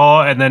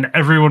alcohol and then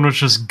everyone was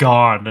just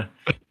gone.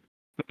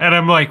 And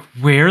I'm like,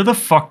 where the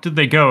fuck did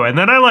they go? And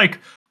then I like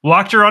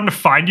walked around to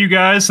find you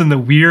guys and the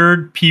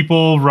weird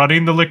people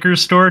running the liquor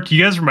store. Do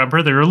you guys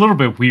remember? They were a little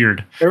bit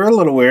weird. They were a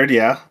little weird,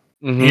 yeah.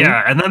 Mhm.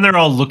 Yeah. And then they're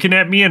all looking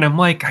at me and I'm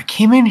like, I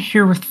came in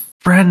here with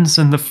friends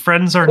and the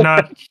friends are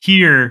not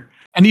here.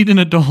 I need an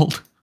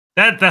adult.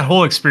 That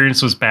whole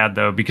experience was bad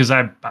though, because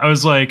I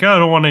was like, oh, I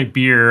don't want a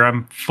beer.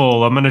 I'm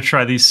full. I'm gonna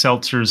try these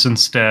seltzers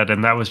instead.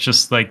 And that was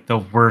just like the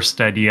worst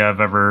idea I've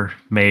ever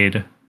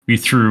made. We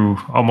threw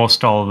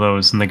almost all of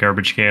those in the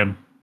garbage can.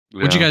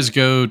 What'd you guys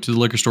go to the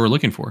liquor store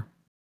looking for?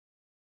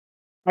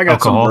 I got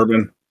Alcohol. some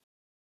bourbon.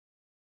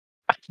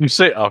 You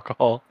say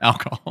alcohol?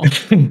 Alcohol.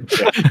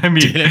 I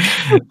mean,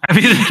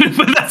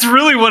 but that's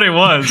really what it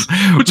was.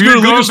 What you go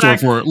to the liquor store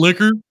for?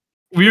 Liquor?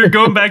 We were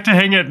going back to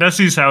hang at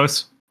Nessi's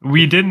house.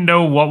 We didn't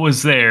know what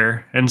was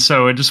there, and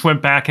so I just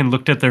went back and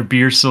looked at their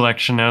beer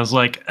selection. I was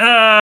like,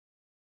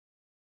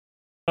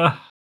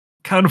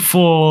 kind of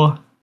full.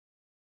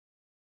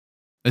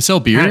 They sell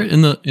beer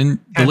in the Kinda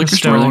liquor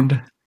store.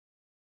 stoned.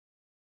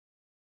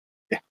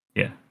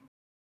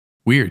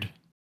 Weird.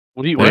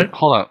 What do you? What? Wait,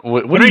 hold on.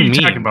 What What do are you you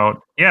mean? talking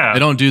about? Yeah, They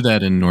don't do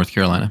that in North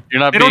Carolina. You're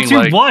not they being don't do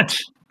like what?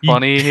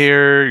 funny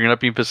here. You're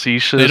not being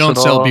facetious. They don't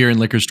at sell all? beer in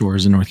liquor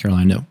stores in North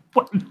Carolina. No.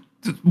 What?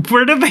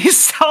 Where do they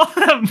sell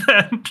them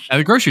then? At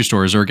the grocery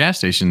stores or gas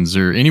stations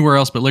or anywhere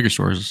else but liquor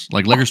stores.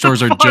 Like liquor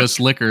stores are fuck?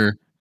 just liquor.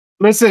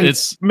 Listen,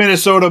 It's- it's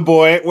Minnesota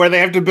boy, where they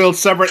have to build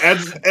separate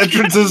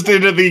entrances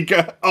into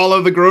the all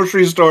of the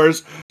grocery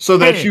stores so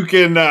that Hey. you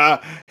can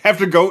have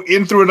to go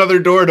in through another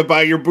door to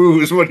buy your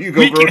booze when you go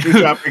We can- grocery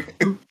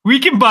shopping. We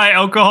can buy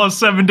alcohol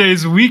 7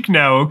 days a week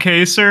now,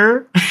 okay,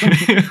 sir?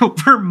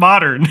 We're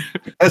modern.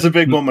 That's a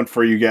big moment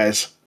for you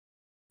guys.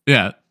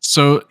 Yeah.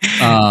 So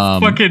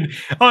Fucking,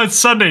 oh, it's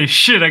Sunday.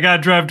 Shit, I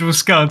gotta drive to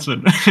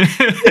Wisconsin.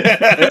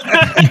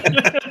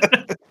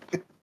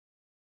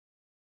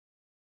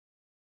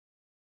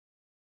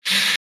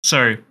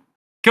 Sorry.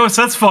 Ghost,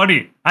 that's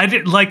funny. I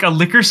did like a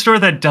liquor store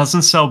that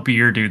doesn't sell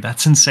beer, dude.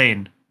 That's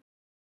insane.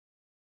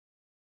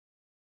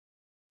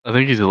 I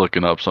think he's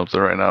looking up something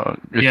right now.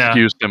 Yeah.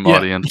 Excuse him, Yeah,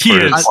 audience, He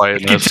for his is. You can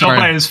quietness. tell Sorry.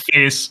 by his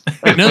face.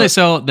 no, they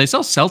sell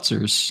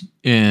seltzers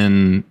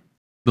in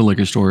the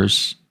liquor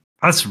stores.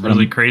 That's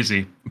really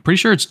crazy. I'm pretty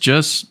sure it's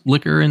just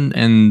liquor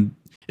and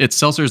it's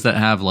seltzers that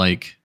have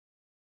like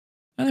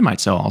they might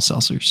sell all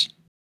seltzers.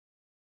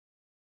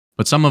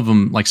 But some of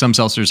them, like some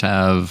seltzers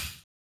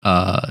have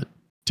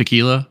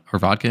tequila or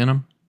vodka in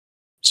them.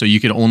 So you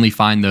could only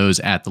find those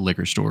at the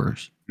liquor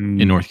stores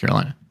in North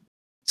Carolina.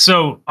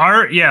 So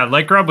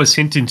like Rob was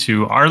hinting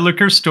to, our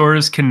liquor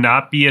stores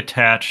cannot be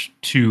attached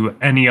to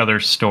any other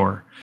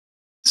store.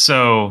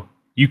 So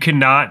you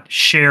cannot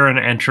share an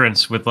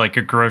entrance with like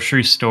a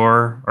grocery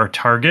store or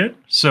Target.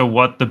 So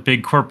what the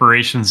big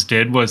corporations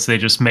did was they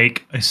just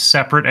make a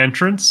separate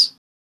entrance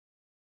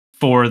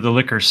for the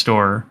liquor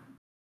store.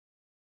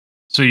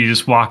 So you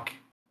just walk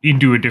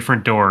into a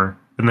different door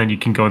and then you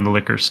can go in the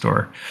liquor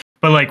store.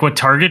 But like what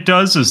Target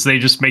does is they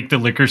just make the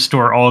liquor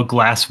store all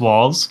glass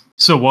walls.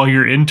 So while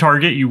you're in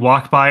Target, you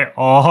walk by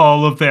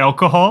all of the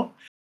alcohol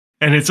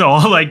and it's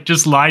all like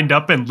just lined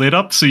up and lit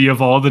up. So you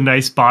have all the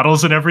nice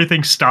bottles and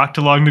everything stocked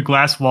along the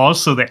glass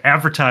walls. So they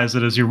advertise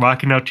it as you're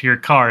walking out to your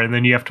car, and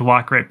then you have to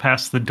walk right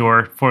past the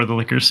door for the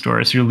liquor store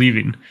as you're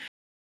leaving.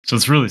 So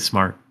it's really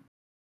smart.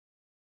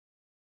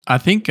 I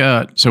think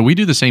so. We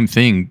do the same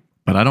thing,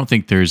 but I don't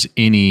think there's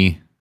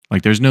any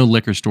there's no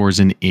liquor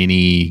stores in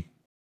any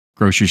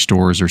grocery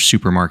stores or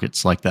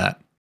supermarkets like that.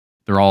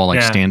 They're all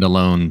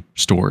standalone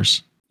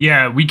stores.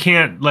 Yeah, we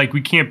can't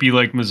be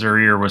like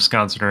Missouri or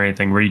Wisconsin or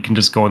anything where you can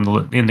just go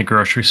in the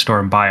grocery store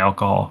and buy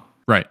alcohol.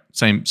 Right.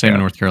 Same in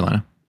North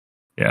Carolina.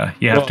 Yeah,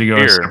 you have to go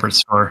to a separate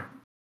store.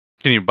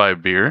 Can you buy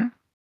beer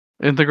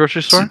in the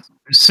grocery store?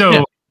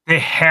 So they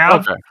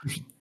have.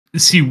 Okay.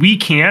 See, we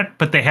can't,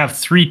 but they have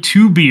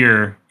 3-2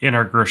 beer in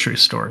our grocery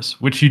stores,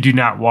 which you do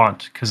not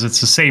want because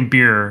it's the same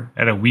beer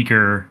at a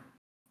weaker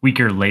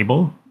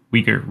label,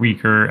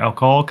 weaker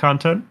alcohol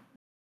content.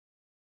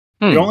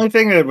 The only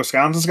thing that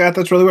Wisconsin's got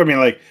that's really weird, I mean,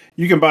 like,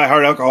 you can buy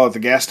hard alcohol at the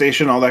gas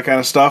station, all that kind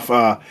of stuff,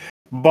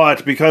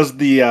 but because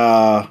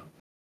the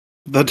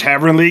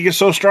Tavern League is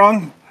so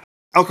strong,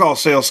 alcohol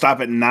sales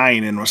stop at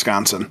 9 in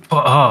Wisconsin.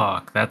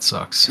 Fuck, that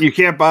sucks. You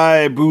can't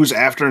buy booze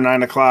after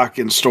 9 o'clock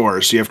in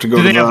stores. You have to go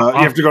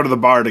to the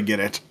bar to get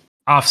it.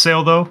 Off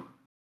sale though?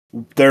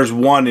 There's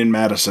one in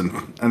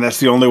Madison, and that's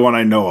the only one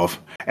I know of.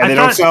 And they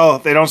don't sell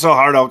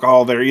hard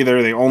alcohol there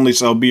either. They only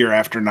sell beer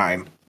after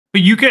 9. But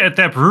you could, at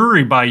that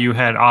brewery you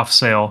had off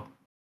sale,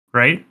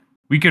 right?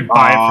 We could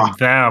buy it from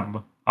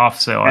them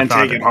off sale and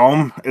take it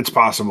home. It's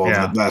possible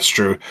that's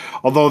true.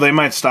 Although they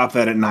might stop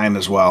that at 9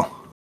 as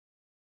well.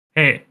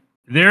 Hey,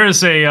 there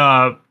is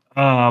a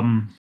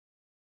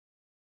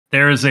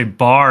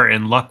bar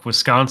in Luck,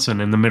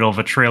 Wisconsin, in the middle of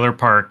a trailer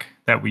park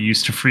that we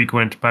used to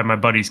frequent by my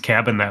buddy's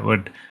cabin that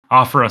would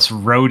offer us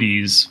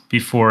roadies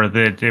before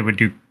they'd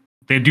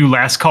do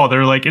last call.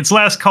 They're like, it's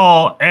last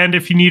call, and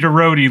if you need a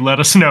roadie, let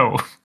us know.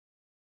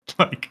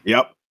 Like,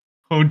 yep.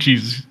 Oh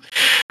Jesus.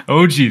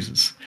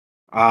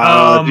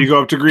 If you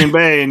go up to Green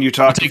Bay and you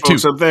talk to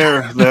folks up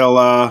there,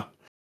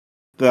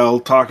 they'll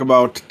talk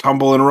about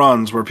tumble and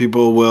runs where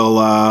people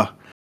will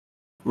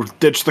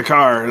ditch the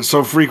car. It's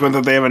so frequent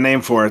that they have a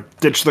name for it.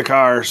 Ditch the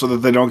car so that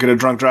they don't get a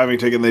drunk driving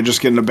ticket and they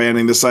just get an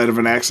abandoning the site of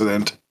an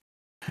accident.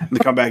 And they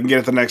come back and get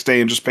it the next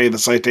day and just pay the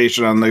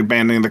citation on the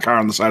abandoning the car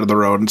on the side of the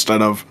road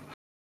instead of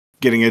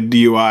getting a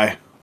DUI.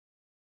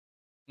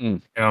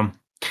 Yeah.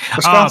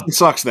 Wisconsin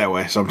sucks that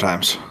way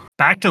sometimes.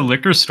 Back to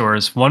liquor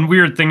stores. One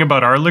weird thing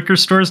about our liquor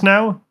stores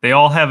now, they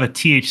all have a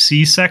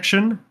THC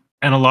section,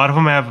 and a lot of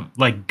them have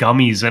like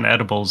gummies and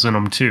edibles in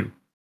them too,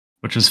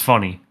 which is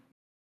funny.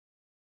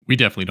 We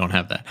definitely don't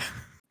have that.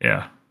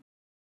 Yeah.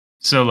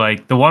 So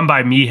like the one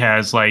by me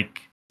has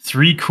like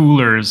 3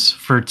 coolers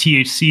for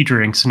THC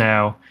drinks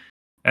now,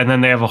 and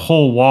then they have a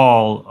whole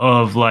wall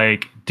of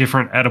like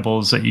different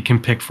edibles that you can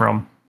pick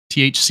from.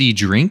 THC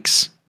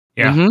drinks?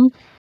 Yeah. Mm-hmm.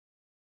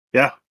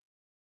 Yeah.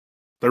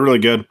 They're really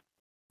good.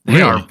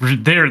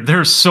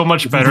 They're so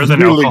much better than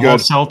really alcohol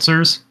good.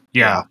 seltzers.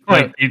 Yeah.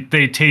 Like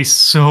they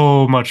taste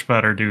so much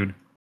better, dude.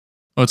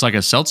 Oh, it's like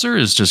a seltzer?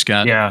 It's just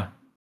got Yeah.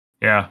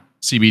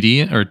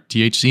 CBD or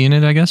THC in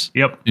it, I guess?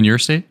 Yep. In your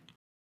state?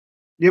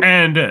 Yep.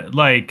 And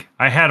like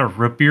I had a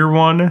root beer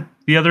one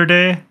the other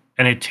day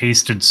and it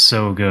tasted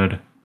so good.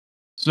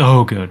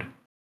 So good.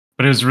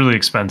 But it was really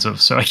expensive,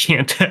 so I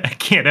can't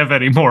have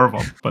any more of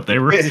them. But they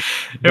were it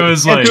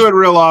was Can't like do it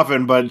real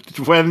often, but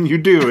when you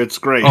do, it's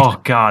great.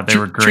 Oh god, they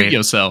were great. Treat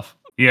yourself.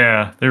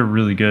 Yeah, they were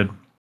really good.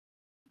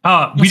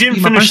 We didn't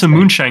finish the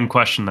moonshine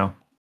question though.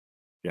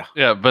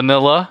 Yeah,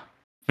 vanilla.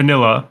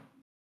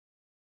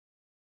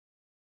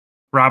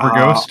 Robert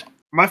Ghost.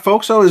 My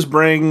folks always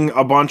bring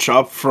a bunch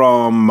up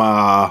from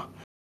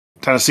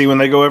Tennessee when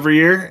they go every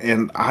year,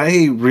 and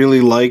I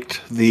really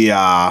liked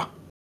the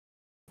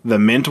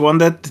mint one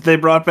that they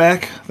brought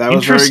back. That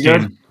was very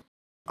good.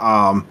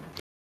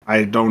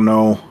 I don't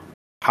know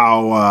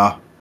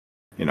how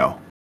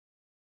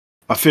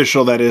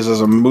official that is as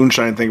a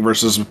moonshine thing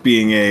versus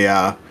being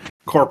a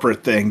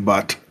corporate thing,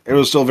 but it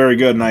was still very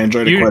good, and I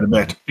enjoyed it quite a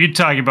bit. You're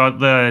talking about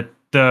the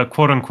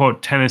quote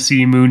unquote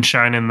Tennessee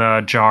moonshine in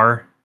the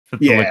jar at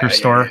the liquor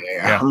store.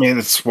 Yeah. I mean,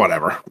 it's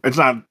whatever. It's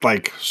not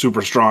like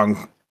super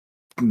strong,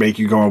 make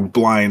you go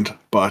blind,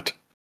 but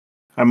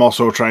I'm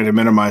also trying to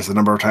minimize the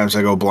number of times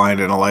I go blind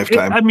in a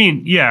lifetime.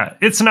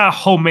 It's not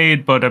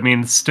homemade, but I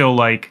mean, it's still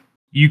like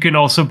you can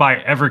also buy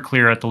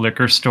Everclear at the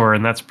liquor store,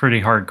 and that's pretty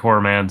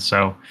hardcore, man.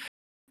 So,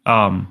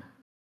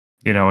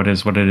 it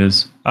is what it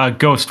is.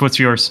 Ghost, what's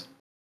yours?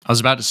 I was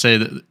about to say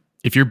that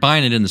if you're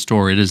buying it in the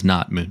store, it is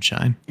not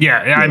moonshine. Yeah,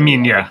 I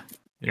mean, yeah.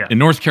 In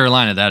North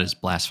Carolina, that is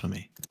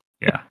blasphemy.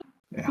 Yeah.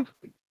 You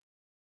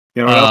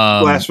know what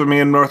else is blasphemy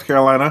in North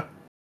Carolina?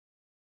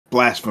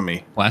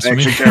 Blasphemy.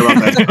 Blasphemy? I actually care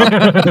about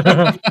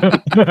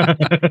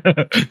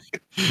that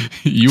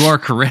stuff. You are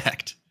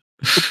correct.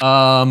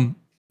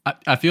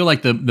 I feel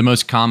like the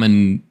most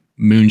common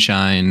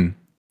moonshine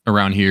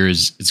around here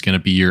is going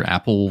to be your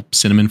apple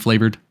cinnamon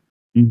flavored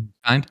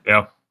kind.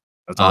 Yeah.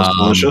 That's always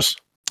delicious.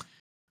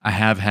 I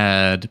have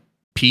had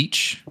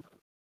peach.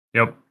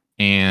 Yep.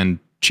 And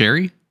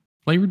cherry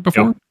flavored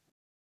before. Yep.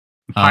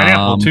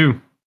 Pineapple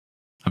too.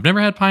 I've never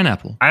had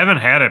pineapple. I haven't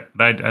had it,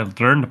 but I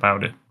learned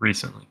about it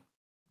recently.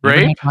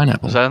 Grape?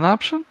 Pineapple. Is that an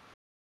option?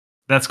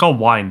 That's called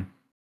wine.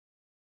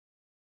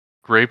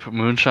 Grape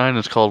moonshine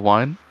is called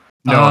wine?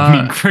 No,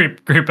 I mean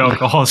grape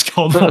alcohol is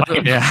called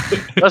wine. Yeah.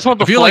 That's not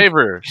the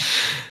flavor.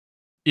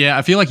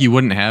 I feel like you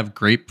wouldn't have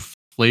grape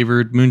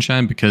flavored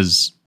moonshine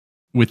because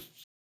with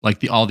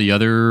like all the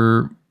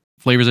other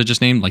flavors I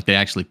just named, like they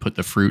actually put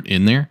the fruit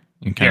in there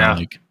and kind of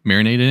like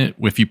marinate in it.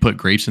 If you put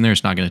grapes in there,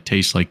 it's not going to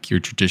taste like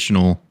your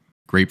traditional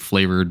grape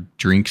flavored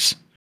drinks,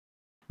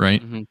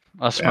 right?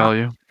 Mm-hmm. I smell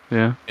you.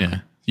 Yeah.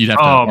 Yeah. You'd have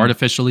to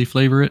artificially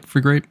flavor it for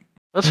grape.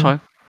 That's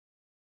fine.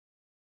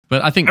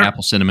 But I think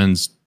apple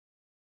cinnamon's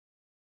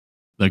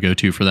the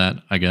go-to for that,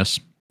 I guess.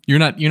 You're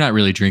not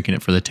really drinking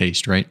it for the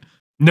taste, right?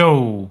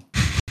 No.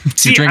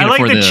 See, I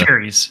like the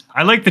cherries.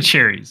 I like the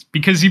cherries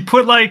because you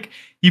put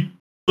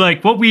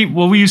what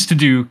we used to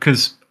do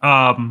because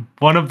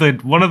one of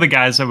the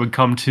guys that would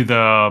come to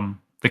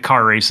the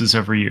car races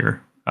every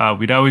year,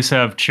 we'd always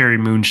have cherry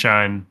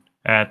moonshine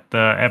at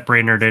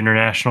Brainerd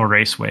International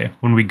Raceway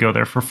when we go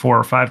there for 4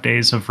 or 5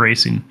 days of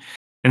racing.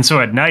 And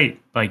so at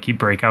night, like he'd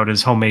break out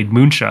his homemade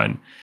moonshine,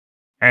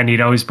 and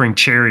he'd always bring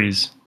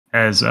cherries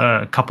as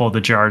a couple of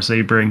the jars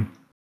they bring.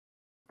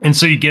 And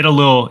so you get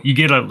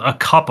a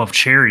cup of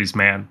cherries,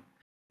 man,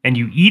 and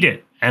you eat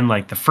it, and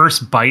like the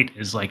first bite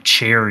is like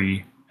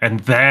cherry, and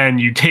then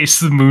you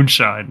taste the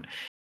moonshine,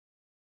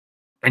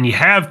 and you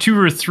have 2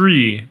 or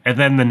 3, and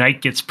then the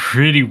night gets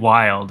pretty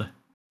wild.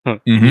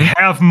 Mm-hmm. You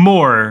have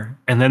more,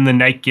 and then the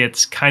night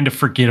gets kind of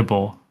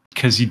forgettable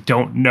because you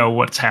don't know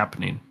what's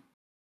happening.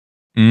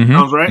 Mm-hmm.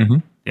 Sounds right. Mm-hmm.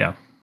 Yeah.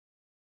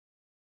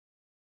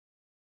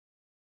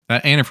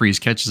 That antifreeze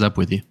catches up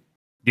with you.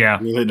 Yeah.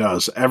 It really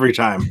does. Every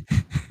time.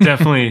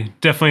 Definitely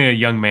a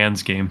young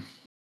man's game.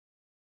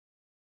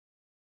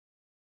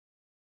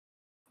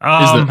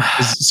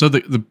 So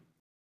the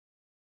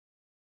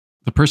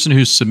person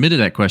who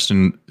submitted that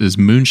question is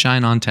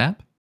moonshine on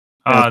tap?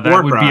 That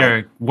would be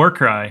a war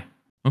cry.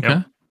 Okay.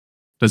 Yep.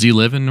 Does he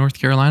live in North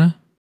Carolina?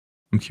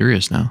 I'm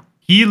curious now.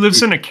 He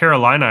lives in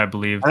Carolina, I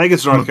believe. I think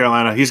it's North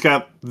Carolina. He's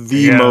got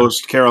the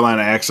most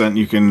Carolina accent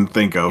you can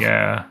think of.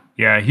 Yeah.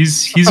 Yeah.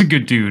 He's a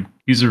good dude.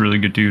 He's a really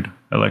good dude.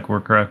 I like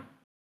Warcry.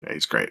 Yeah,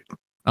 he's great.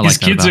 His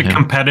kid's a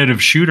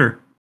competitive shooter.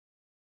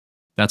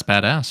 That's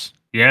badass.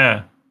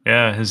 Yeah.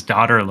 Yeah. His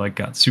daughter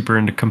got super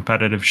into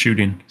competitive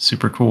shooting.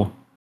 Super cool.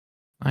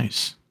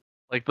 Nice.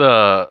 Like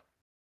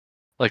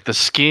the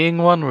skiing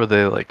one where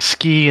they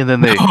ski and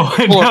then they not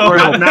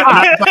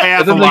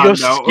and then they go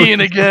skiing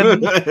again.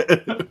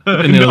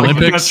 In the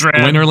Olympics,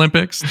 Winter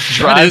Olympics,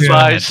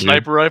 drive-by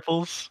sniper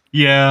rifles.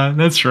 Yeah,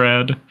 that's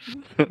rad.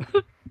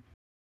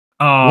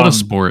 What a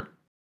sport!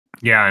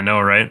 Yeah, I know,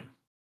 right?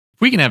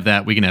 If we can have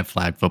that, we can have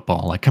flag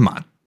football. Like, come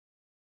on.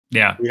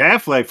 Yeah, we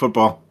have flag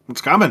football. It's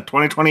coming,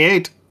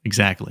 2028.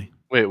 Exactly.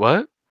 Wait,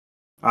 what?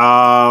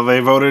 They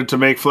voted to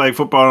make flag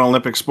football an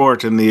Olympic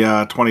sport in the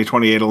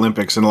 2028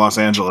 Olympics in Los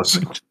Angeles.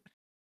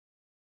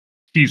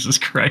 Jesus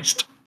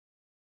Christ.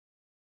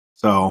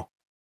 So,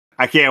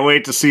 I can't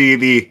wait to see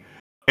the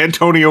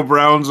Antonio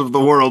Browns of the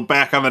world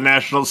back on the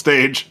national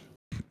stage.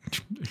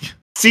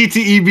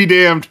 CTE be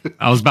damned.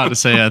 I was about to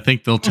say, I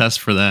think they'll test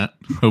for that,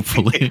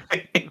 hopefully.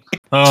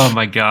 Oh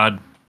my God.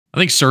 I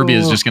think Serbia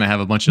is just going to have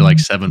a bunch of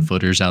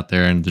 7-footers out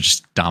there and they'll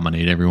just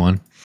dominate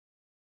everyone.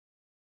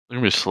 They're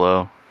going to be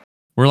slow.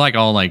 We're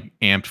all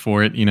amped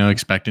for it,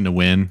 expecting to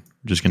win.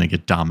 We're just going to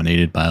get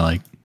dominated by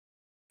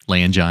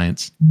land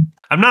giants.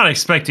 I'm not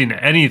expecting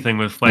anything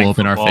with flag blow up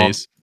football, in our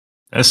face.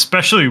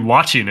 Especially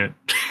watching it.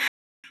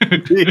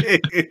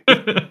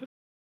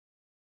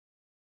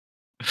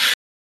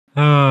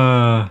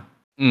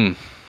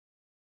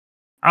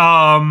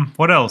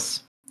 What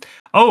else?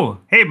 Oh,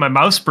 hey, my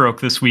mouse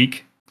broke this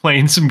week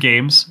playing some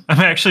games.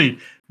 I'm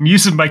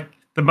using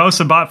the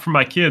mouse I bought for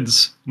my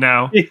kids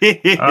now.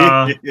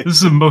 This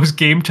is the most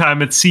game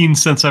time it's seen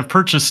since I've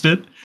purchased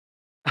it.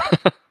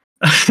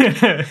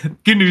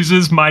 Good news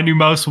is my new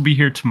mouse will be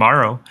here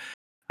tomorrow.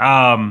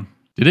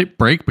 Did it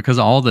break because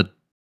of all the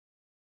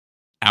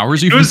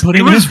hours you've been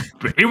putting in?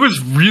 It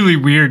was really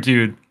weird,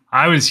 dude.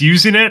 I was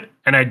using it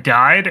and I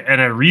died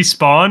and I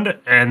respawned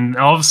and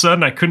all of a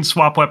sudden I couldn't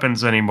swap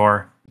weapons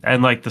anymore.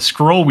 And the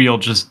scroll wheel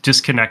just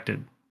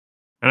disconnected.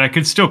 And I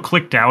could still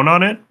click down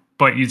on it,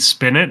 but you'd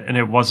spin it and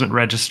it wasn't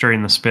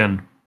registering the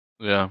spin.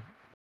 Yeah.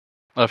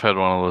 I've had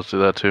one of those do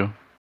that too.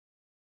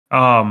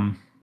 And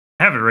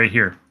have it right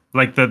here.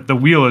 Like the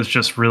wheel is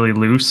just really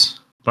loose.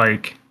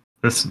 Like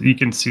this, you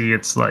can see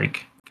it's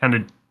like kind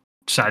of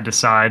side to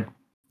side.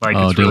 Like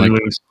it's did it, really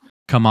like, loose.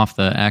 come off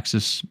the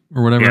axis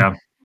or whatever?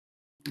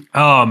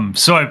 Yeah.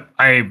 So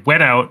I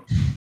went out.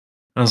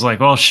 I was like,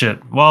 well, shit.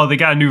 Well, they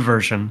got a new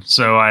version.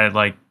 So I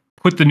like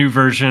put the new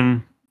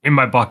version in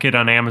my bucket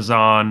on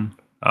Amazon.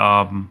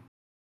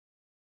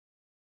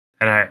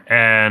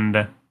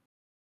 And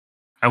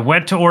I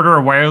went to order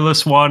a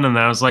wireless one, and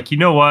I was like, you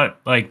know what?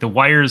 Like the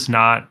wire's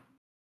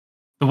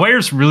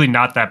really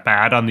not that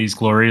bad on these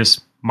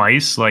glorious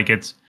mice. Like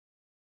it's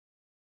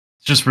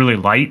just really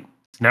light.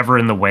 It's never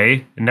in the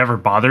way. It never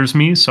bothers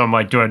me. So I'm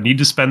like, do I need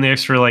to spend the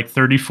extra like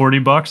 30,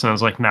 $40? And I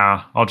was like,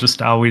 nah, I'll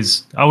just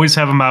always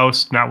have a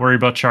mouse, not worry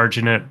about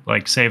charging it,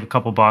 like save a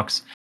couple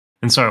bucks.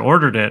 And so I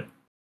ordered it.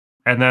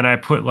 And then I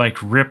put like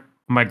rip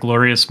my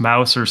glorious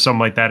mouse or something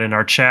like that in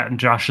our chat. And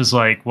Josh is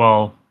like,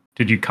 well,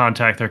 did you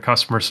contact their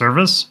customer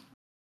service?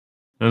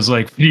 I was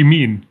like, what do you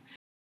mean?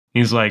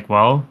 He's like,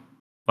 well,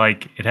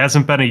 like it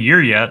hasn't been a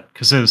year yet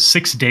because it was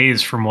 6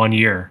 days from 1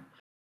 year.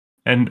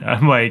 And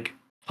I'm like,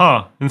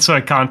 huh. And so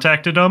I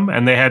contacted them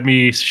and they had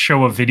me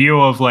show a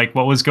video of like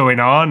what was going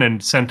on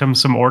and sent them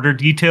some order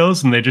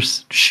details and they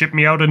just shipped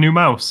me out a new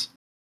mouse.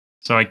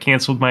 So I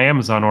canceled my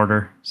Amazon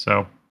order.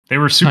 So they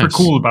were super Nice.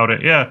 cool about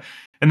it. Yeah.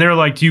 And they're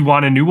like, do you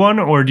want a new one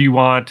or do you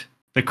want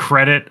the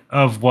credit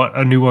of what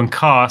a new one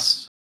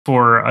costs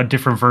for a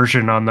different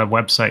version on the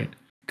website?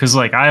 Because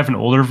like I have an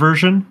older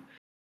version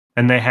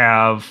and they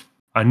have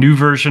a new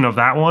version of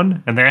that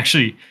one. And they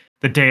actually,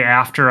 the day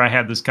after I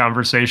had this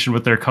conversation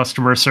with their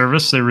customer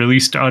service, they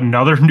released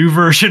another new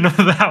version of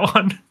that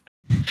one.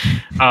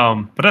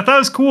 But I thought it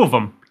was cool of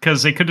them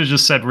because they could have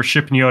just said, we're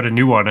shipping you out a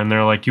new one. And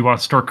they're like, do you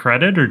want store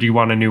credit or do you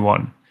want a new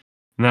one?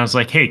 And I was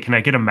like, hey, can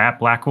I get a matte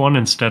black one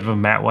instead of a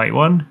matte white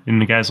one?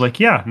 And the guy's like,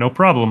 yeah, no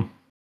problem.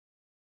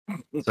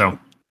 So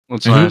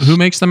That's And nice. who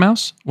makes the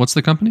mouse? What's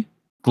the company?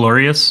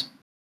 Glorious.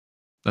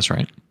 That's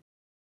right.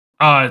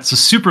 It's a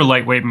super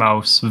lightweight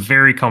mouse,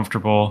 very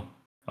comfortable,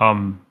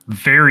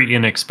 very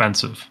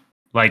inexpensive.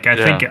 Like I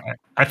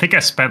think I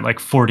spent like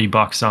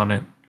 $40 on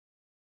it,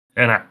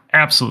 and I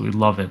absolutely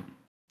love it.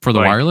 For the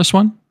Like- wireless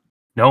one?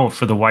 No,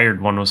 for the wired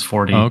one was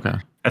 40. Oh, okay.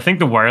 I think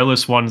the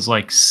wireless one's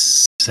like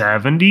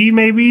 70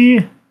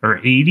 maybe or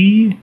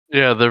 80.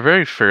 Yeah, they're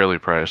very fairly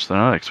priced. They're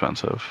not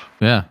expensive.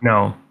 Yeah.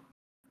 No,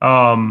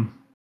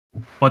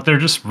 but they're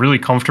just really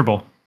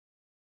comfortable.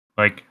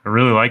 Like I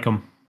really like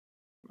them.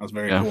 That's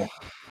very Yeah. cool.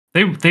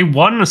 They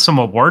won some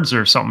awards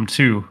or something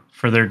too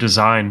for their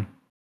design.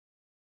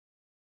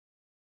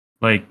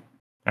 Like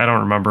I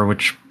don't remember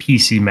which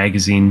PC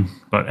magazine,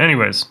 but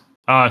anyways,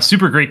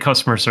 super great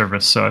customer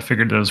service. So I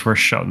figured it was worth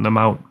shouting them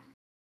out.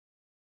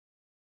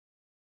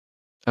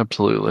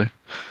 Absolutely.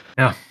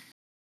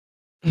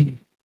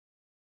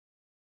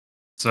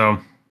 So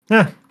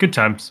yeah, good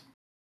times.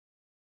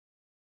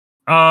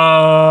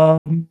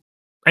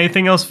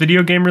 Anything else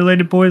video game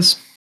related, boys?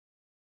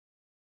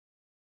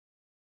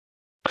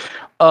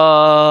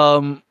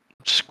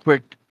 Just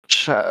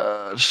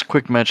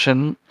quick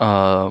mention.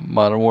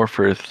 Modern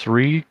Warfare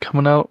 3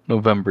 coming out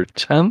November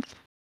 10th.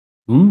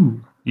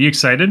 Ooh, you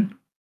excited?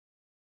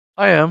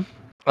 I am.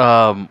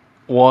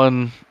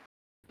 One.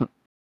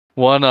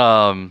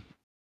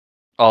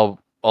 I'll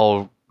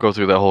go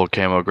through that whole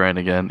camo grind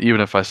again.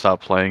 Even if I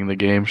stop playing the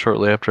game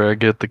shortly after I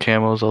get the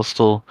camos, I'll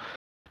still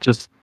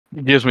just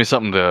it gives me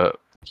something to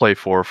play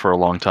for a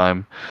long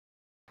time.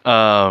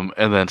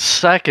 And then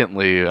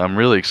secondly, I'm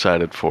really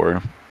excited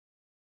for.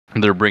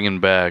 They're bringing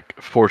back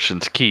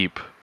Fortune's Keep,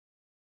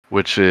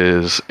 which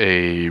is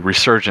a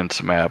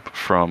resurgence map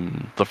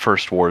from the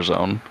first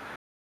Warzone.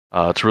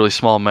 It's a really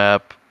smaller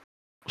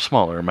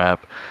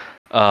map,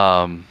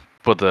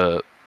 but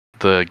the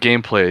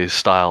gameplay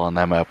style on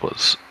that map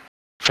was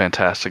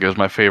fantastic. It was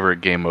my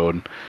favorite game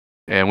mode,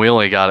 and we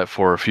only got it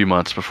for a few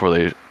months before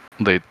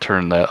they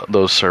turned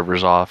those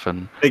servers off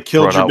and They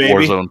killed brought you, out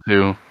baby. Warzone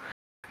 2.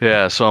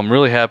 Yeah, so I'm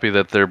really happy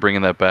that they're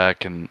bringing that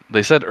back, and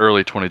they said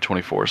early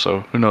 2024,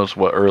 so who knows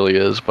what early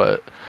is,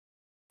 but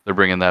they're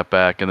bringing that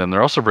back, and then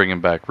they're also bringing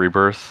back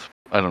Rebirth.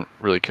 I don't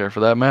really care for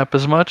that map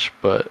as much,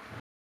 but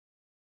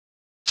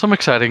some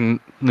exciting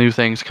new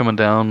things coming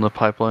down the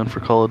pipeline for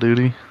Call of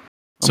Duty.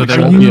 So I'm they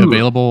excited. won't be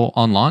available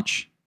on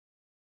launch?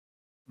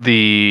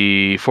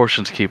 The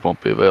Fortune's Keep won't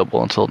be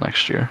available until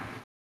next year.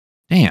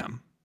 Damn.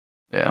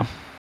 Yeah.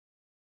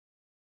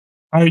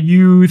 Are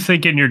you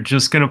thinking you're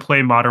just gonna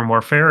play Modern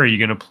Warfare, or are you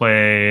gonna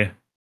play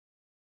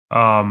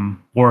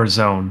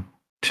Warzone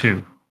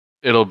 2?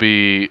 It'll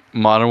be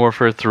Modern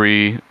Warfare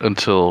 3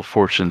 until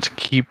Fortune's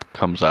Keep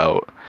comes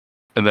out,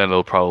 and then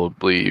it'll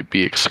probably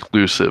be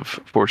exclusive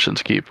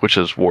Fortune's Keep, which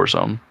is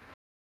Warzone.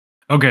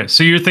 Okay,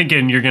 so you're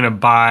thinking you're gonna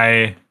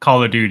buy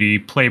Call of Duty,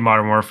 play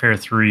Modern Warfare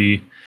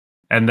 3,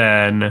 and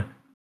then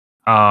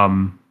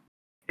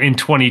in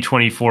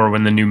 2024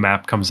 when the new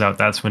map comes out,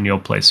 that's when you'll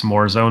play some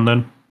Warzone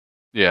then?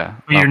 Yeah.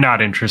 But you're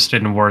not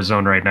interested in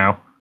Warzone right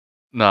now?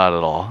 Not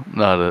at all.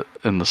 Not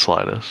in the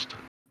slightest.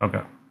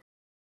 Okay.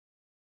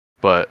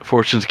 But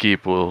Fortune's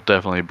Keep will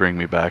definitely bring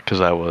me back because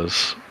that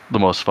was the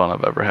most fun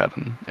I've ever had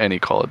in any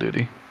Call of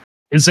Duty.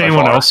 Is By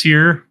anyone far. else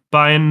here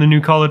buying the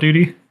new Call of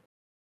Duty?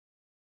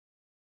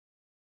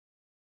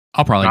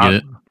 I'll probably get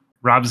it.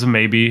 Rob's a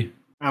maybe.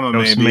 I'm a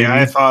Ghost maybe. I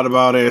maybe. thought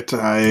about it.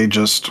 I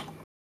just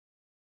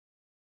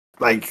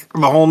like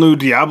the whole new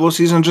Diablo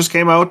season just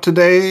came out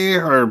today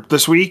or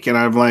this week, and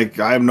I'm like,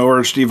 I have no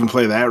urge to even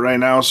play that right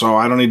now, so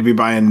I don't need to be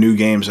buying new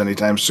games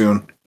anytime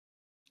soon.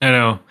 I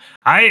know.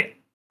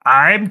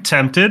 I'm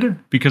tempted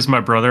because my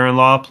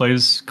brother-in-law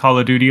plays Call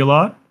of Duty a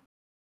lot.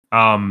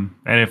 And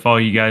if all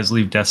you guys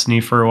leave Destiny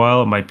for a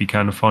while, it might be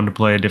kind of fun to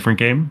play a different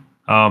game.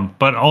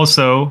 But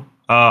also,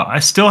 I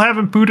still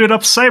haven't booted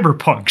up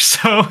Cyberpunk,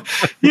 so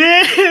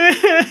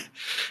yeah.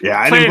 Yeah,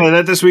 I didn't play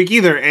that this week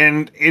either,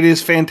 and it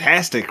is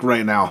fantastic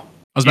right now.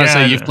 I was about to say,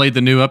 Yeah, you've played the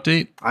new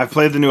update? I've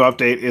played the new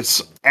update.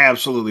 It's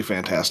absolutely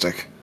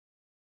fantastic.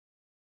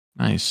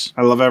 Nice.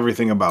 I love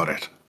everything about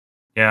it.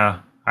 Yeah,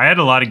 I had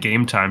a lot of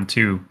game time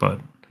too, but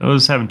I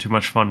was having too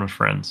much fun with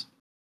friends.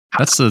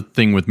 That's the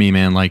thing with me,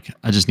 man. Like,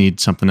 I just need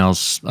something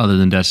else other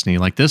than Destiny.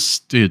 Like this,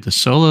 dude, the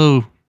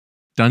solo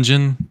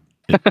dungeon,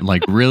 it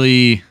like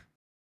really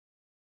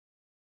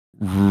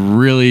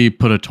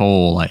put a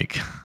toll like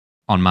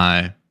on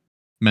my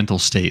mental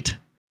state.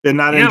 Did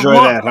not Yeah, enjoy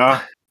well- that,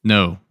 huh?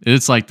 No,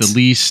 it's like the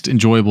least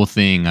enjoyable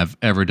thing I've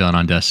ever done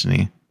on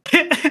Destiny.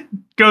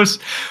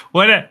 Ghost,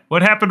 what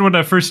happened when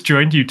I first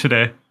joined you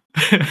today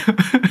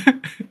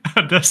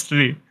on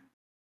Destiny?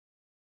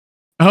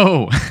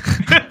 Oh,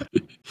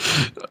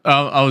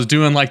 I was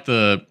doing like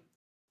the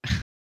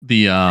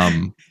You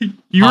were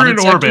haunted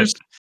in orbit. sectors.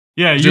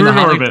 Yeah, Doing you were the in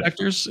haunted orbit.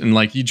 sectors, and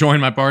like you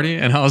joined my party,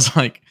 and I was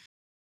like,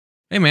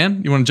 "Hey,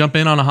 man, you want to jump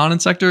in on a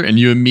haunted sector?" And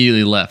you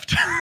immediately left.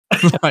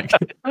 Like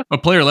a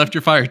player left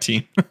your fire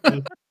team,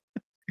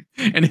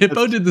 and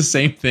Hippo did the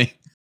same thing.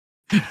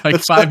 Like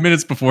That's 5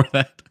 minutes before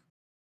that.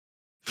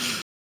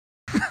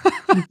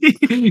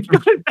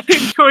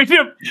 Going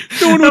up.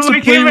 No one I'm wants to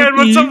like, play hey man,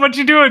 with what's me." up? What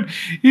you doing?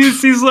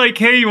 He's like,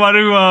 hey, you want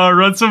to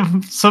run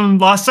some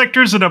lost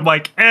sectors? And I'm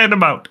like, and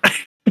I'm out.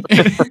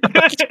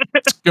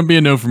 It's gonna be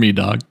a no for me,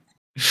 dog.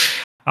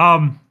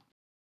 um,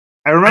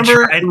 I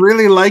remember tried.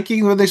 really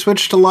liking when they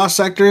switched to Lost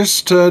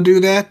Sectors to do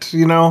that.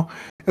 You know,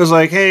 it was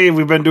like, hey,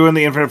 we've been doing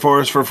the Infinite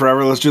Forest for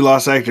forever. Let's do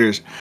Lost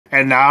Sectors.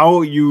 And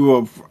now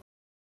you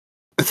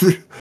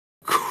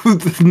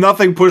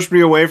nothing pushed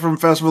me away from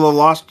Festival of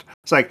Lost.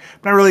 It's like,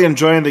 I'm not really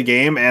enjoying the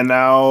game, and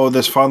now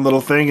this fun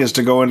little thing is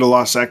to go into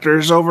Lost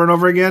Sectors over and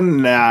over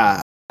again. Nah,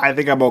 I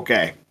think I'm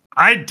okay.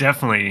 I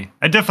definitely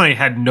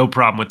had no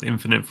problem with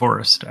Infinite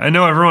Forest. I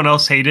know everyone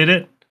else hated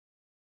it.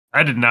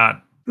 I did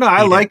not. No,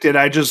 I liked it.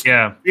 I just,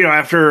 Yeah.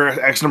 After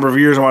X number of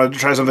years, I wanted to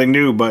try something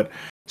new. But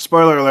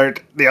spoiler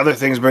alert, the other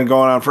thing's been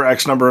going on for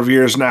X number of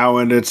years now,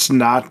 and it's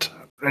not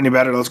any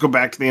better. Let's go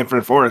back to the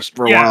Infinite Forest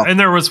for a while. And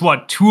there was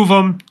what, 2 of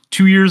them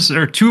 2 years,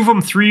 or 2 of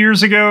them 3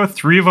 years ago,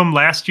 3 of them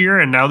last year,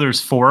 and now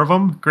there's 4 of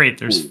them. Great.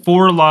 There's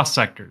 4 lost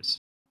sectors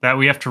that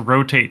we have to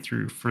rotate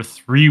through for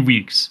 3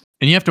 weeks.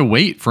 And you have to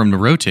wait for them to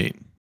rotate.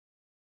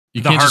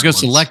 You The can't just hard go ones.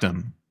 select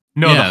them.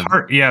 No,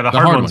 Yeah, the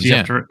hard ones you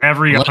have to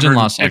every Legend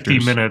Lost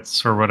 150 Sectors.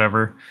 minutes or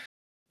whatever.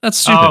 That's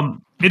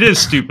stupid. It is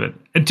stupid.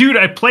 Dude,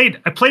 I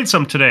played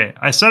some today.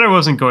 I said I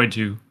wasn't going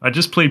to. I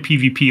just played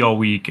PvP all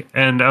week,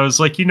 and I was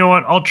like, you know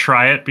what? I'll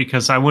try it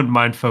because I wouldn't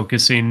mind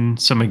focusing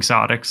some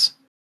exotics.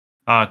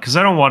 Because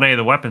I don't want any of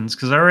the weapons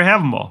because I already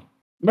have them all.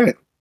 Right.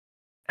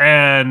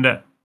 And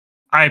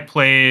I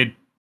played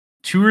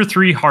 2 or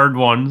 3 hard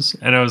ones,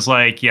 and I was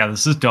like, yeah,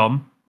 this is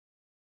dumb.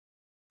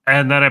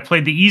 And then I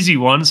played the easy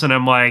ones, and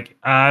I'm like,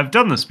 I've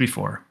done this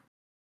before.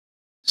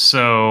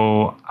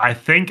 So I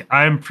think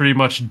I'm pretty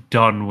much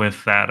done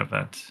with that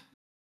event.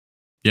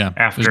 Yeah,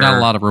 there's not a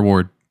lot of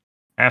reward.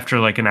 After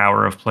like an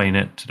hour of playing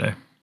it today.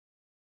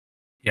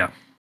 Yeah.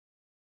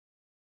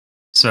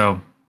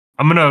 So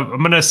I'm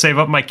gonna save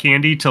up my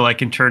candy till I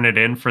can turn it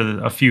in for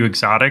a few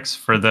exotics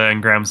for the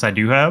engrams I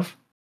do have.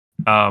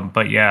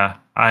 But yeah,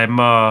 I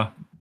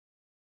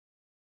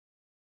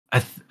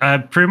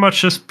pretty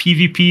much just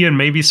PvP and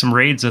maybe some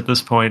raids at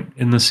this point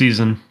in the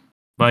season.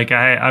 Like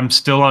I'm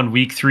still on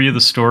week 3 of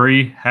the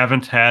story.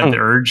 Haven't had the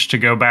urge to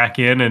go back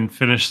in and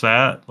finish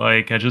that.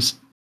 Like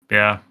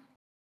yeah.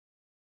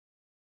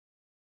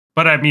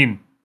 But I mean,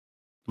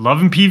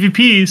 loving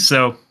PvP,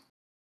 so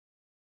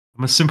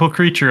I'm a simple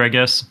creature, I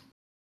guess.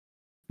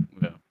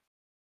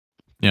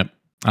 Yep.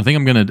 I think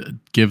I'm gonna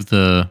give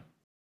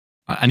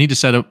I need to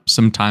set up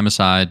some time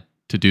aside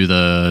to do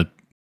the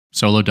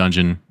solo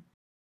dungeon.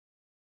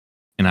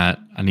 And I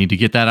need to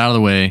get that out of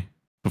the way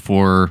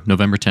before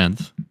November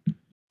 10th.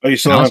 Oh, you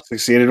still And haven't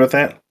succeeded with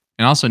that?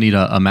 And I also need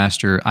a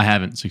master. I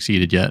haven't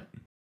succeeded yet.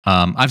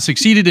 I've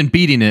succeeded in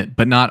beating it,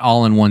 but not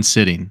all in one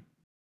sitting.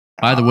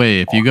 By the way,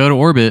 if you go to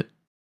orbit,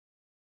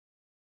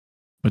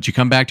 but you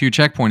come back to your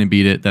checkpoint and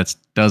beat it, that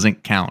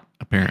doesn't count,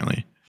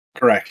 apparently.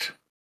 Correct.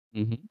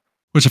 Mm-hmm.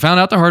 Which I found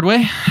out the hard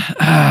way.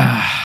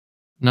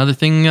 Another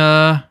thing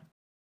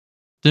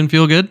didn't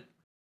feel good.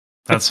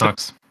 That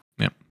sucks.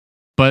 Yep.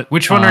 But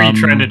Which one are you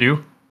trying to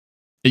do?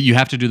 You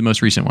have to do the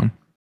most recent one.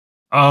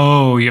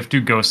 Oh, you have to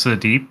do Ghost of the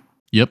Deep?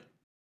 Yep.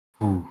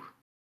 Ooh.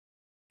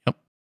 Yep.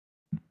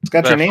 It's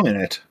got your name in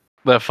it.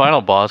 That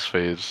final boss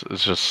phase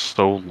is just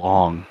so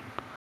long.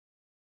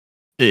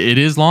 It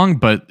is long,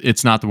 but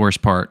it's not the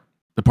worst part.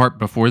 The part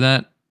before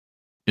that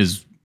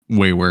is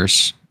way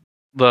worse.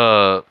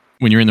 When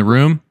you're in the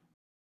room,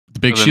 the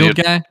big shield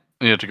guy.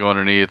 You have to go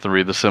underneath and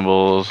read the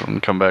symbols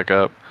and come back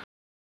up.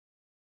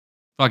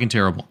 Fucking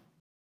terrible.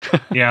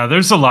 Yeah,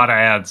 there's a lot of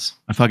ads.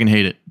 I fucking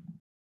hate it.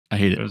 I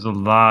hate it. There's a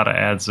lot of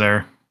ads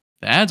there.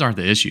 The ads aren't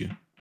the issue.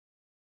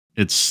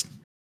 It's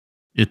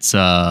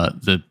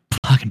the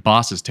fucking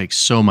bosses take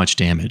so much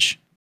damage.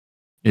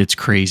 It's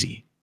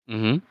crazy.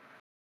 Mm-hmm.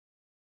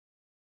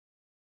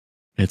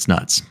 It's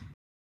nuts.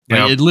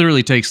 Yeah. Like, it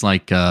literally takes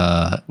like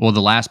the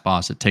last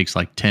boss, it takes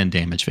like 10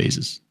 damage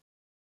phases.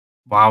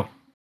 Wow.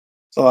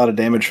 It's a lot of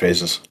damage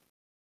phases.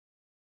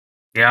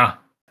 Yeah.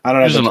 I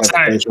don't have There's the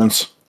type of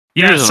patience.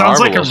 Yeah, it There's an sounds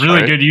like a Arbalest,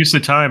 really right? good use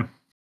of time.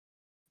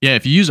 Yeah,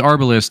 if you use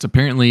Arbalest,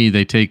 apparently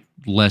they take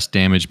less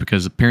damage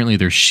because apparently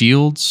their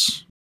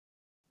shields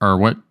are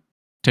what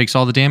takes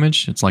all the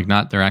damage. It's like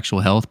not their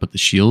actual health, but the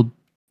shield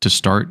to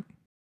start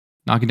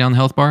knocking down the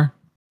health bar.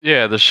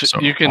 Yeah, So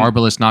you can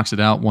Arbalest knocks it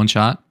out one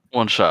shot,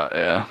 one shot.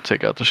 Yeah,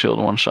 take out the shield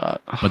in one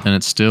shot. but then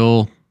it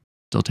still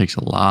takes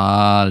a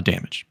lot of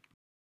damage.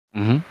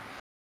 Mm-hmm.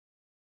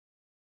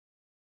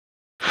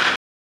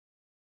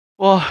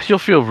 Well, you'll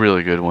feel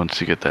really good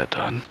once you get that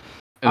done.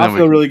 And I'll then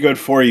feel really good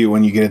for you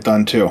when you get it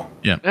done too.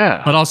 Yeah.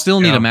 Yeah, But I'll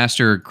still need Yeah. a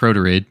master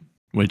Crotorade,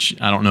 which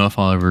I don't know if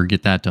I'll ever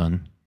get that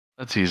done.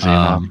 that's easy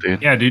enough,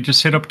 dude. Yeah, dude,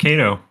 just hit up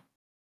Kato.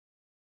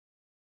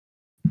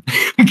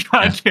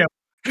 God damn.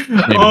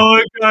 Maybe. Oh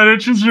my god, it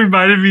just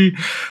reminded me.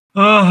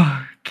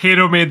 Oh,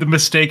 Kato made the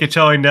mistake of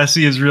telling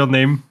Nessi his real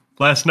name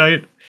last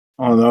night.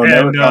 Oh no, And,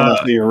 never tell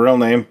us your real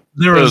name.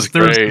 There That was, was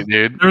there was great,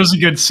 dude. there was a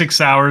good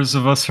 6 hours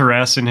of us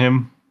harassing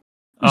him.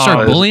 You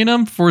start bullying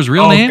him for his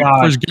real Oh, name? God.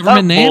 For his Not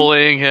government name?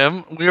 bullying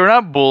him. We were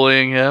not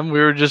bullying him. We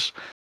were just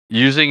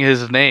using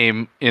his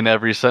name in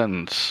every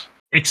sentence.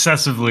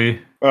 Excessively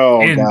Oh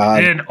in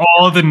god.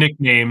 all the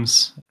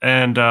nicknames,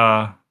 and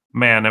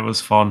man, it was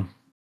fun.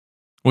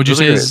 What'd you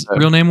say Really his good.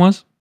 real name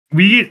was?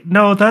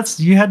 That's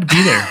you had to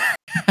be there.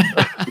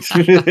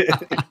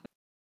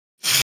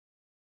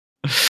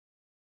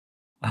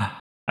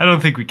 I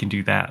don't think we can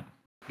do that.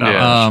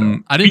 Yeah.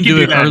 I We didn't can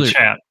do it that in earlier.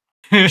 chat.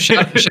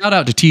 Shout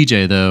out to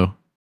TJ though.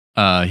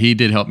 He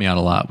did help me out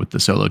a lot with the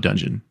solo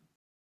dungeon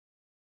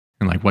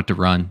and like what to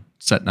run,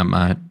 setting up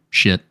my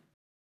shit.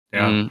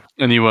 Yeah.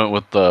 And you went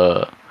with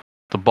the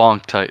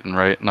Bonk Titan,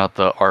 right? Not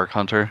the Arc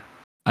Hunter.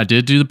 I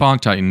did do the Bonk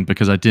Titan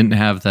because I didn't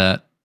have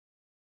that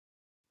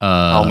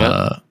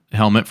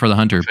helmet for the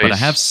hunter, but I Face,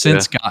 have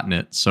since gotten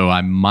it, so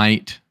I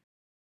might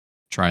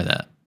try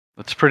that.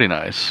 That's pretty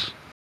nice.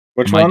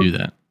 Which I might one? do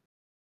that.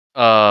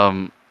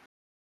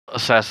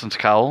 Assassin's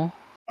Cowl.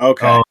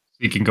 Okay. Oh,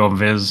 you can go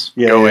viz.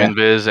 yeah, Go yeah.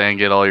 invis and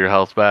get all your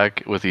health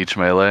back with each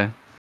melee.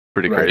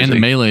 Pretty Right. crazy. And the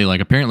melee,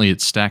 like apparently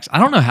it stacks. I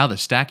don't know how the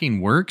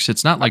stacking works.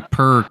 It's not like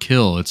per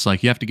kill. It's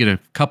like you have to get a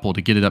couple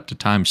to get it up to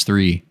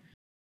 ×3.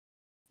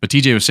 But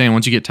TJ was saying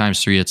once you get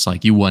 ×3, it's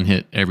like you one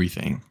hit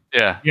everything.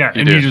 Yeah. Yeah,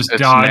 and do. you just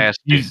It's dodge.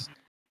 nasty.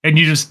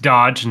 You just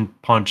dodge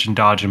and punch and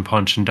dodge and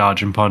punch and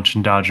dodge and punch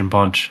and dodge and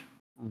punch.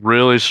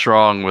 Really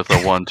strong with a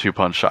 1-2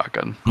 punch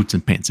shotgun. Boots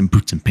and pants and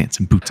boots and pants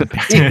and boots and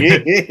pants.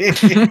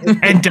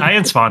 And die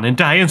and spawn and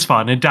die and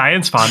spawn and die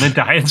and spawn and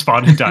die and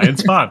spawn and die and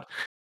spawn.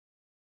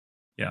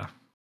 Yeah.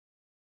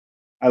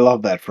 I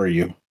love that for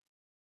you.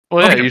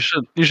 Well, yeah, Okay.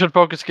 you should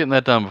focus getting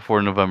that done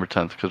before November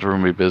 10th because we're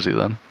gonna be busy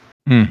then.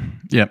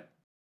 Yep.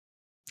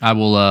 I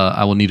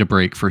will need a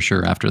break for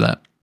sure after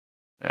that.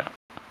 Yeah.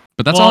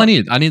 But that's all I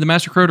need. I need the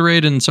Master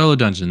Crotorade and Solo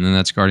Dungeon, and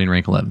that's Guardian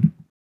rank 11.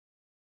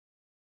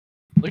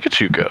 Look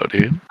at you go,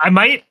 dude. I'm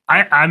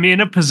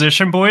in a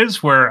position,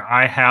 boys, where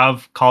I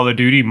have Call of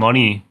Duty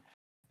money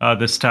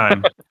this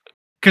time.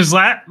 Because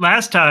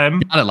last time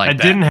Got it like I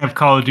that. didn't have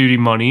Call of Duty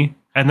money.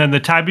 And then the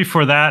time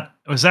before that,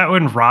 was that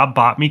when Rob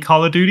bought me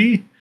Call of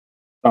Duty?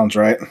 Sounds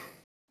right.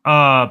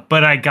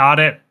 But I got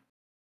it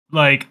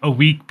like a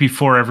week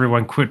before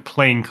everyone quit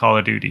playing Call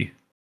of Duty.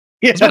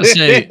 Yeah. I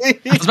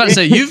was about to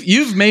say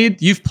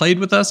you've played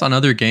with us on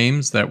other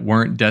games that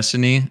weren't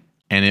Destiny,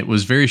 and it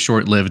was very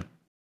short lived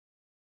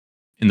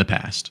in the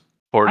past.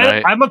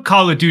 Fortnite. I'm a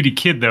Call of Duty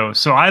kid though,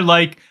 so I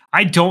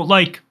don't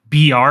like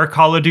BR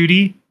Call of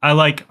Duty. I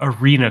like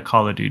Arena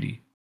Call of Duty.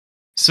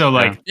 So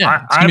like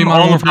Yeah, it's gonna be I'm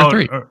Modern all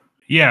Warfare about 3.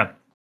 Yeah.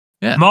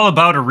 Yeah. I'm all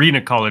about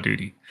Arena Call of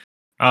Duty.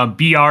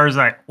 BRs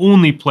I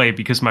only play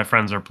because my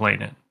friends are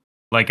playing it.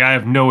 Like I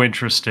have no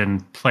interest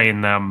in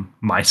playing them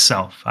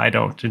myself. I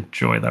don't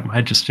enjoy them.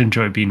 I just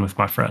enjoy being with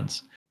my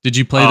friends. Did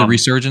you play the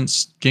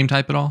Resurgence game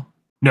type at all?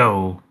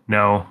 No,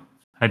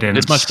 I didn't.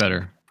 It's much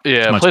better.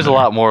 Yeah, it much plays better. a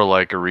lot more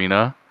like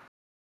Arena.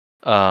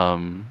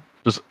 Because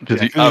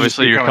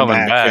obviously you're coming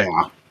back.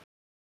 Yeah.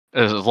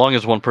 As long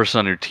as one person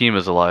on your team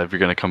is alive, you're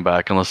going to come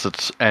back, unless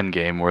it's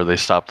endgame where they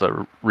stop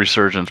the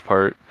resurgence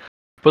part.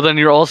 But then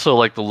you're also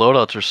like the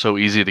loadouts are so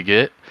easy to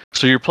get,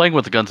 so you're playing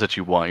with the guns that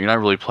you want. You're not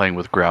really playing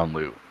with ground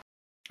loot.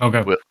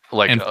 Okay. With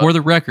like, And for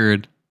the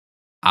record,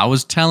 I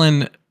was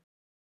telling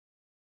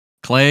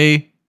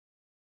Clay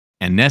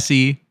and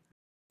Nessi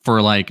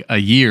for like a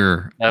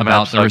year That map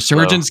about the sucks, though.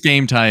 Resurgence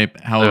game type,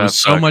 how That it map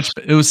was so sucks. much.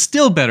 It was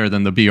still better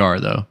than the BR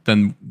though,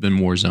 than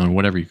Warzone,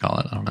 whatever you call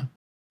it. I don't know.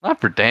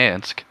 Not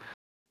Verdansk.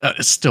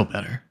 It's still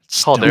better. It's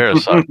still Caldera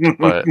sucked,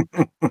 but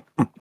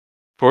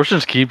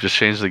Fortune's Keep just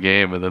changed the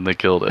game and then they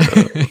killed it.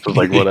 It was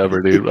like,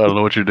 whatever, dude. I don't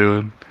know what you're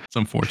doing. It's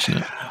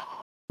unfortunate.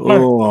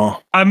 Oh,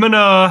 I'm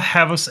gonna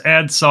have us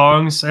add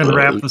songs and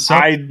wrap this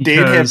up. I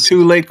did have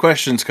 2 late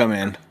questions come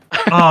in.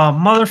 Oh,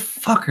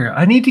 motherfucker!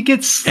 I need to get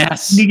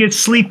Yes. need to get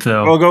sleep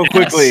though. We'll go Yes.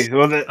 quickly.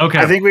 Well, Okay.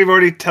 I think we've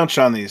already touched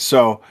on these.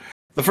 So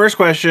the first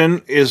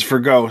question is for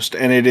Ghost,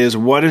 and it is,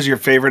 what is your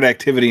favorite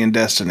activity in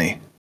Destiny?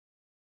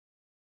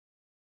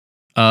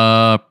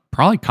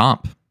 Probably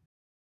comp.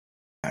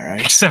 All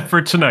right. Except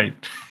for tonight.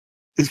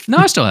 No,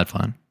 I still had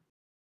fun.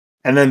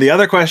 And then the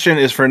other question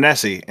is for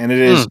Nessi, and it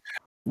is,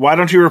 why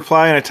don't you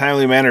reply in a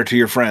timely manner to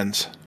your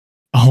friends?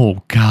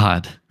 Oh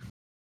God,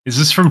 Is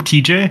this from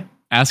TJ?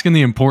 asking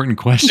the important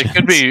questions.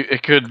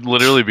 It could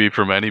literally be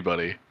from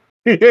anybody.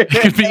 It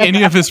could be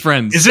any of his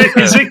friends. Is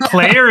it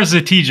Clay or is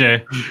it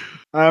TJ?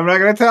 I'm not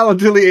going to tell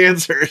until he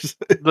answers.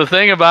 The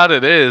thing about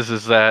it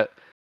is that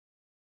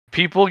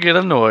people get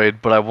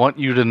annoyed, but I want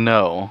you to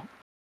know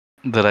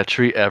that I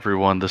treat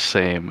everyone the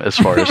same as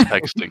far as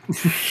texting.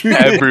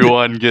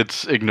 Everyone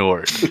gets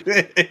ignored.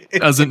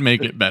 Doesn't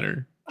make it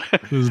better.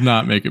 Does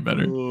not make it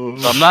better.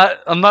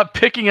 I'm not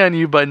picking on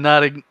you by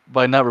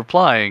not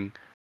replying.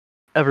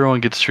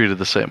 Everyone gets treated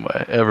the same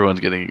way.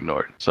 Everyone's getting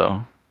ignored.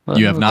 So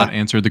You have not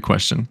answered the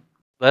question.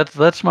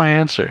 That's my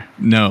answer.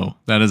 No,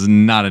 that is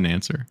not an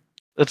answer.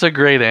 That's a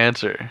great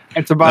answer.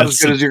 It's about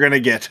That's as good as you're going to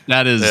get.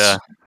 That is Yeah.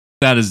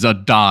 that is a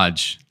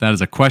dodge. That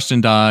is a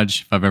question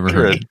dodge if I've ever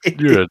heard it.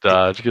 You're a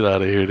dodge. Get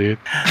out of here, dude.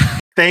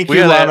 Thank We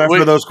you, gotta- Lana, we-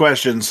 for those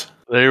questions.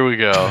 There we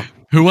go.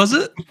 Who was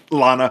it?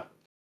 Lana.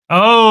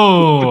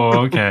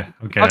 Oh, okay.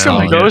 How come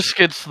Oh, yeah. Ghost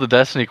gets the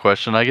Destiny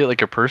question? I get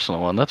like a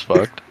personal one. That's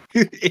fucked.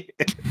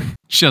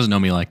 She doesn't know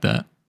me like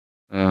that.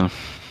 All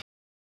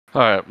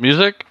right,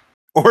 music.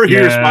 Or he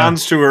Yeah.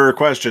 responds to her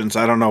questions.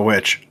 I don't know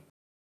which.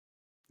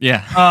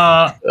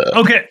 Yeah.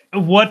 Okay.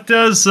 What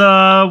does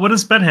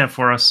Ben have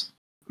for us?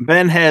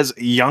 Ben has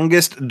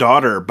Youngest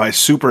Daughter by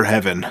Super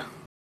Heaven.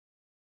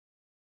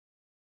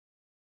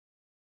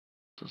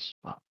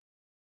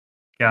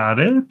 Got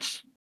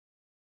it.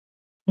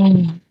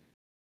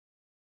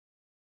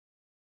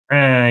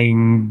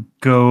 And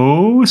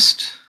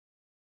Ghost.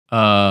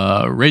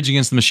 Rage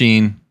Against the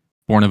Machine,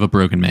 Born of a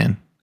Broken Man.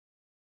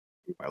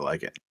 I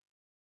like it.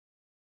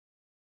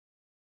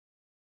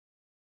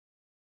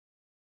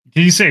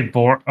 Did you say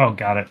Bor? Oh,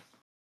 got it.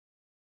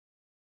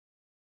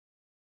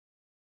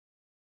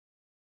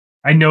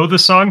 I know the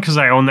song because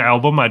I own the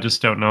album. I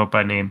just don't know it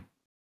by name.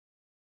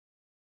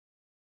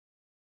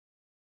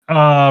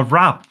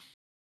 Rob.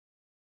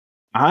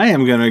 I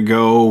am going to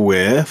go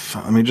with,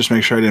 let me just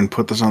make sure I didn't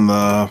put this on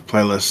the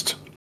playlist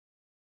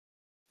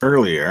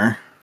earlier.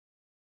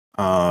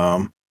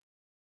 I'm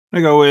going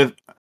to go with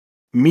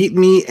Meet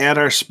Me at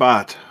Our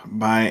Spot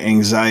by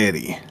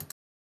Anxiety.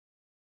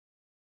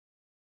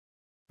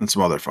 And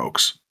some other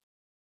folks.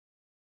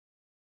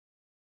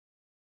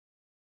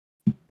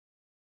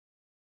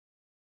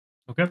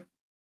 Okay.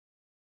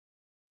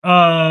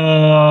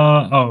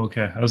 Oh,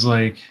 okay. I was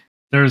like,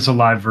 there's a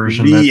live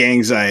version. The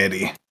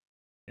Anxiety.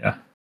 Yeah.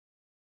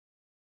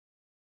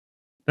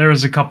 There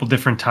was a couple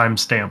different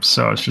timestamps,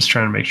 so I was just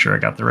trying to make sure I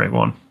got the right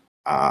one.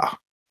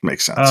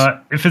 Makes sense.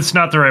 If it's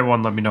not the right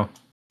one, let me know.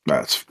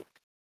 That's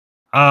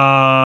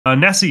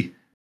Nessie.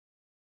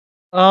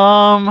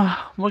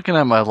 Looking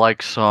at my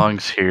like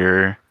songs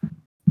here,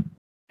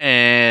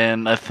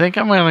 and I think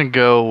I'm gonna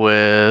go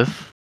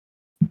with.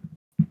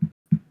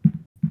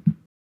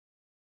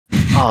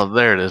 Oh,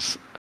 there it is.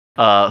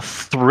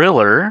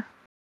 Thriller,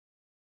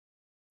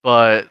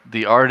 but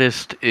the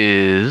artist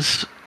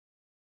is.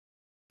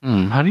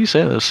 How do you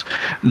say this?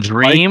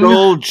 Dream.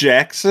 Michael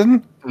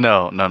Jackson?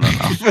 No.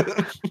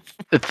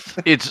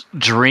 It's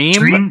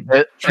Dream.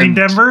 Dream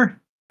Denver.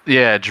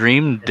 Yeah,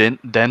 Dream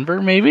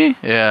Denver, maybe.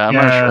 Yeah, I'm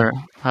not sure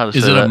how to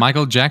Is say it that. a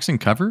Michael Jackson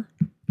cover?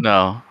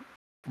 No,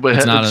 but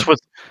It's not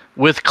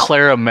with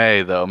Clara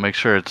May though. Make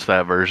sure it's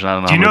that version. I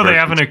don't know. Do you how know many they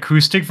have an versions-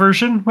 acoustic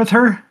version with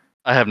her?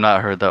 I have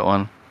not heard that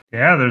one.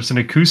 Yeah, there's an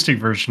acoustic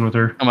version with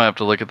her. I might have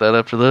to look at that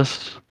after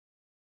this.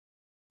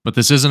 But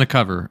this isn't a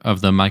cover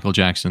of the Michael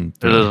Jackson.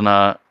 It is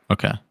not.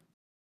 Okay.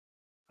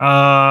 They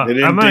I'm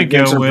didn't gonna take go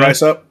Vincent with.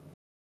 Price up?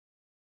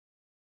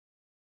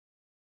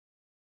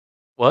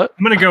 What?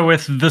 I'm gonna go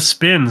with "The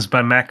Spins"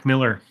 by Mac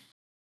Miller.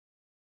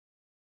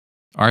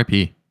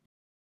 R.I.P.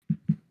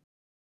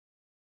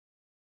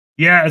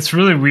 Yeah, it's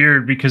really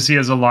weird because he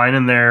has a line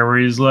in there where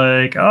he's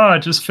like, "Oh, I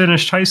just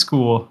finished high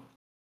school."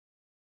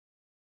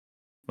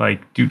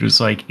 Like, dude was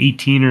like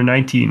 18 or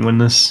 19 when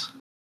this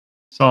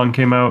song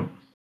came out.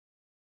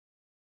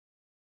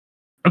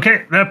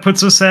 Okay, that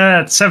puts us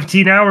at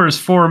 17 hours,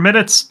 4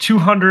 minutes,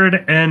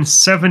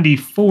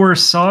 274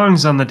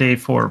 songs on the day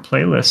 4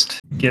 playlist.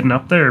 Getting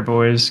up there,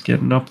 boys.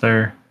 Getting up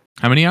there.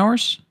 How many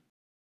hours?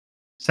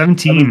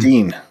 17.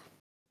 17.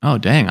 Oh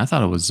dang! I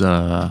thought it was.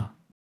 I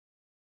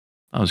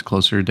was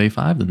closer to day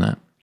 5 than that.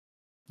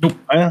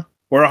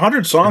 We're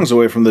 100 songs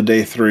away from the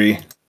day 3.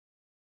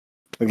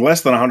 Like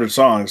less than 100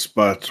 songs,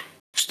 but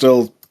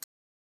still,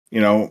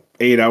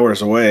 8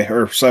 hours away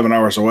or 7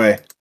 hours away.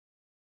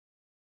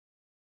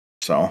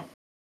 So.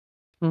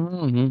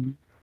 Mm-hmm.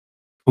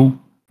 Ooh.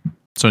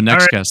 So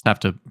next right. guests have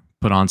to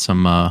put on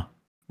some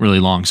really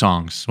long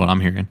songs. Is what I'm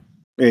hearing.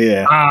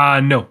 Yeah.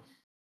 No.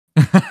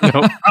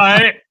 Nope.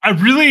 I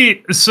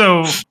really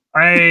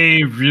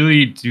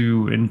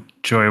do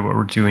enjoy what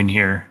we're doing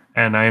here,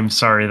 and I am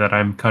sorry that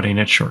I'm cutting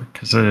it short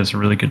because it is a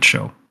really good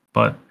show.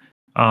 But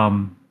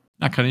Not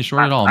cutting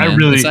short at all, I man.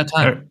 really, It's that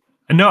time.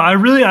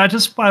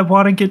 I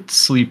want to get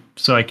sleep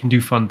so I can do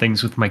fun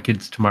things with my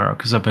kids tomorrow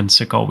because I've been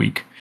sick all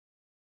week.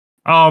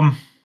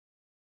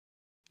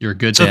 You're a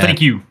good So dad.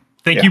 thank you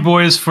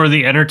boys for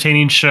the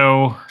entertaining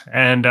show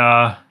and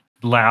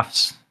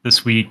laughs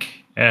this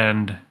week,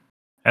 and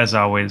as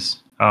always,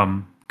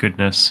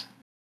 goodness.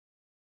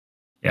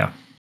 Yeah.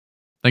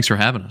 Thanks for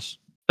having us.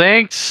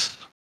 Thanks.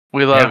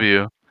 We love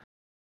you.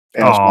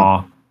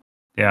 Aw.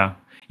 Yeah.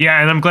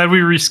 Yeah, and I'm glad we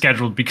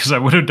rescheduled because I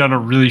would have done a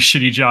really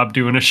shitty job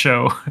doing a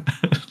show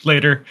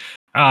later,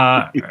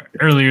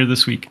 earlier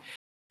this week.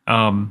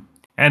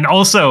 And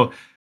also,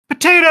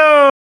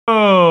 potato.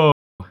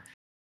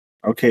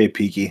 Okay,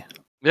 Peaky.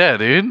 Yeah,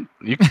 dude.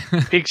 You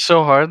peaked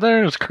so hard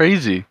there. It was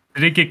crazy.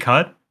 Did it get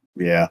cut?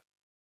 Yeah.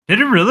 Did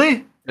it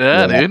really?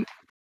 Yeah, Yeah. dude.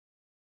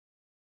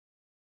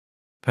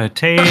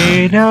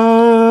 Potato.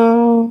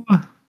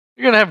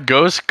 You're going to have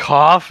Ghost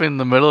cough in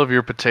the middle of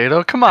your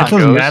potato? Come on, It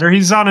doesn't Ghost. matter.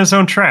 He's on his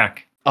own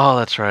track. Oh,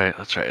 that's right.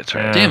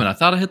 Yeah. Damn it! I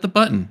thought I hit the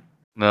button.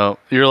 No,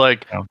 you're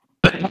like... No.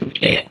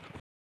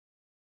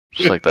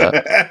 Just like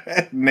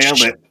that.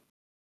 Nailed it.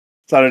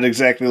 Sounded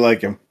exactly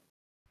like him.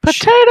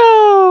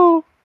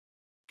 Potato!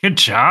 Good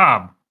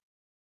job.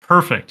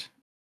 Perfect.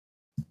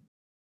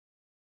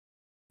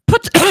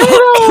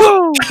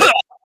 Potato!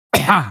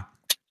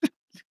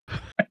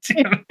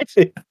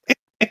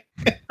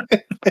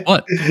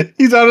 What?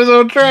 He's on his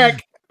own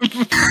track.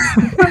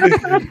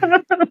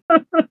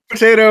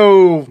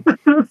 Potato.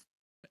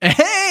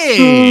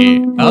 Hey,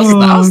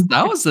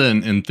 that was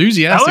an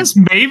enthusiastic. That was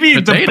maybe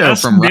the potato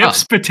best from Rob.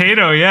 Nips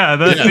potato. Yeah,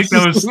 I think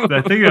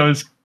that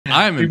was.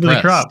 I'm cream of the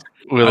impressed. crop.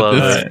 We love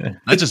This- it.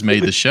 That just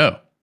made the show.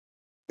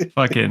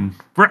 Fucking,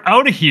 we're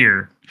out of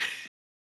here.